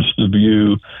the rest of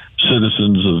you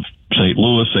citizens of St.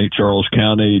 Louis, St. Charles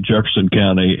County, Jefferson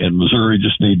County, and Missouri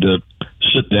just need to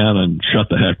sit down and shut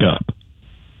the heck up.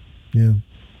 Yeah.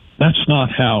 That's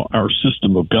not how our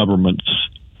system of governments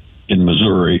in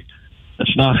Missouri,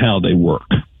 that's not how they work.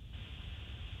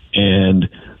 And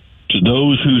to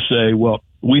those who say, well,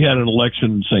 we had an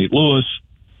election in St. Louis,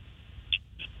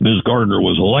 Ms. Gardner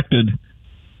was elected,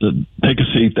 take a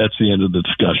seat, that's the end of the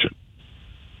discussion.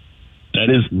 That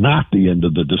is not the end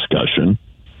of the discussion.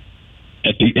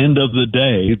 At the end of the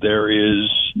day, there is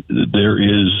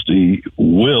the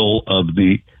will of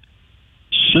the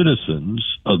citizens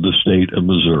of the state of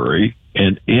Missouri,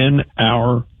 and in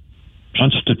our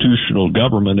constitutional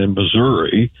government in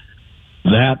Missouri,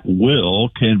 that will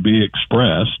can be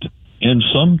expressed, and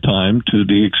sometime to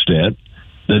the extent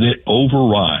that it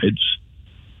overrides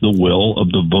the will of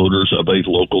the voters of a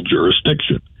local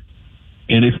jurisdiction.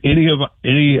 And if any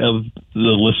of the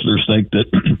listeners think that,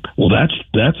 well,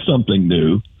 that's something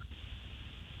new,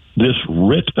 this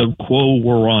writ of quo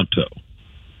warranto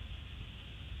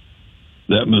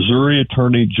that Missouri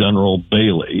Attorney General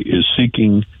Bailey is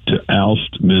seeking to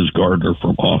oust Ms. Gardner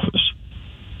from office,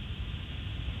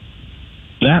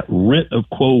 that writ of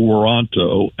quo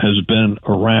warranto has been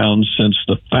around since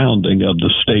the founding of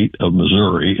the state of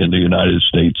Missouri in the United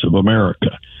States of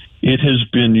America. It has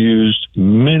been used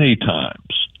many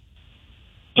times.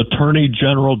 Attorney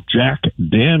General Jack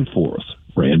Danforth,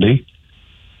 Randy,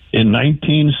 in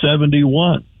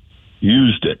 1971,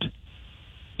 used it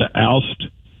to oust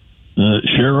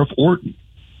Sheriff Orton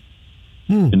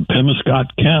in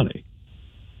Pemiscot County.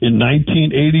 In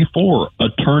 1984,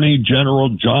 Attorney General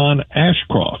John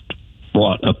Ashcroft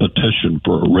brought a petition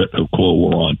for a writ of quo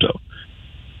warranto.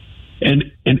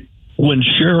 And when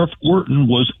Sheriff Orton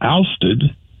was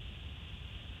ousted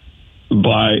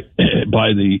by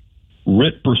the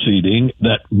writ proceeding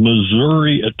that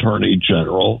Missouri Attorney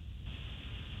General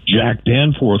Jack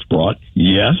Danforth brought,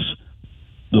 yes,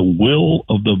 the will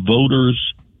of the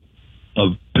voters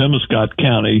of Pemiscot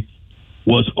County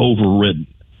was overridden.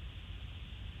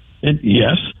 And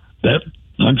yes, that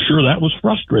I'm sure that was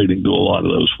frustrating to a lot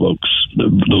of those folks,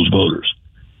 those voters.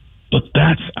 But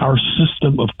that's our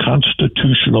system of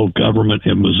constitutional government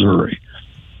in Missouri.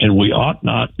 And we ought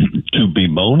not to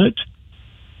bemoan it.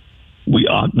 We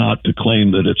ought not to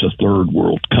claim that it's a third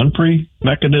world country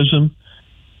mechanism.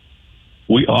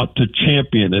 We ought to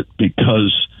champion it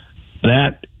because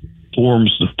that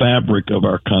forms the fabric of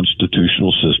our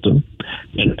constitutional system.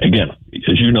 And again,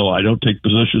 as you know, I don't take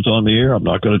positions on the air. I'm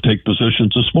not going to take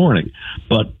positions this morning.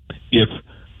 But if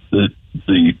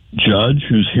the judge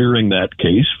who's hearing that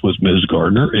case with Ms.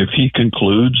 Gardner, if he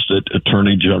concludes that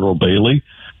Attorney General Bailey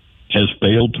has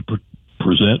failed to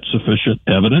present sufficient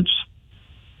evidence,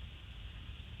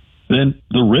 then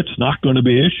the writ's not going to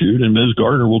be issued and Ms.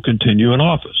 Gardner will continue in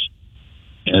office.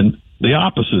 And the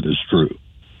opposite is true.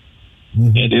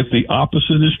 Mm-hmm. And if the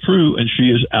opposite is true and she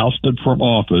is ousted from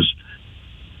office,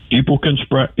 people can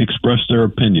express their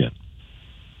opinion.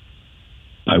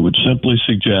 I would simply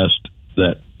suggest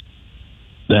that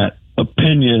that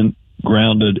opinion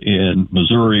grounded in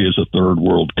Missouri as a third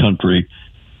world country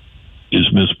is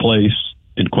misplaced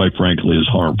and, quite frankly, is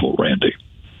harmful, Randy.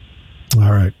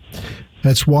 All right.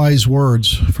 That's wise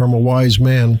words from a wise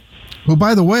man who,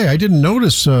 by the way, I didn't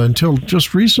notice until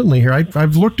just recently here.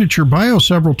 I've looked at your bio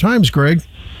several times, Greg.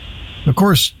 Of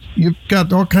course, you've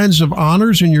got all kinds of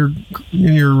honors in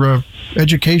your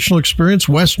educational experience.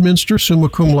 Westminster, summa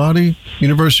cum laude,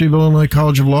 University of Illinois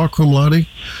College of Law, cum laude.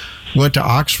 You went to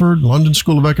Oxford, London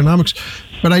School of Economics.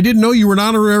 But I didn't know you were an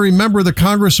honorary member of the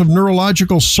Congress of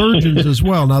Neurological Surgeons as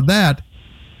well. Now that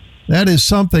is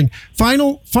something.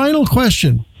 Final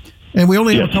question, and we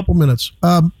only have a couple minutes.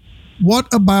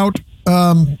 What about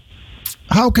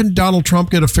how can Donald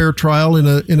Trump get a fair trial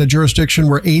in a jurisdiction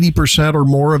where 80% or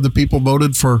more of the people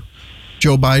voted for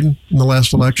Joe Biden in the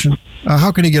last election?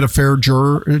 How can he get a fair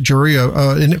jury?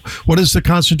 What does the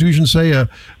Constitution say?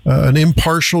 An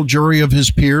impartial jury of his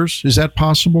peers? Is that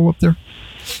possible up there?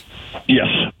 Yes,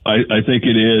 I think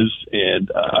it is,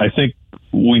 and I think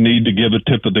we need to give a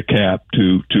tip of the cap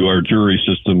to our jury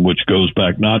system, which goes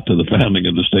back not to the founding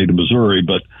of the state of Missouri,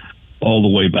 but all the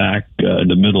way back in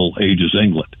the Middle Ages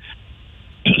England.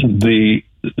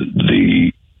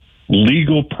 The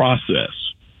legal process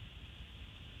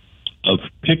of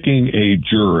picking a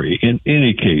jury in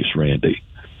any case, Randy,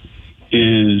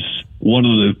 is one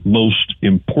of the most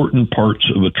important parts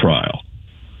of a trial.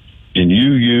 And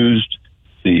you used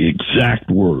the exact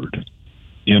word,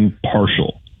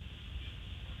 impartial.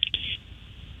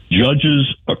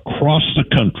 Judges across the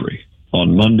country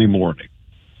on Monday morning,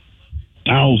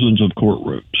 thousands of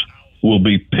courtrooms, will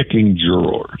be picking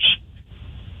jurors.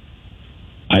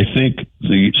 I think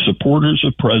the supporters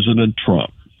of President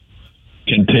Trump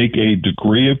can take a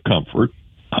degree of comfort.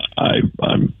 I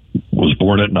was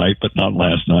born at night, but not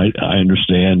last night. I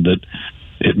understand that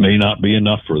it may not be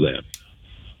enough for them.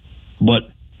 But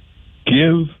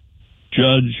give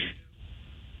Judge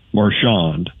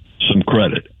Marchand some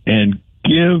credit and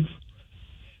give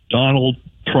Donald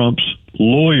Trump's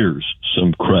lawyers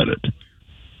some credit.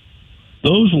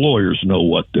 Those lawyers know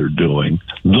what they're doing.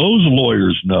 Those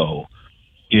lawyers know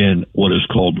in what is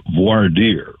called voir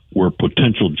dire, where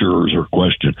potential jurors are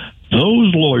questioned.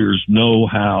 Those lawyers know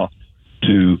how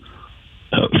to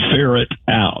ferret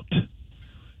out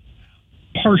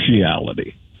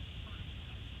partiality.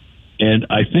 And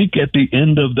I think at the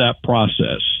end of that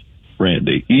process,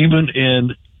 Randy, even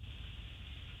in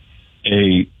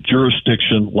a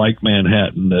jurisdiction like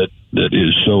Manhattan that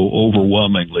is so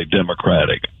overwhelmingly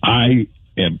Democratic, I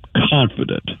am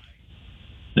confident,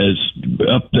 as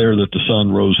up there that the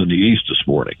sun rose in the east this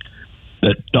morning,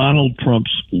 that Donald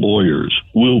Trump's lawyers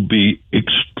will be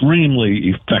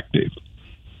extremely effective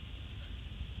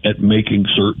at making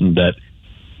certain that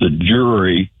the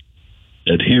jury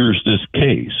that hears this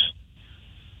case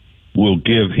will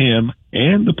give him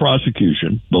and the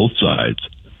prosecution, both sides,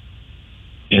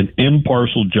 an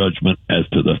impartial judgment as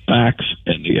to the facts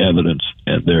and the evidence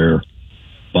and their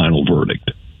final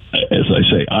verdict. As I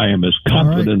say, I am as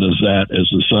confident as that as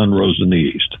the sun rose in the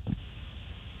east.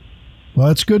 Well,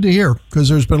 that's good to hear because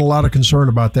there's been a lot of concern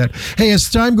about that. Hey, as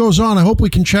time goes on, I hope we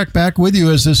can check back with you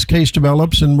as this case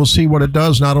develops, and we'll see what it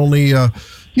does, not only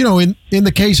in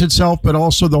the case itself, but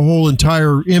also the whole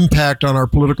entire impact on our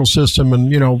political system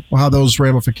and, how those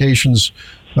ramifications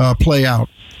play out.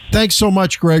 Thanks so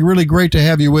much, Greg. Really great to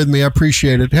have you with me. I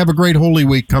appreciate it. Have a great Holy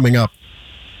Week coming up.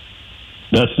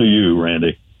 That's to you,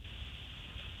 Randy.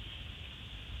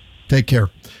 Take care.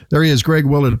 There he is, Greg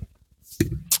Willard.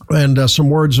 and some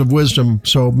words of wisdom.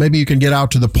 So maybe you can get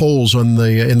out to the polls in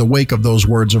the wake of those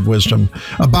words of wisdom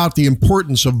about the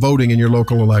importance of voting in your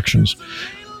local elections.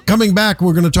 Coming back,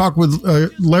 we're going to talk with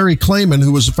Larry Klayman,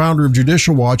 who was the founder of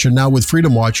Judicial Watch and now with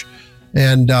Freedom Watch.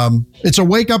 And it's a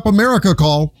Wake Up America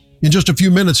call in just a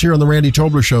few minutes here on the Randy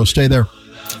Tobler Show. Stay there.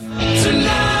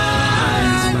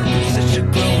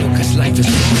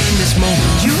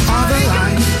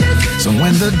 So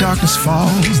when the darkness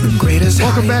falls, the greatest.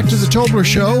 Welcome back to the Tobler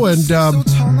Show, and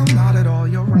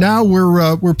now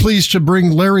we're pleased to bring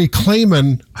Larry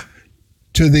Klayman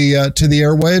to the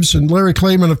airwaves. And Larry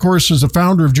Klayman, of course, is the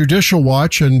founder of Judicial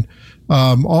Watch and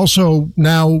also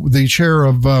now the chair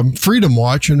of Freedom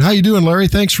Watch. And how you doing, Larry?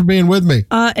 Thanks for being with me.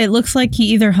 It looks like he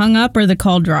either hung up or the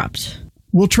call dropped.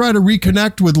 We'll try to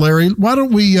reconnect with Larry. Why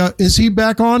don't we? Is he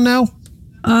back on now?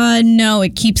 No,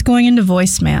 it keeps going into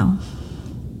voicemail.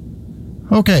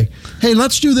 Okay. Hey,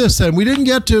 let's do this then. We didn't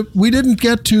get to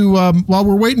while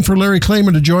we're waiting for Larry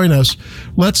Klayman to join us,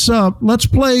 let's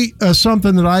play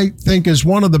something that I think is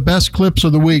one of the best clips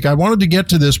of the week. I wanted to get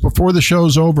to this before the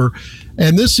show's over.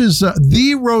 And this is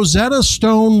the Rosetta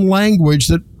Stone language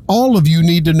that all of you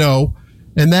need to know.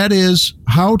 And that is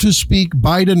how to speak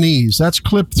Bidenese. That's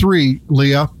clip 3,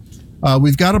 Leah.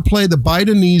 We've got to play the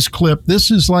Bidenese clip. This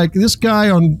is like this guy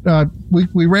on,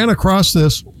 we ran across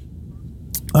this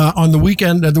on the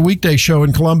weekend at the weekday show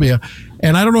in Columbia.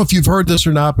 And I don't know if you've heard this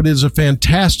or not, but it is a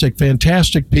fantastic,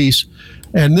 fantastic piece.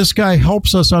 And this guy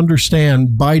helps us understand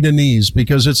Bidenese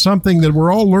because it's something that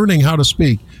we're all learning how to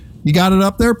speak. You got it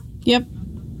up there? Yep.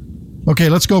 Okay,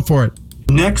 let's go for it.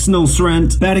 Next no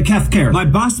srent, Badakefker. My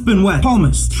boss been wet.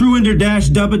 Palmas. True under dash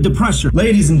dubba de pressure.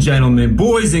 Ladies and gentlemen,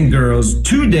 boys and girls,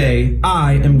 today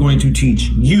I am going to teach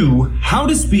you how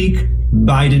to speak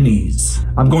Bidenese.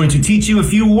 I'm going to teach you a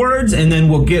few words and then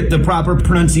we'll get the proper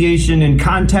pronunciation and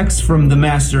context from the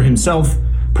master himself,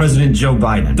 President Joe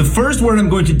Biden. The first word I'm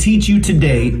going to teach you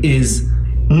today is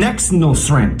next no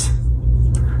srent.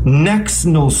 Next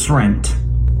no srent.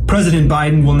 President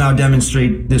Biden will now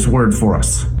demonstrate this word for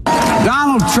us.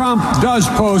 Donald Trump does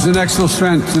pose an extra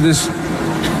threat to this.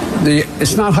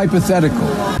 It's not hypothetical.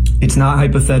 It's not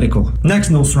hypothetical. Next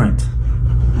no srent.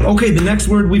 Okay, the next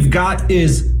word we've got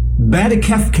is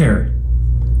Badakefker.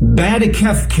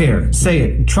 Badakefker. Say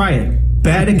it. Try it.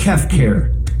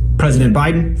 Badakefker. President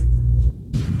Biden.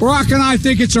 Barack and I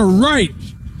think it's a right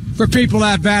for people to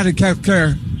have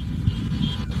Badakefker.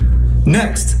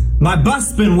 Next, my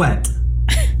butt's been wet.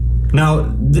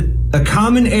 Now, a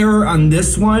common error on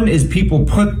this one is people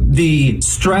put the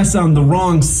stress on the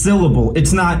wrong syllable.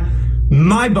 It's not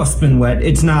my bus been wet.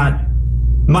 It's not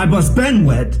my bus been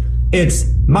wet. It's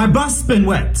my bus been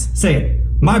wet. Say it.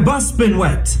 My bus been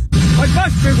wet. My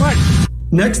bus been wet.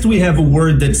 Next, we have a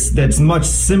word that's much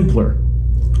simpler.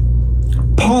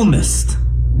 Palmist.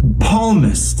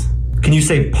 Palmist. Can you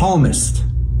say palmist?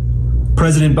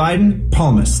 President Biden,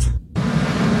 palmist.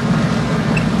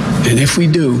 And if we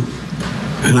do,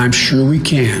 and I'm sure we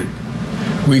can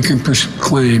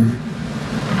proclaim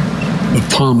the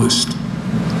palmist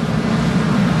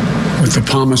with the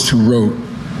palmist who wrote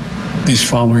these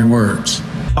following words.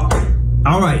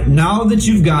 All right, now that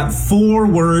you've got 4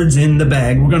 words in the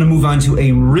bag, we're going to move on to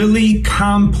a really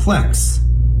complex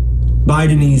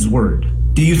Bidenese word.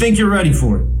 Do you think you're ready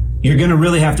for it? You're going to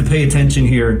really have to pay attention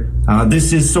here.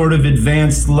 This is sort of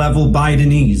advanced level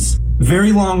Bidenese.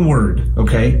 Very long word,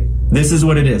 okay? This is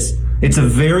what it is. It's a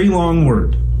very long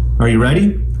word. Are you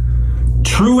ready?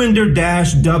 Truender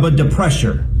dash dubba de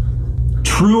pressure.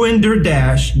 Truender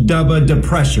dash dubba de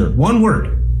pressure. One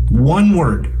word. One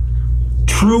word.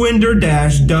 Truender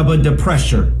dash dubba de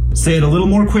pressure. Say it a little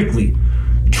more quickly.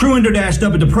 Truender dash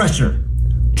dubba de pressure.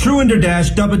 Truender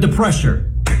dash dubba de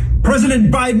pressure.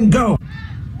 President Biden, go.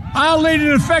 I'll lead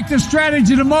an effective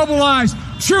strategy to mobilize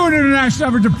true international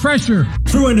dubba de pressure.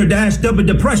 Truender dash dubba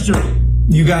de pressure.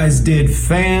 You guys did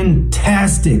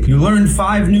fantastic. You learned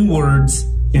 5 new words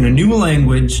in a new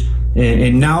language,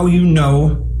 and now you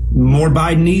know more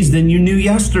Bidenese than you knew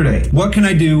yesterday. What can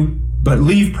I do but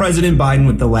leave President Biden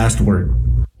with the last word?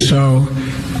 So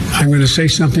I'm going to say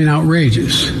something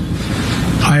outrageous.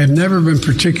 I have never been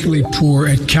particularly poor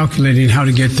at calculating how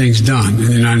to get things done in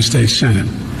the United States Senate.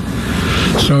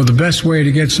 So the best way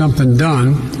to get something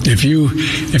done, if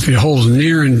it holds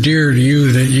near and dear to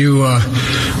you that you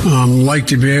like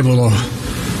to be able to,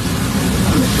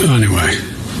 anyway,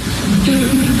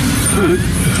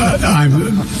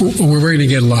 we're ready to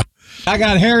get a lot. I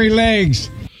got hairy legs.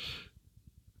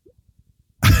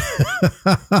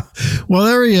 Well,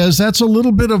 there he is. That's a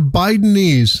little bit of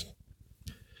Bidenese.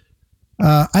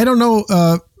 I don't know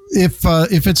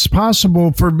if it's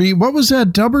possible for me. What was that?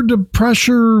 Dubber de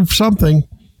pressure something.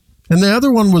 And the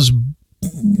other one was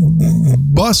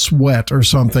bus wet or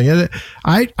something. And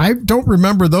I don't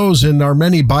remember those in our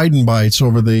many Biden bites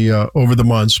over the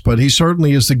months, but he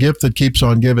certainly is the gift that keeps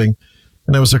on giving.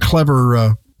 And it was a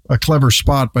clever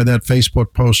spot by that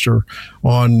Facebook poster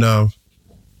on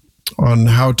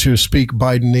how to speak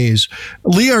Bidenese.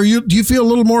 Lee, do you feel a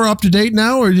little more up to date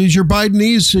now, or is your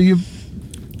Bidenese you're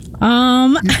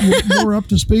more up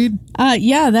to speed?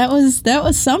 Yeah, that was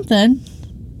something.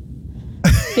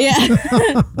 Yeah.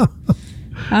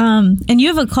 And you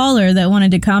have a caller that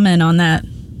wanted to comment on that.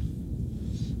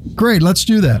 Great, let's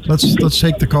do that. Let's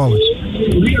take the callers.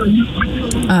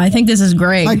 I think this is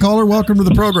great. Hi, caller. Welcome to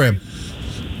the program.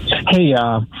 Hey,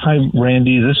 hi,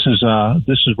 Randy. This is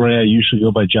Ray. I usually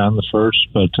go by John the First,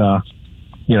 but Oh,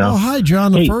 hi,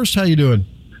 John the First. How you doing?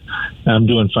 I'm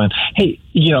doing fine. Hey,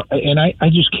 and I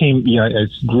just came.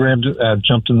 I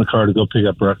jumped in the car to go pick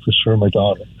up breakfast for my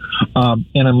daughter,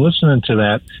 and I'm listening to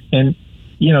that, and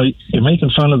you're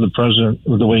making fun of the president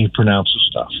with the way he pronounces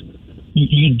stuff.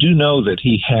 You do know that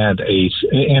he had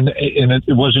and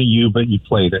it wasn't you, but you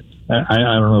played it. I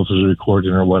don't know if it was a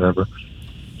recording or whatever.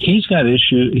 He's got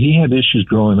issues. He had issues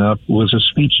growing up with a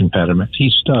speech impediment. He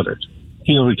stuttered.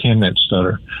 He overcame that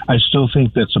stutter. I still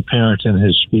think that's apparent in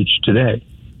his speech today.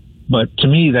 But to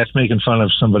me, that's making fun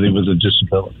of somebody with a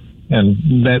disability. And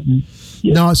that.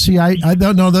 Yeah. No, see, I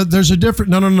don't know that there's a different.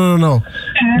 No. No,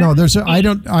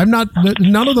 I'm not.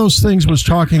 None of those things was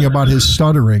talking about his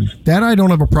stuttering. That I don't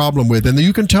have a problem with. And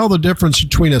you can tell the difference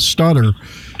between a stutter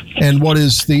and what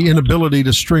is the inability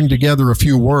to string together a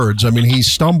few words. I mean, he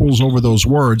stumbles over those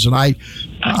words, and I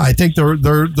think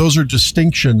those are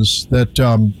distinctions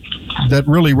that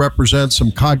really represent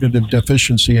some cognitive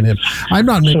deficiency in him. I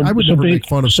would never make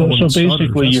fun of someone who stutters.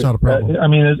 That's not a problem. I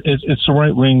mean, it's the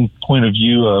right wing point of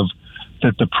view of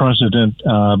that the president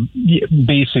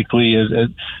basically is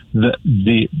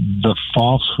the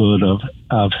falsehood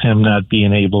of him not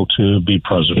being able to be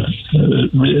president,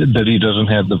 that he doesn't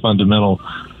have the fundamental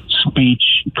speech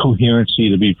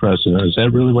coherency to be president. Is that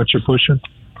really what you're pushing?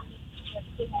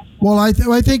 Well, I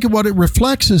think what it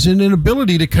reflects is an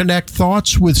inability to connect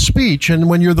thoughts with speech. And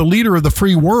when you're the leader of the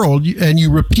free world and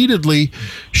you repeatedly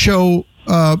show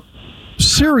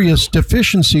serious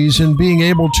deficiencies in being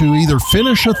able to either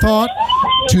finish a thought,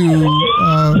 to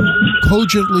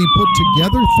cogently put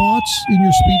together thoughts in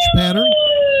your speech pattern,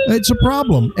 it's a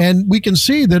problem. And we can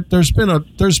see that there's been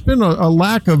a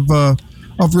lack of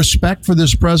respect for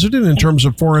this president in terms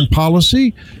of foreign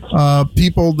policy.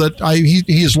 People that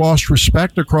he has lost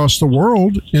respect across the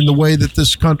world in the way that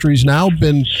this country's now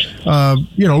been.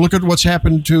 Look at what's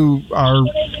happened to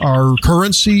our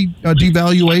currency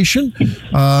devaluation,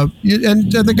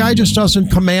 and the guy just doesn't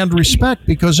command respect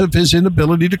because of his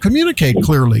inability to communicate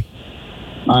clearly.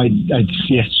 I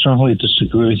strongly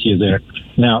disagree with you there.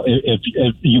 Now, if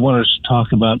you want to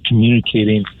talk about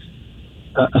communicating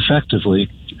effectively,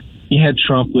 you had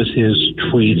Trump with his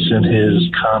tweets and his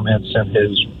comments and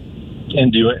his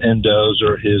innuendos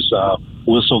or his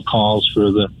whistle calls for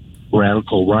the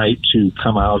radical right to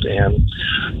come out and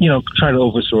try to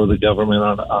overthrow the government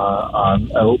on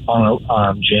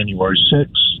January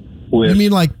 6th. You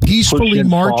mean like peacefully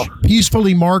march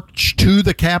to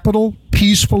the Capitol?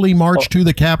 Peacefully march to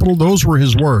the Capitol? Those were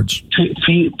his words.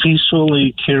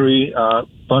 Peacefully carry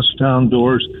bust down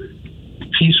doors.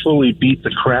 Peacefully beat the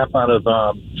crap out of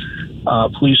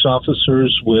police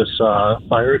officers with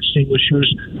fire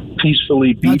extinguishers.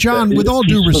 Peacefully beat. Now, John, with all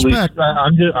due respect,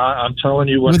 I'm telling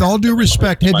you what. With all due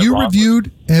respect, have you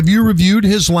reviewed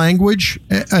his language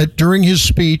during his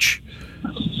speech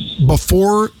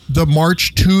before the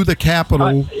march to the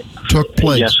Capitol took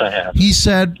place? Yes, I have. He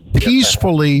said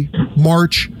peacefully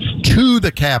march to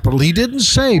the Capitol. He didn't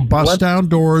say bust down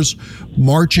doors,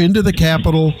 march into the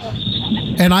Capitol.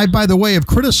 And I, by the way, have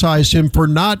criticized him for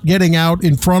not getting out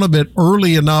in front of it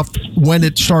early enough when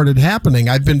it started happening.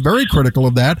 I've been very critical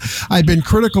of that. I've been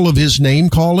critical of his name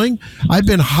calling. I've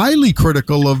been highly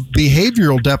critical of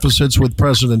behavioral deficits with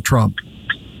President Trump.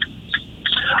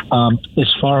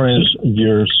 As far as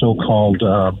your so-called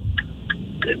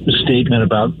statement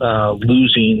about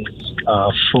losing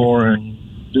foreign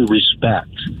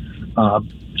respect,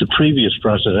 the previous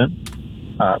president,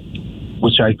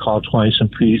 which I call twice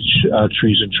impeach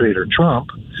treason traitor Trump,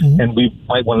 and we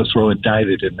might want to throw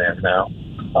indicted in there now.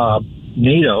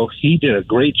 NATO, he did a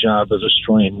great job of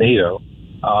destroying NATO.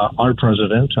 Our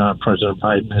president, President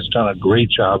Biden, has done a great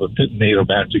job of putting NATO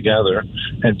back together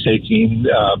and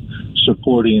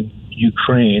supporting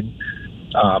Ukraine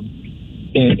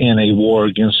in a war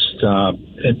against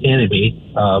an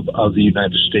enemy of the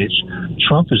United States.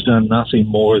 Trump has done nothing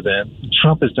more than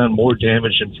Trump has done more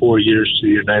damage in 4 years to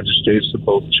the United States than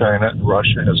both China and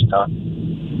Russia has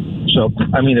done. So,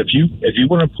 I mean, if you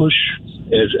want to push,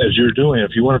 as you're doing,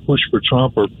 if you want to push for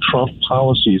Trump or Trump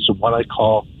policies, or what I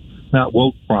call not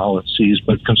woke policies,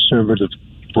 but conservative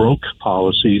broke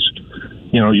policies,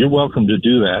 you're welcome to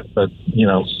do that. But,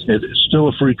 it's still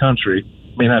a free country.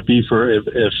 It may not be for if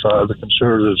the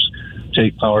conservatives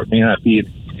take power. It may not be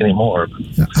anymore.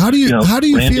 How do you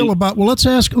Randy, feel about? Well, let's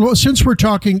ask. Well, since we're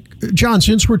talking, John,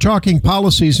 since we're talking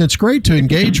policies, and it's great to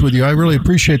engage with you. I really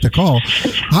appreciate the call.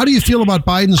 How do you feel about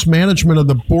Biden's management of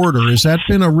the border? Has that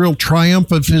been a real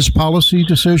triumph of his policy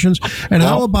decisions? And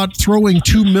how about throwing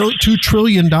 $2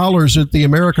 trillion at the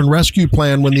American Rescue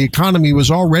Plan when the economy was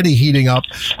already heating up,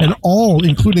 and all,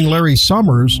 including Larry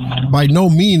Summers, by no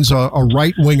means a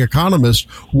right-wing economist,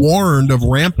 warned of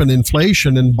rampant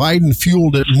inflation, and Biden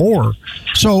fueled it more.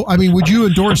 So, I mean, would you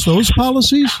endorse those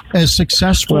policies as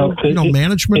successful,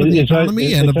 management of the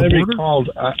economy and of the border? Recalled,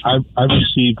 I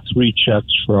received 3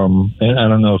 checks from, and I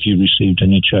don't know if you received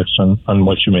any checks on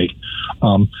what you make.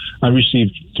 I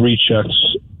received 3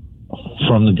 checks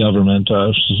from the government,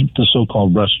 the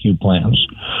so-called rescue plans.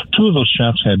 2 of those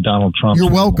checks had Donald Trump.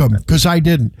 You're welcome, because I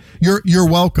didn't. You're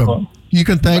welcome. You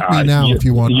can thank me now if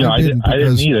you want. I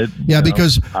didn't need it. Yeah,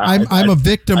 because I'm a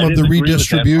victim of the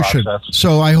redistribution.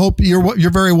 So I hope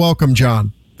you're very welcome,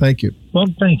 John. Thank you. Well,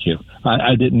 thank you.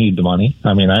 I didn't need the money.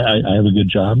 I mean, I have a good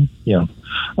job.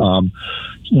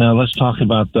 Now let's talk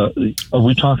about are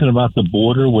we talking about the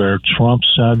border where Trump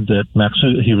said that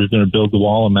he was going to build the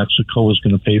wall and Mexico was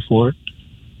going to pay for it?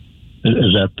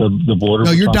 Is that the border?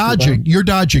 No, you're dodging. About? You're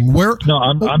dodging. Where? No,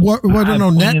 I'm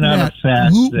net.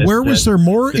 Where was there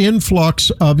more influx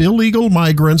of illegal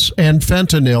migrants and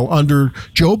fentanyl under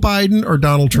Joe Biden or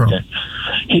Donald Trump?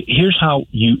 Okay. Here's how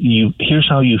you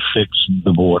fix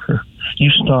the border.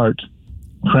 You start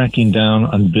cracking down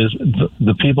on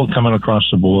the people coming across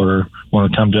the border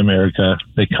want to come to America.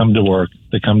 They come to work.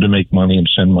 They come to make money and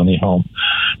send money home.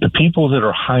 The people that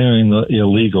are hiring the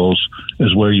illegals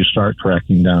is where you start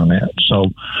cracking down at.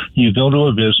 So you go to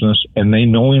a business and they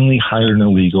knowingly hire an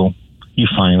illegal, you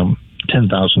fine them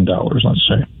 $10,000, let's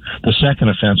say. The second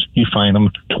offense, you fine them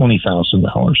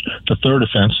 $20,000. The third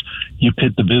offense, you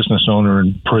put the business owner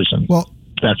in prison. Well,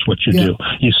 that's what you do.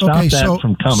 You stop that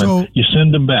from coming. You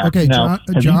send them back. Okay, now,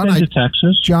 John, have you been to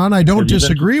Texas? John, I don't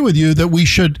disagree with you that we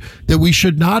should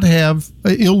not have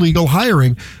illegal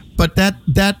hiring, but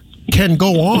that can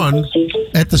go on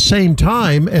at the same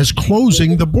time as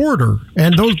closing the border,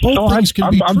 and those both things can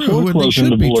be true, and they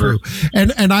should be true.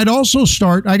 And I'd also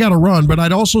start. I got to run, but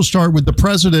I'd also start with the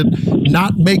president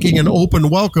not making an open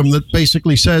welcome that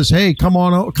basically says, "Hey, come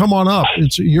on up.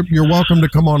 You're welcome to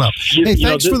come on up." Hey,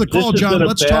 thanks for the call, John.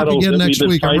 Let's talk again next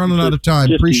week. I'm running out of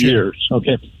time. Appreciate it.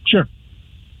 Okay, sure.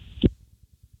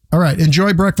 All right.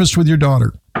 Enjoy breakfast with your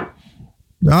daughter.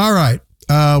 All right.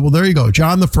 Well, there you go.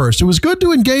 John the First. It was good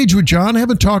to engage with John. I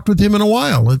haven't talked with him in a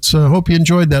while. Hope you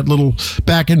enjoyed that little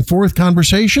back and forth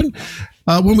conversation.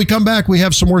 When we come back, we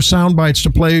have some more sound bites to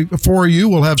play for you.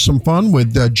 We'll have some fun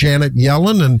with Janet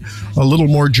Yellen and a little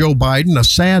more Joe Biden, a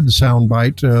sad sound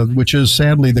bite, which is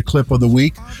sadly the clip of the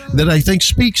week that I think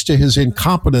speaks to his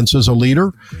incompetence as a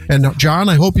leader. And John,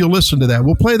 I hope you'll listen to that.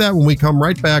 We'll play that when we come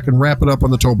right back and wrap it up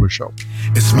on the Tobler Show.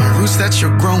 It's my roots that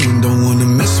you're growing. Don't want to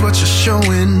miss what you're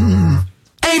showing.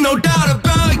 Ain't no doubt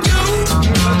about you.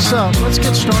 Let's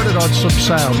get started on some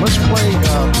sound. Let's play.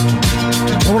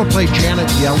 I want to play Janet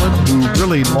Yellen, who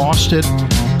really lost it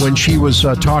when she was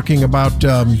talking about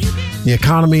the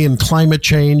economy and climate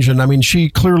change. And I mean, she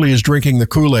clearly is drinking the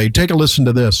Kool-Aid. Take a listen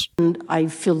to this. And I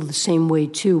feel the same way,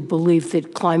 too. Believe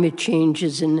that climate change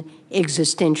is an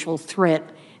existential threat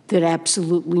that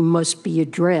absolutely must be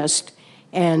addressed.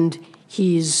 And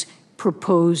he's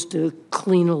proposed a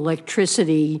clean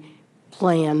electricity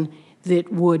plan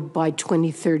that would, by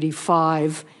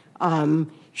 2035,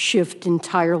 shift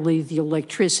entirely the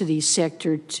electricity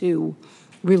sector to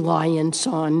reliance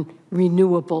on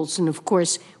renewables. And of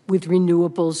course, with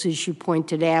renewables, as you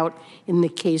pointed out, in the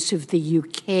case of the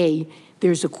UK,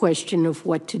 there's a question of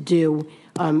what to do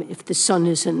if the sun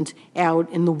isn't out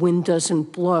and the wind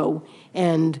doesn't blow.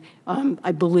 And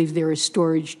I believe there are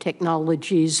storage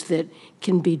technologies that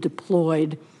can be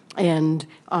deployed and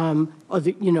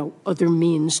other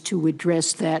means to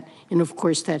address that. And of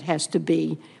course, that has to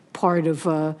be part of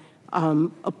a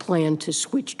plan to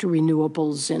switch to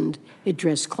renewables and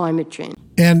address climate change.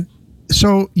 And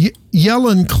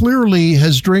Yellen clearly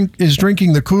is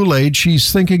drinking the Kool-Aid.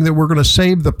 She's thinking that we're going to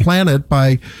save the planet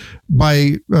by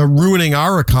ruining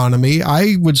our economy.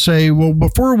 I would say, well,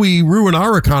 before we ruin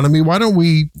our economy, why don't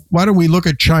we look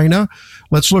at China?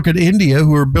 Let's look at India,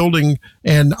 who are building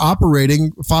and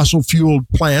operating fossil fueled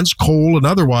plants, coal and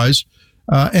otherwise,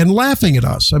 and laughing at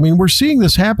us. I mean, we're seeing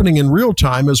this happening in real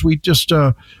time as we just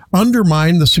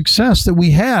undermine the success that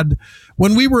we had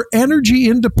when we were energy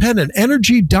independent,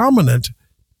 energy dominant,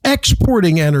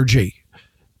 exporting energy.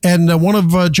 And one of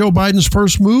Joe Biden's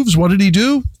first moves, what did he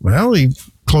do? Well, he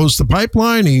closed the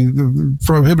pipeline. He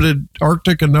prohibited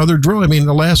Arctic and other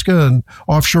Alaska and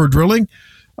offshore drilling.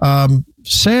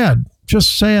 Sad,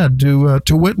 just sad to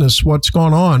witness what's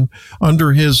gone on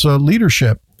under his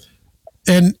leadership.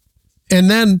 And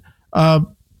then,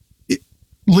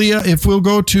 Leah, if we'll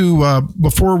go to I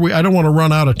don't want to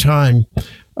run out of time,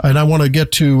 and I want to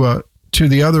get to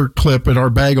the other clip in our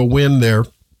bag of wind there.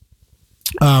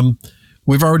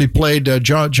 We've already played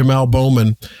Jamal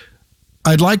Bowman.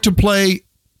 I'd like to play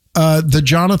the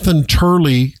Jonathan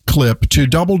Turley clip to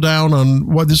double down on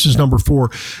what this is number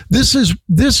 4. This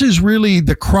is really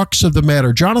the crux of the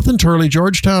matter. Jonathan Turley,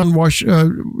 Georgetown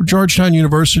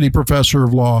University professor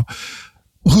of law,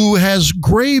 who has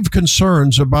grave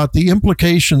concerns about the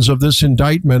implications of this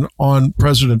indictment on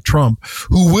President Trump,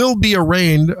 who will be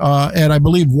arraigned at, I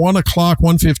believe,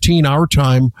 1:15 our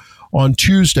time on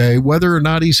Tuesday. Whether or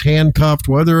not he's handcuffed,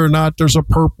 whether or not there's a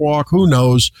perp walk, who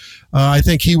knows? I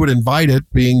think he would invite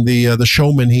it, being the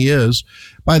showman he is.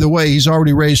 By the way, he's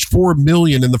already raised $4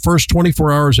 million in the first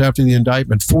 24 hours after the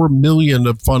indictment. $4 million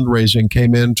of fundraising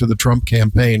came into the Trump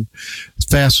campaign. It's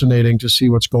fascinating to see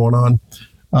what's going on.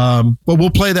 But we'll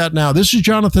play that now. This is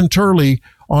Jonathan Turley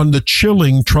on the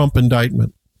chilling Trump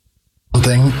indictment.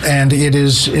 And it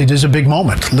is a big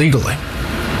moment legally.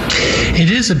 It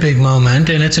is a big moment,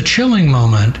 and it's a chilling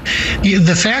moment.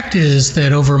 The fact is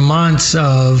that over months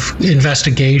of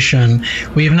investigation,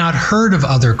 we have not heard of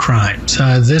other crimes.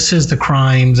 This is the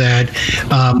crime that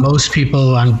most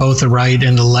people on both the right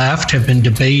and the left have been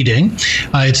debating.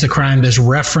 It's the crime that's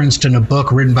referenced in a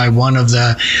book written by one of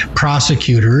the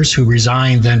prosecutors who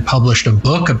resigned, then published a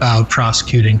book about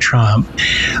prosecuting Trump.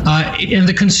 And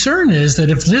the concern is that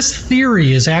if this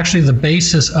theory is actually the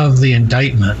basis of the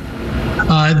indictment,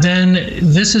 then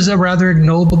this is a rather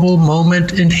ignoble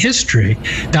moment in history.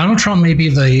 Donald Trump may be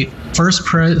the first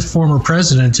former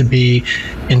president to be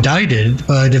indicted,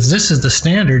 but if this is the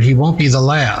standard, he won't be the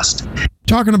last.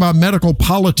 Talking about medical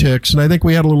politics, and I think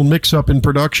we had a little mix-up in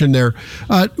production there.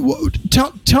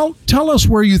 Tell us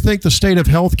where you think the state of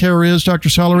healthcare is, Dr.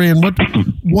 Salary, and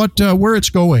where it's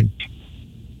going.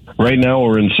 Right now,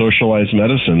 we're in socialized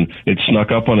medicine. It snuck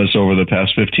up on us over the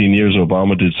past 15 years.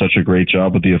 Obama did such a great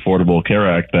job with the Affordable Care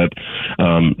Act that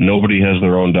nobody has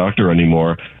their own doctor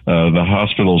anymore. The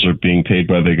hospitals are being paid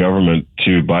by the government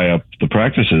to buy up the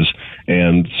practices.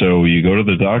 And so you go to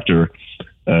the doctor,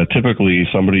 typically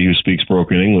somebody who speaks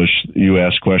broken English, you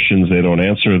ask questions, they don't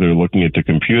answer. They're looking at the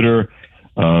computer.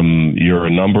 You're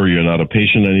a number, you're not a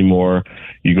patient anymore.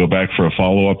 You go back for a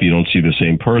follow-up, you don't see the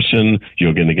same person.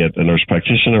 You're going to get a nurse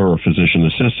practitioner or a physician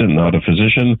assistant, not a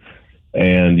physician,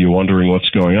 and you're wondering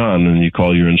what's going on. And you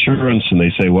call your insurance and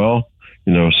they say, well,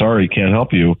 sorry, can't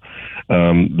help you.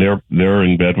 They're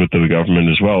in bed with the government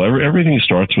as well. Everything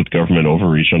starts with government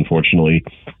overreach, unfortunately.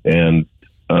 And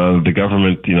the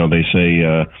government, they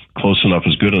say close enough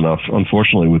is good enough.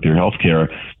 Unfortunately, with your health care,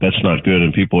 that's not good,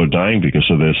 and people are dying because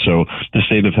of this. So the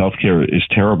state of health care is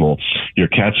terrible. Your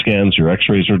CAT scans, your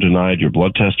x-rays are denied, your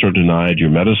blood tests are denied, your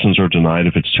medicines are denied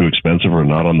if it's too expensive or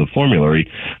not on the formulary.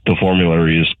 The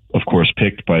formulary is, of course,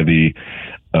 picked by the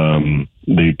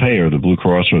payer, the Blue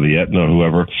Cross or the Aetna,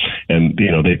 whoever, and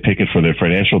they pick it for their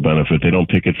financial benefit. They don't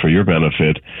pick it for your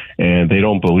benefit, and they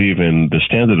don't believe in the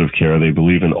standard of care. They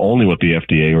believe in only what the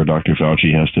FDA or Dr.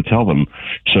 Fauci has to tell them.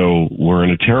 So we're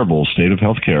in a terrible state of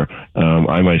healthcare.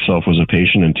 I myself was a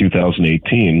patient in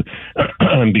 2018,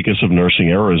 and because of nursing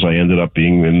errors, I ended up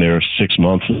being in there 6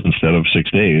 months instead of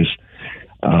 6 days.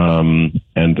 And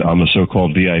I'm a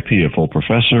so-called VIP, a full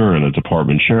professor and a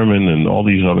department chairman and all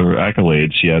these other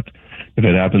accolades. Yet if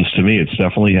it happens to me, it's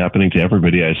definitely happening to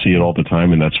everybody. I see it all the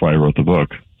time, and that's why I wrote the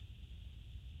book.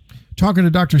 Talking to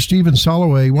Dr. Stephen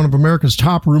Soloway, one of America's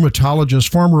top rheumatologists,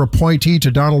 former appointee to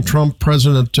Donald Trump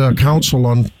President Council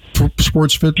on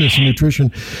sports fitness and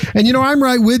nutrition. And, I'm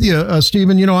right with you,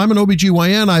 Stephen. I'm an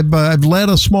OBGYN. I've led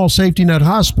a small safety net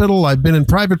hospital. I've been in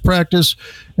private practice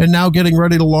and now getting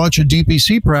ready to launch a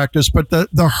DPC practice. But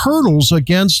the hurdles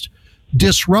against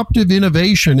disruptive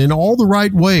innovation in all the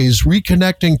right ways,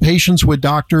 reconnecting patients with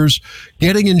doctors,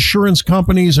 getting insurance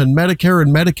companies and Medicare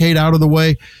and Medicaid out of the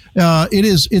way.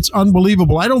 It's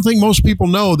unbelievable. I don't think most people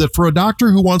know that for a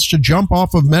doctor who wants to jump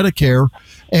off of Medicare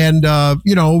and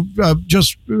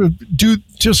just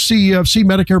see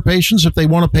Medicare patients if they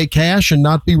want to pay cash and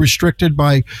not be restricted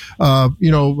by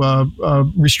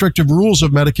restrictive rules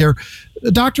of Medicare,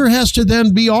 the doctor has to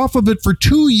then be off of it for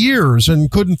 2 years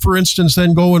and couldn't, for instance,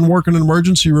 then go and work in an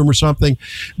emergency room or something.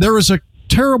 There is a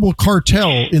terrible cartel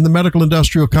in the medical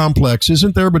industrial complex,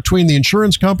 isn't there, between the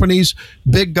insurance companies,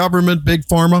 big government, big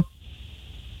pharma?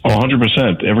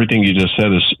 100%. Everything you just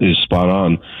said is spot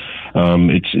on.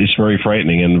 It's very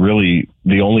frightening, and really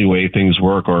the only way things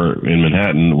work are in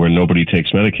Manhattan, where nobody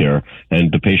takes Medicare,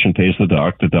 and the patient pays the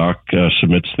doc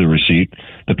submits the receipt,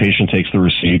 the patient takes the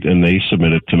receipt, and they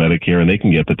submit it to Medicare, and they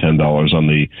can get the $10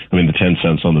 the 10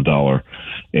 cents on the dollar,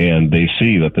 and they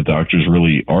see that the doctors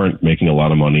really aren't making a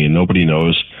lot of money, and nobody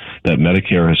knows that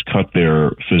Medicare has cut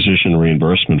their physician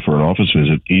reimbursement for an office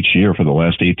visit each year for the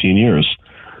last 18 years.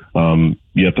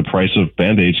 Yet the price of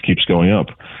Band-Aids keeps going up.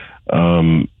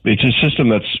 It's a system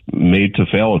that's made to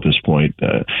fail at this point.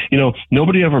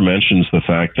 Nobody ever mentions the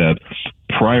fact that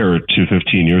prior to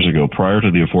 15 years ago, prior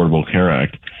to the Affordable Care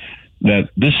Act, that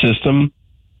this system,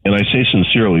 and I say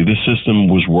sincerely, this system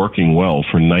was working well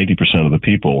for 90% of the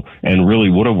people and really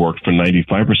would have worked for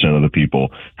 95% of the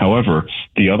people. However,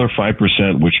 the other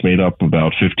 5%, which made up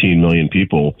about 15 million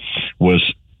people, was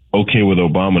okay with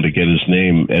Obama to get his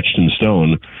name etched in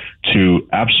stone to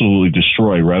absolutely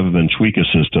destroy rather than tweak a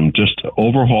system, just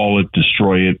overhaul it,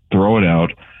 destroy it, throw it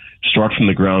out, start from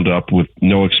the ground up with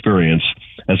no experience,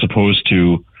 as opposed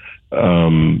to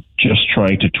just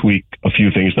trying to tweak a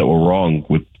few things that were wrong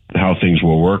with how things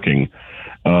were working.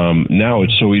 Now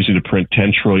it's so easy to print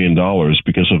 $10 trillion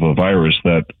because of a virus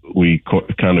that we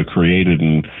kind of created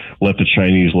and let the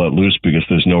Chinese let loose because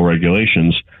there's no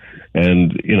regulations.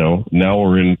 And, now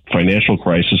we're in financial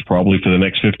crisis probably for the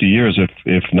next 50 years,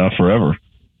 if not forever.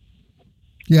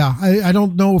 Yeah, I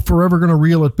don't know if we're ever going to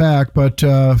reel it back, but,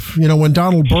 when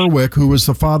Donald Berwick, who was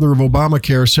the father of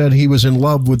Obamacare, said he was in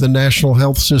love with the national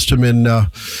health system in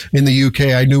the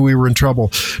UK, I knew we were in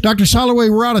trouble. Dr. Soloway,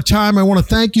 we're out of time. I want to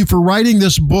thank you for writing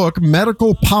this book,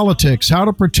 Medical Politics, How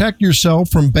to Protect Yourself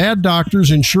from Bad Doctors,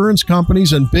 Insurance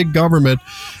Companies, and Big Government.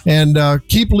 And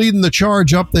keep leading the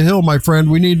charge up the hill, my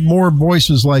friend. We need more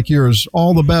voices like yours.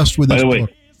 All the best with this book. By the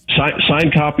way,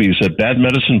 signed copies at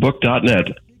badmedicinebook.net.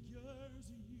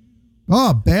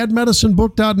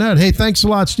 Badmedicinebook.net. Hey, thanks a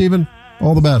lot, Stephen.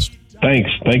 All the best. Thanks.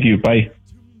 Thank you. Bye.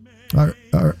 All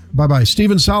right. Bye-bye.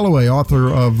 Stephen Soloway, author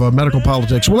of Medical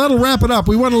Politics. Well, that'll wrap it up.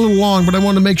 We went a little long, but I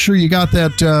wanted to make sure you got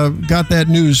that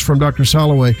news from Dr.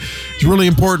 Soloway. It's really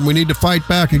important. We need to fight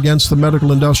back against the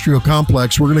medical industrial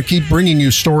complex. We're going to keep bringing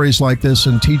you stories like this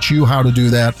and teach you how to do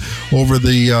that over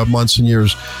the months and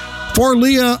years. For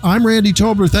Leah, I'm Randy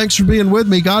Tobler. Thanks for being with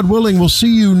me. God willing, we'll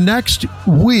see you next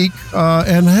week.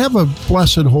 And have a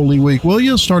blessed Holy Week, will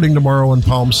you? Starting tomorrow on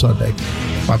Palm Sunday.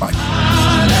 Bye-bye.